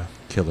 Yeah.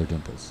 killer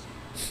dimples.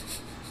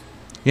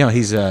 You know,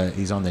 he's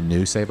on the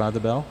new Saved by the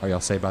Bell. Are y'all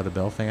Saved by the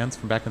Bell fans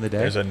from back in the day?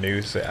 There's a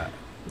news.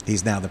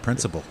 He's now the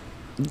principal.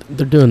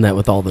 They're doing that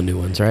with all the new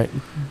ones, right?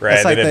 Right.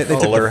 That's like they did took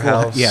the Fuller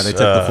House. Yeah, they took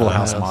the Full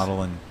House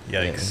model and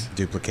Yikes.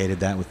 duplicated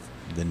that with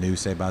the new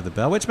Saved by the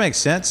Bell, which makes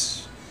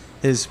sense.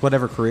 His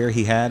whatever career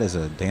he had as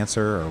a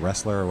dancer or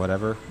wrestler or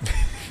whatever,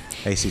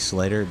 AC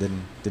Slater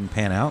didn't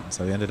pan out,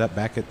 so he ended up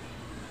back at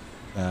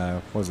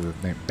what was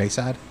it, the name?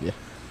 Bayside? Yeah.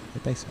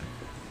 At Bayside.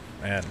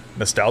 Man,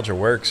 nostalgia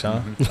works,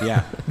 huh?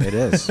 Yeah, it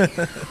is.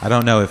 I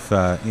don't know if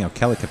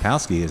Kelly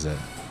Kapowski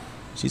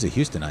she's a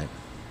Houstonite,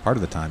 part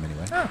of the time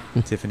anyway.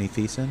 Tiffany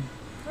Thiessen.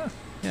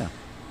 Yeah,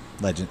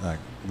 legend.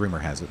 Rumor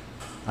has it.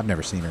 I've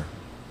never seen her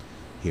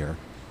here,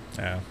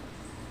 Yeah.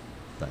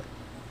 but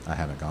I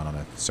haven't gone on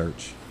a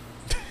search.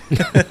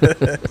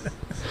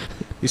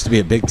 Used to be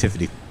a big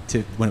Tiffany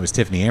when it was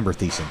Tiffany Amber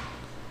Thiessen.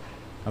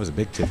 I was a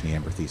big Tiffany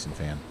Amber Thiessen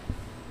fan.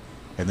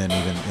 And then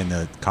even in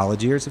the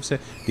college years do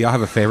y'all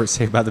have a favorite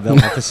Saved by the Bell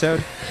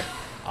episode?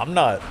 I'm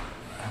not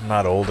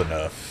old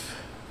enough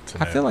to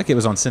know. I feel like it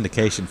was on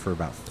syndication for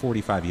about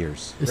 45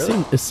 years.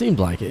 It seemed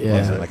like it,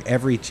 yeah. Like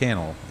every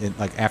channel,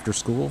 like after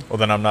school, Well,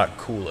 then I'm not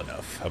cool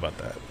enough. How about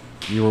that?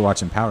 you were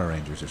watching Power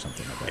Rangers or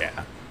something like that.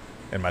 Yeah.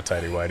 In my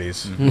tidy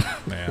whities.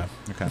 Yeah.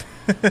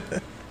 Okay.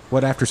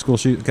 What after school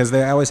shoot? Because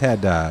they always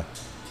had,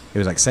 it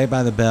was like Saved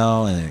by the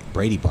Bell and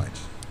Brady Bunch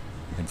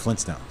and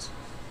Flintstones.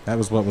 That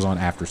was what was on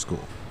after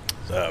school.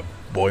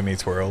 Boy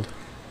Meets World.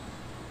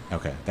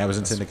 Okay. That was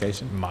in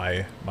syndication?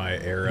 My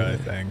era, I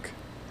think.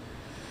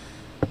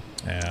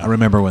 Yeah. I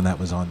remember when that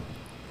was on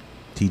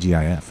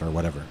TGIF or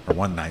whatever,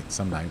 or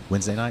some night,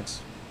 Wednesday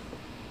nights.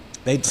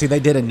 They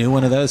did a new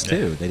one of those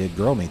too. They did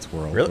Girl Meets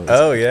World. Really? It was-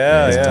 Oh,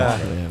 yeah, it was yeah.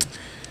 talk.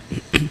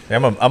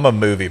 Yeah. I'm a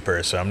movie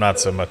person. I'm not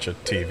so much a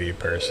TV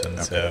person.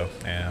 So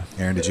yeah.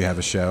 Aaron, did you have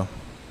a show?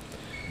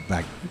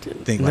 Like,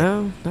 think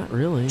No, not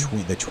really.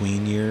 the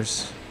tween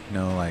years?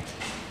 Like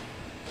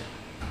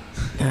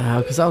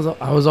Because I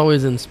was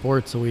always in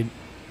sports, so we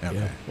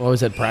Okay.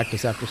 always had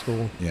practice after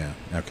school, Yeah.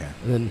 Okay.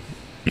 and then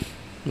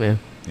yeah,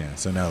 Yeah.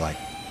 So no, like,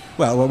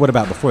 well, what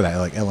about before that?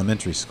 Like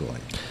elementary school.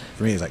 Like,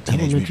 for me, it's like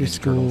Teenage elementary Mutant Ninja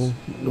school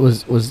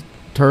Turtles. was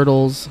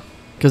Turtles,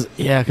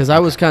 because I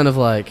was kind of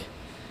like,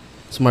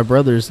 so my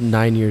brother's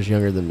 9 years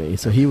younger than me,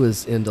 so he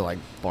was into like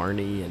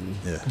Barney and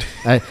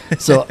Yeah.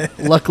 so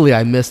luckily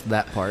I missed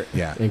that part.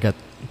 Yeah. And got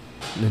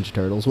Ninja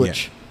Turtles,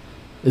 which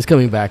is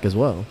coming back as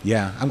well.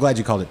 Yeah. I'm glad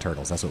you called it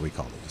Turtles. That's what we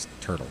called it. Just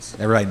Turtles.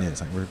 Everybody knew.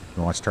 It's like we're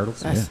gonna watch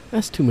Turtles.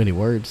 That's too many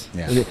words.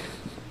 Yeah. And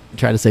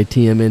try to say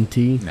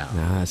TMNT. No.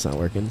 Nah, that's not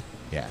working.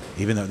 Yeah.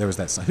 Even though there was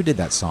that song. Who did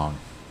that song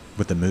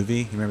with the movie?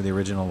 You remember the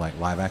original like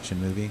live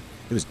action movie?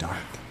 It was dark.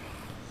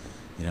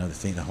 You know,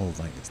 the whole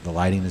like the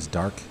lighting is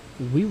dark.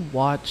 We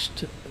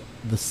watched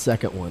the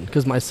second one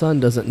because my son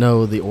doesn't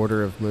know the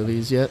order of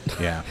movies yet.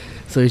 Yeah.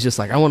 So he's just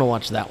like, I want to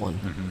watch that one.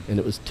 Mhm. And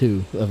it was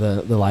 2 of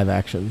the live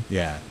action.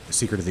 Yeah. The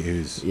Secret of the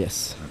Ooze.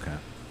 Yes. Okay.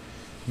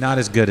 Not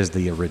as good as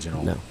the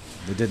original. No.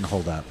 It didn't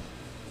hold up.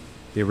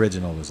 The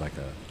original was like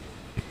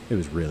it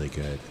was really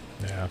good.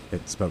 Yeah.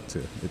 It spoke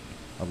to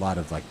a lot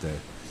of like the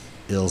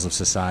ills of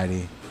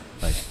society.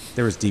 Like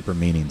there was deeper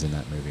meanings in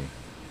that movie.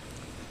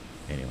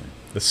 Anyway.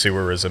 The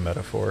sewer is a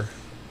metaphor.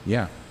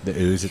 Yeah. The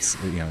ooze, it's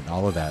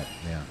all of that.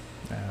 Yeah.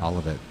 Yeah. All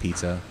of it.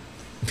 Pizza.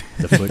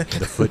 The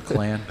Foot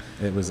Clan.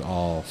 It was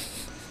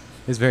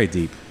very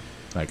deep.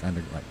 Like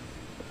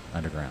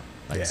underground.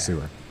 Like Yeah.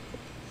 sewer.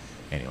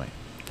 Anyway.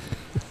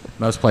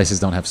 Most places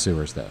don't have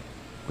sewers though.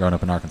 Growing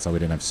up in Arkansas, we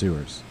didn't have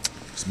sewers.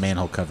 Just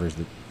manhole covers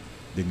that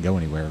didn't go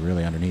anywhere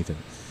really underneath it.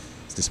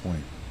 It's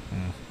disappointing.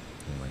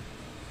 Anyway.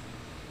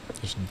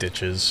 Just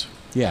ditches.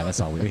 Yeah, that's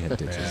all we had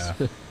ditches.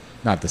 Yeah.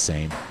 Not the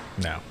same.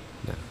 No.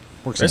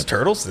 Works There's out.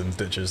 turtles in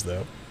ditches,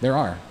 though. There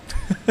are.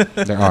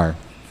 There are.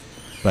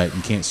 But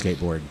you can't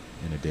skateboard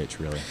in a ditch,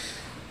 really.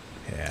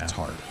 Yeah. It's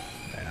hard.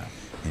 Yeah.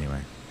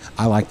 Anyway,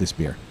 I like this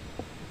beer.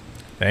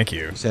 Thank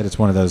you. You said it's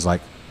one of those like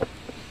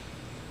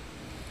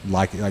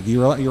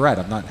you're right.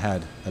 I've not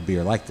had a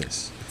beer like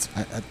this.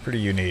 I Pretty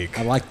unique.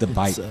 like the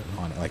bite It's,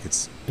 on it. Like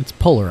it's It's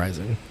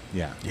polarizing.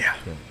 yeah. Yeah.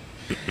 Good.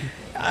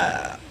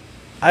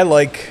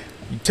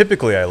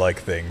 Typically I like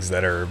things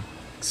that are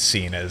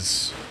seen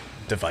as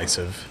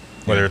divisive,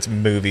 whether Yeah. it's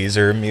movies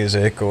or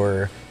music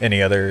or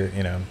any other,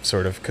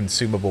 sort of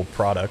consumable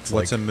product.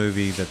 What's like, a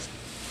movie that's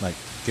like?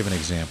 Give an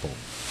example.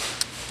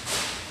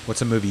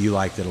 What's a movie you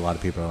like that a lot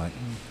of people are like?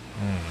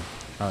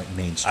 Are like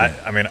mainstream.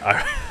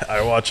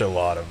 I watch a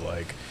lot of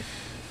like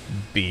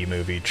B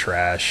movie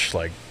trash,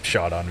 like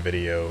shot on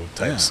video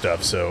type Yeah.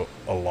 stuff. So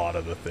a lot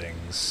of the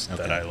things that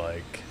Okay. I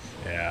like,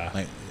 yeah,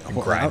 Like,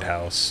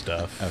 grindhouse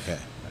stuff. Okay.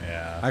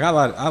 Yeah,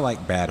 I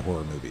like bad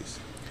horror movies.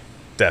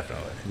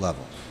 definitely. Love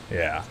them.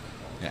 Yeah.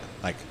 Yeah,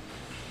 like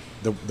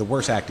the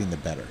worse acting, the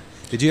better.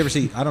 Did you ever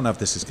see? I don't know if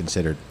this is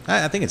considered.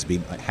 I think it's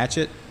like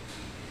Hatchet,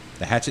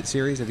 the Hatchet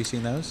series. Have you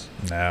seen those?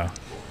 No.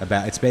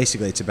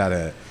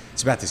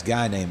 It's about this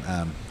guy named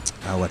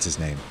what's his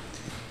name?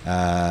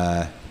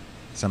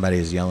 Somebody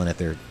is yelling at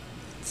their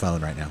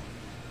phone right now.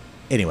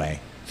 Anyway,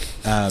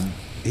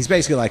 he's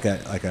basically like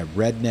a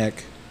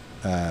redneck,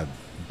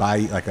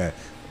 bayou,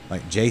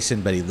 like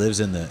Jason, but he lives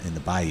in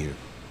the bayou.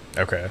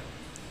 Okay.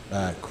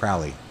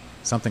 Crowley,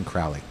 something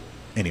Crowley.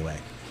 Anyway,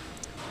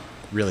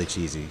 really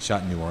cheesy.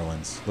 Shot in New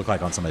Orleans. Looked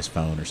like on somebody's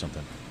phone or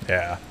something.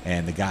 Yeah.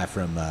 And the guy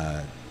from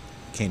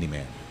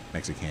Candyman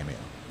makes a cameo.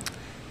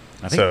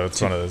 I think So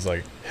it's one of those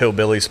like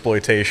hillbilly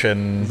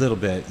exploitation, a little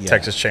bit, yeah.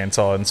 Texas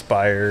Chainsaw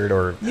inspired,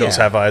 or Hills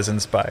Yeah. Have Eyes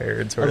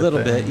inspired, A sort of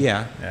little thing. bit,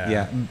 yeah.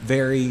 Yeah.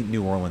 Very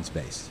New Orleans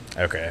based.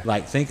 Okay.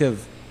 Like think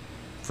of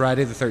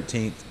Friday the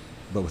 13th,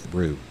 but with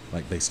Rue.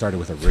 Like they started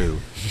with a Rue,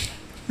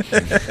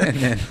 and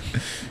then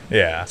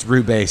Yeah. it's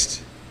Rue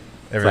based.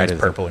 Friday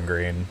Everything's the purple and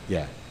green.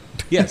 Yeah.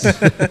 Yes.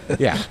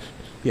 Yeah.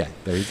 Yeah.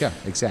 There you go.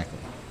 Exactly.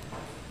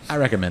 I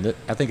recommend it.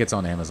 I think it's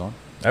on Amazon.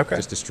 Okay.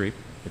 Just a stream.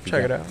 If you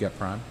Check got, it out. If you got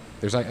Prime.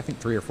 There's like I think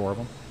 3 or 4 of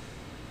them.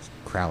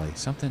 Crowley.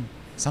 Something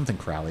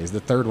Crowley. Is the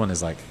third one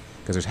is like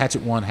because there's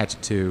Hatchet 1,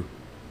 Hatchet 2,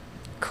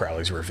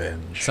 Crowley's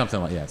Revenge.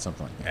 something like that.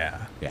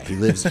 Yeah. Yeah. He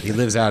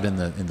lives out in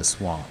the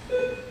swamp.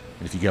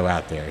 And if you go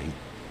out there,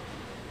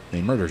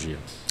 he murders you.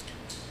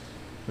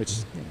 Which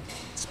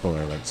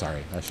spoiler alert.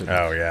 Sorry, I should.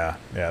 Oh yeah.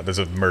 Yeah. There's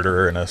a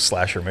murderer in a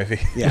slasher movie.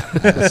 Yeah.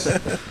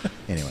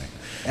 Anyway,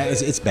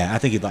 it's bad. I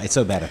think it's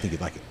so bad. I think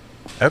you'd like it.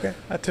 Okay.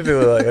 I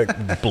typically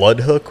like Blood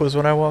Hook was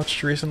one I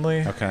watched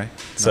recently. Okay.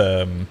 It's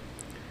a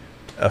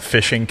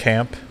fishing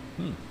camp,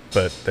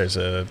 but there's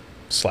a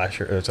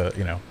slasher. There's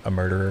a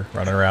murderer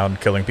running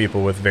around killing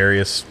people with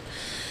various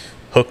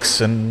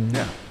hooks and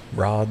Yeah.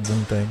 rods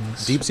and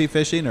things. Deep sea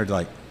fishing or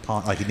like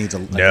pond, like he needs a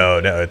like No,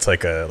 it's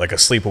like a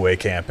sleepaway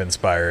camp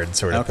inspired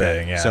sort of okay.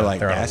 thing. Yeah. So like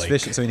They're on a bass lake.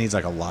 fishing, so he needs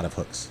like a lot of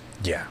hooks.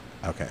 Yeah.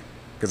 Okay.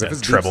 Because Yeah, if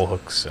it's treble deep,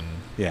 hooks and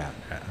yeah,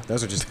 Yeah.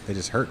 those they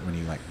just hurt when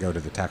you like go to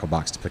the tackle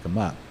box to pick them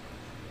up.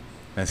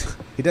 And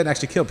he doesn't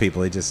actually kill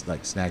people. He just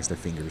like snags their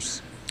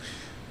fingers.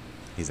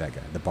 He's that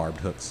guy. The barbed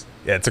hooks.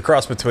 yeah, it's a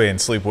cross between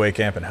Sleepaway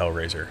Camp and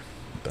Hellraiser.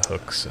 The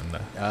hooks and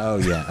the Oh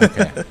yeah.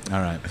 Okay.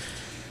 All right.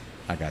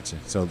 I got you.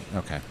 So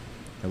okay.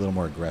 A little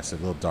more aggressive,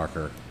 a little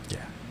darker.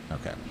 Yeah.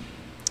 Okay.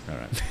 All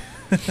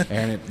right.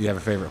 Aaron, do you have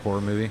a favorite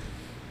horror movie?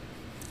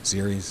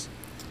 Series?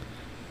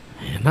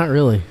 Not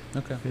really.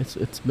 Okay.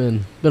 It's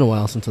been a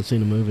while since I've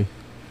seen a movie.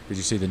 Did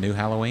you see the new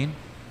Halloween?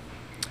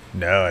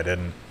 No, I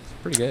didn't.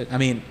 Pretty good. I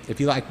mean, if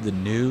you like the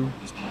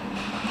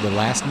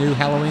last new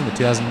Halloween, the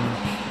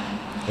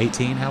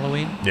 2018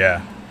 Halloween,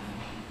 Yeah.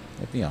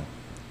 it,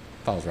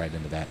 falls right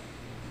into that.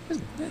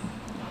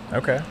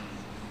 Okay.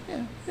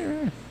 Yeah.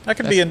 I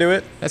could be into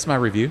it. That's my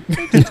review.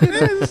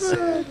 It's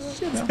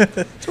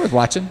worth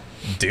watching.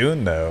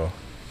 Dune, though.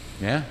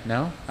 Yeah?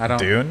 No? I don't.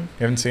 Dune?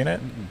 You haven't seen it?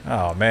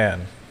 Oh,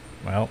 man.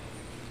 Well,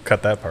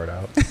 cut that part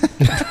out.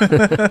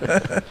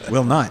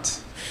 Will not.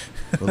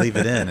 We'll leave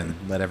it in and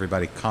let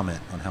everybody comment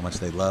on how much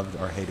they loved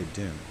or hated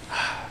Dune.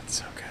 It's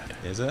so good.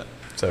 Is it?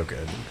 So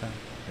good. Okay.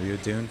 Are you a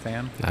Dune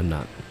fan? I'm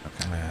not.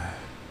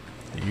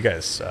 You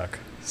guys suck.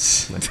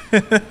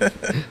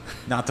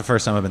 Not the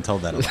first time I've been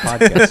told that on the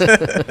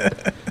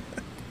podcast.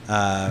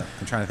 I'm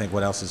trying to think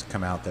what else has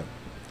come out that.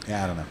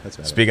 Yeah, I don't know. That's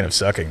about Speaking of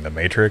sucking, The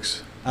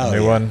Matrix, Oh, the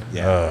new yeah. one.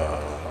 Yeah.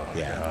 Oh,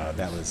 Yeah,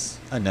 that was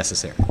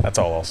unnecessary. that's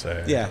all I'll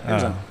say. Yeah, it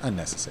was Oh,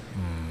 unnecessary.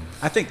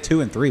 I think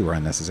 2 and 3 were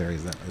unnecessary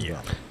as well.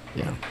 Yeah.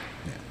 Yeah.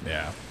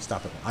 yeah.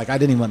 Stop it. Like, I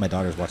didn't even let my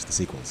daughters watch the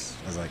sequels.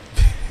 I was like,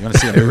 you want to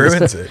see a It movie?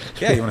 ruins it.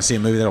 Yeah, you want to see a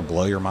movie that'll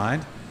blow your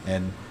mind?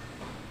 And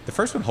the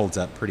first one holds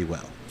up pretty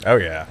well. Oh,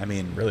 yeah. I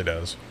mean- it really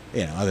does.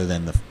 Other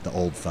than the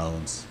old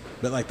phones.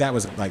 But, like, that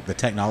was, like, the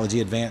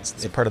technology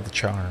advanced. It's part of the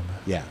charm.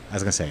 Yeah, I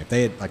was going to say, if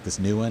they had, like, this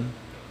new one,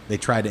 they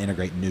tried to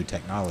integrate new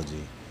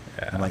technology.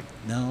 Yeah. I'm like,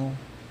 no,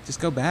 just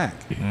go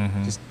back.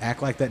 Mm-hmm. Just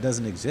act like that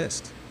doesn't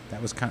exist.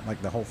 That was kind of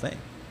like the whole thing.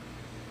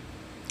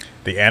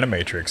 The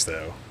Animatrix,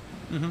 though.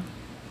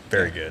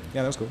 Very good.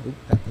 Yeah, that was cool. Ooh,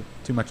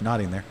 too much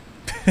nodding there.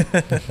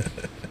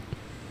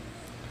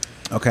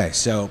 Okay,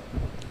 so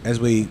as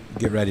we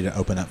get ready to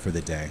open up for the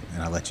day,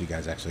 and I'll let you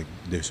guys actually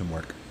do some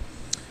work,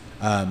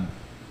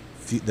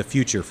 the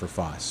future for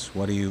FOSS,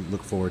 what do you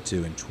look forward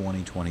to in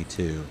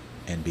 2022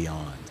 and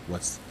beyond?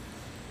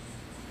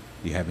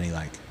 Do you have any,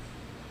 like,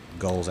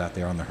 goals out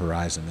there on the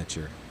horizon that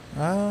you're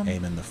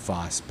aiming the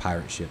FOSS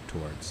pirate ship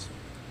towards?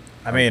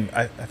 I mean,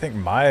 I think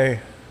my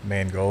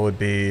main goal would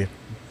be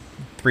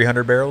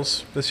 300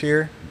 barrels this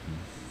year.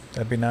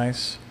 That'd be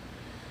nice.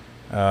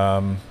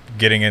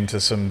 Getting into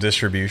some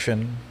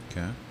distribution.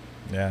 Okay.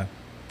 Yeah.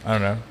 I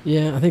don't know.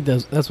 Yeah, I think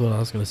that's what I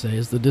was going to say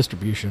is the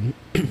distribution.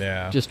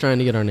 Yeah. Just trying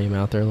to get our name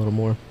out there a little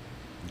more.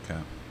 Okay.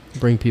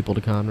 Bring people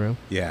to Conroe.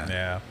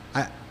 Yeah.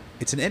 Yeah.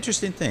 It's an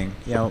interesting thing.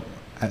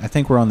 I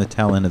think we're on the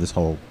tail end of this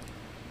whole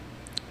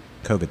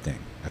COVID thing.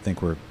 I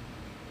think we're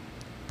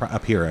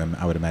up here,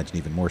 I would imagine,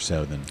 even more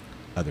so than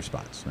other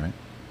spots, right?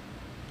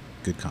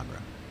 Good Conroe.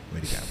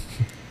 Way to go.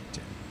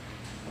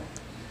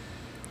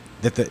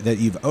 That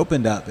you've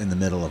opened up in the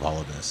middle of all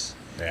of this.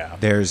 Yeah.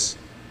 There's,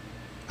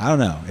 I don't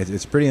know,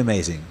 it's pretty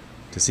amazing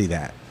to see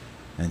that.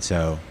 And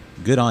so,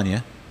 good on you.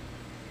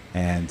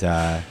 And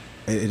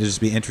it'll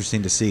just be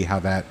interesting to see how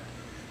that,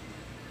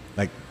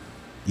 like,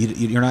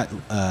 you're not,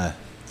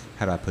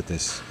 how do I put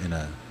this in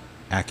a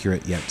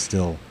accurate yet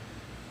still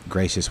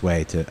gracious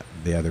way to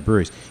the other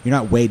breweries? You're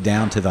not weighed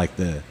down to, like,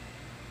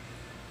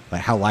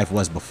 how life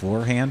was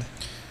beforehand.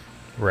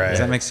 Right. Does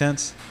that make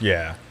sense?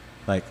 Yeah.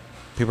 Like,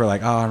 people are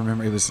like, oh, I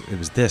remember it was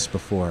this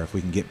before. If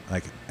we can get,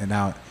 like, and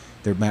now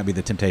there might be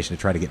the temptation to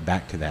try to get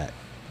back to that.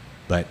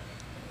 But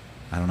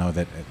I don't know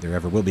that there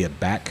ever will be a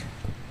back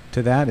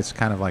to that. It's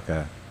kind of like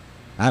I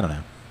don't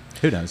know.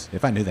 Who knows?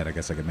 If I knew that, I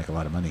guess I could make a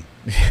lot of money.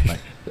 Like,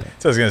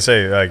 So I was gonna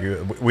say,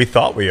 like, we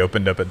thought we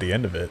opened up at the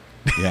end of it.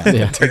 yeah.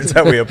 Yeah. Turns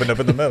out we opened up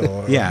in the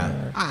middle.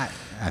 Yeah.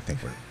 I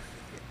think we're,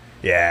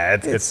 Yeah.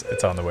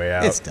 It's on the way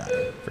out. it's done.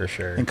 for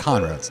sure. In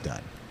Conroe, it's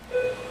done.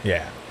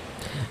 Yeah.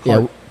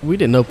 Yeah, we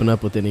didn't open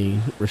up with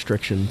any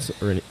restrictions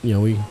or any,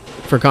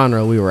 for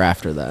Conroe we were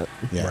after that.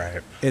 Yeah.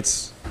 Right.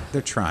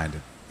 They're trying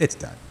to, it's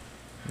done.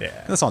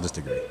 Yeah. Let's all just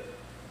agree.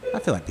 I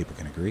feel like people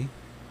can agree.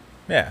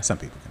 Yeah. Some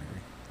people can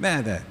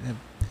agree.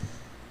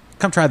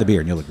 Come try the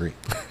beer and you'll agree.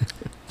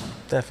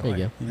 Definitely.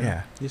 There you You know?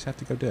 Yeah. You just have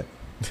to go do it.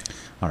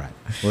 All right.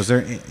 Was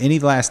there any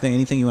last thing,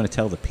 anything you want to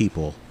tell the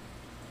people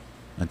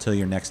until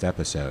your next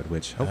episode,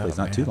 which hopefully is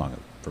not too man. long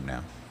from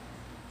now?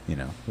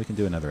 We can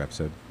do another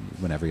episode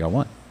whenever y'all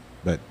want.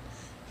 But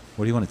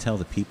what do you want to tell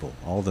the people?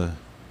 All the...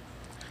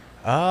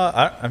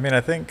 I mean,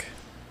 I think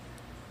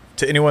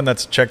to anyone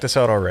that's checked us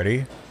out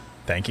already,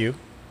 thank you.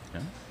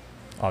 Yeah.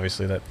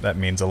 Obviously, that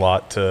means a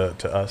lot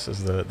to us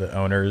as the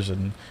owners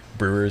and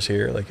brewers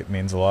here. Like, it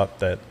means a lot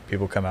that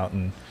people come out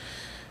and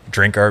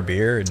drink our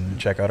beer and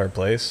check out our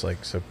place.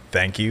 Like, so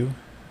thank you.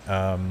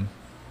 I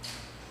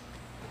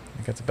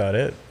think that's about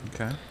it.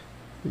 Okay.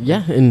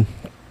 Yeah, and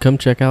come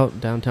check out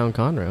downtown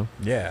Conroe.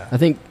 Yeah, I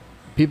think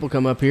people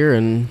come up here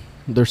and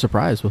they're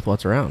surprised with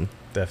what's around.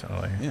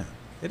 definitely. Yeah.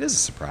 It is a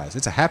surprise.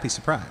 It's a happy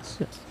surprise.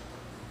 Yes.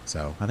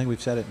 So I think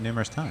we've said it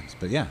numerous times.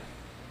 But yeah.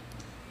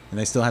 And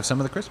they still have some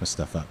of the Christmas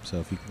stuff up. So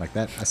if you like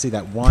that, I see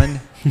that one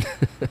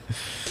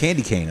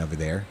candy cane over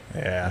there. I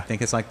Yeah.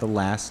 think it's like the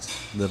last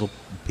little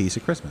piece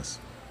of Christmas.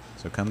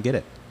 So come get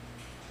it.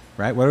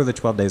 right? What are the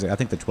 12 days? I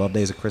think the 12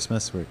 days of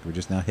Christmas, we're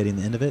just now hitting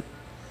the end of it.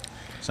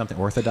 Something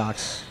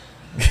Orthodox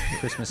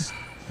Christmas,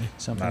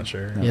 something. Not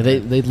sure. No. Yeah,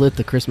 they lit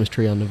the Christmas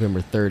tree on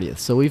November 30th,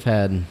 so we've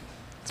had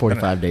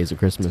 45 days of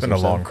Christmas. It's been or a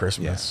so. long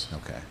Christmas. Yeah,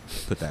 okay.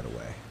 Put that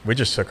away. We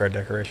just took our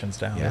decorations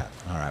down. Yeah.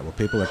 All right. Well,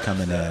 people are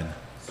coming in.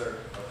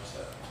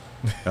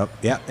 Oh,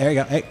 yeah. There you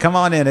go. Hey, come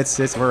on in.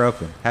 We're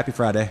open. Happy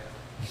Friday.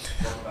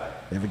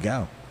 There we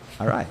go.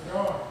 All right.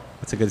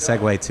 That's a good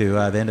segue to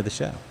the end of the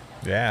show.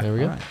 Yeah. There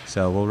we All go. right.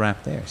 So we'll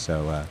wrap there.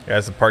 So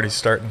Guys, the party's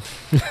starting.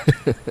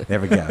 there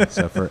we go.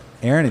 So for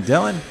Aaron and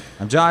Dylan,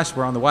 I'm Josh.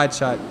 We're on the Wide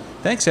Shot.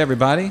 Thanks,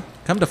 everybody.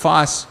 Come to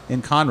Foss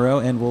in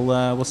Conroe, and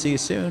we'll see you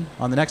soon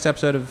on the next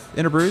episode of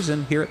Interbrews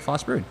and here at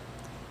Foss Brewed.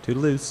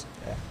 Toodaloos.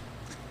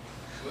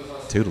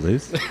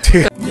 Toodaloos.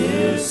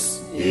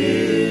 This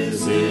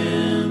is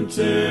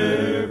Interbrews.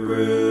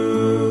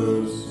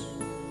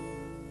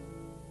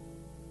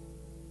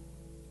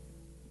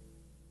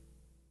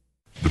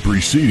 The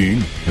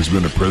preceding has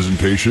been a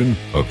presentation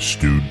of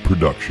Stewed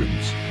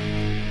Productions.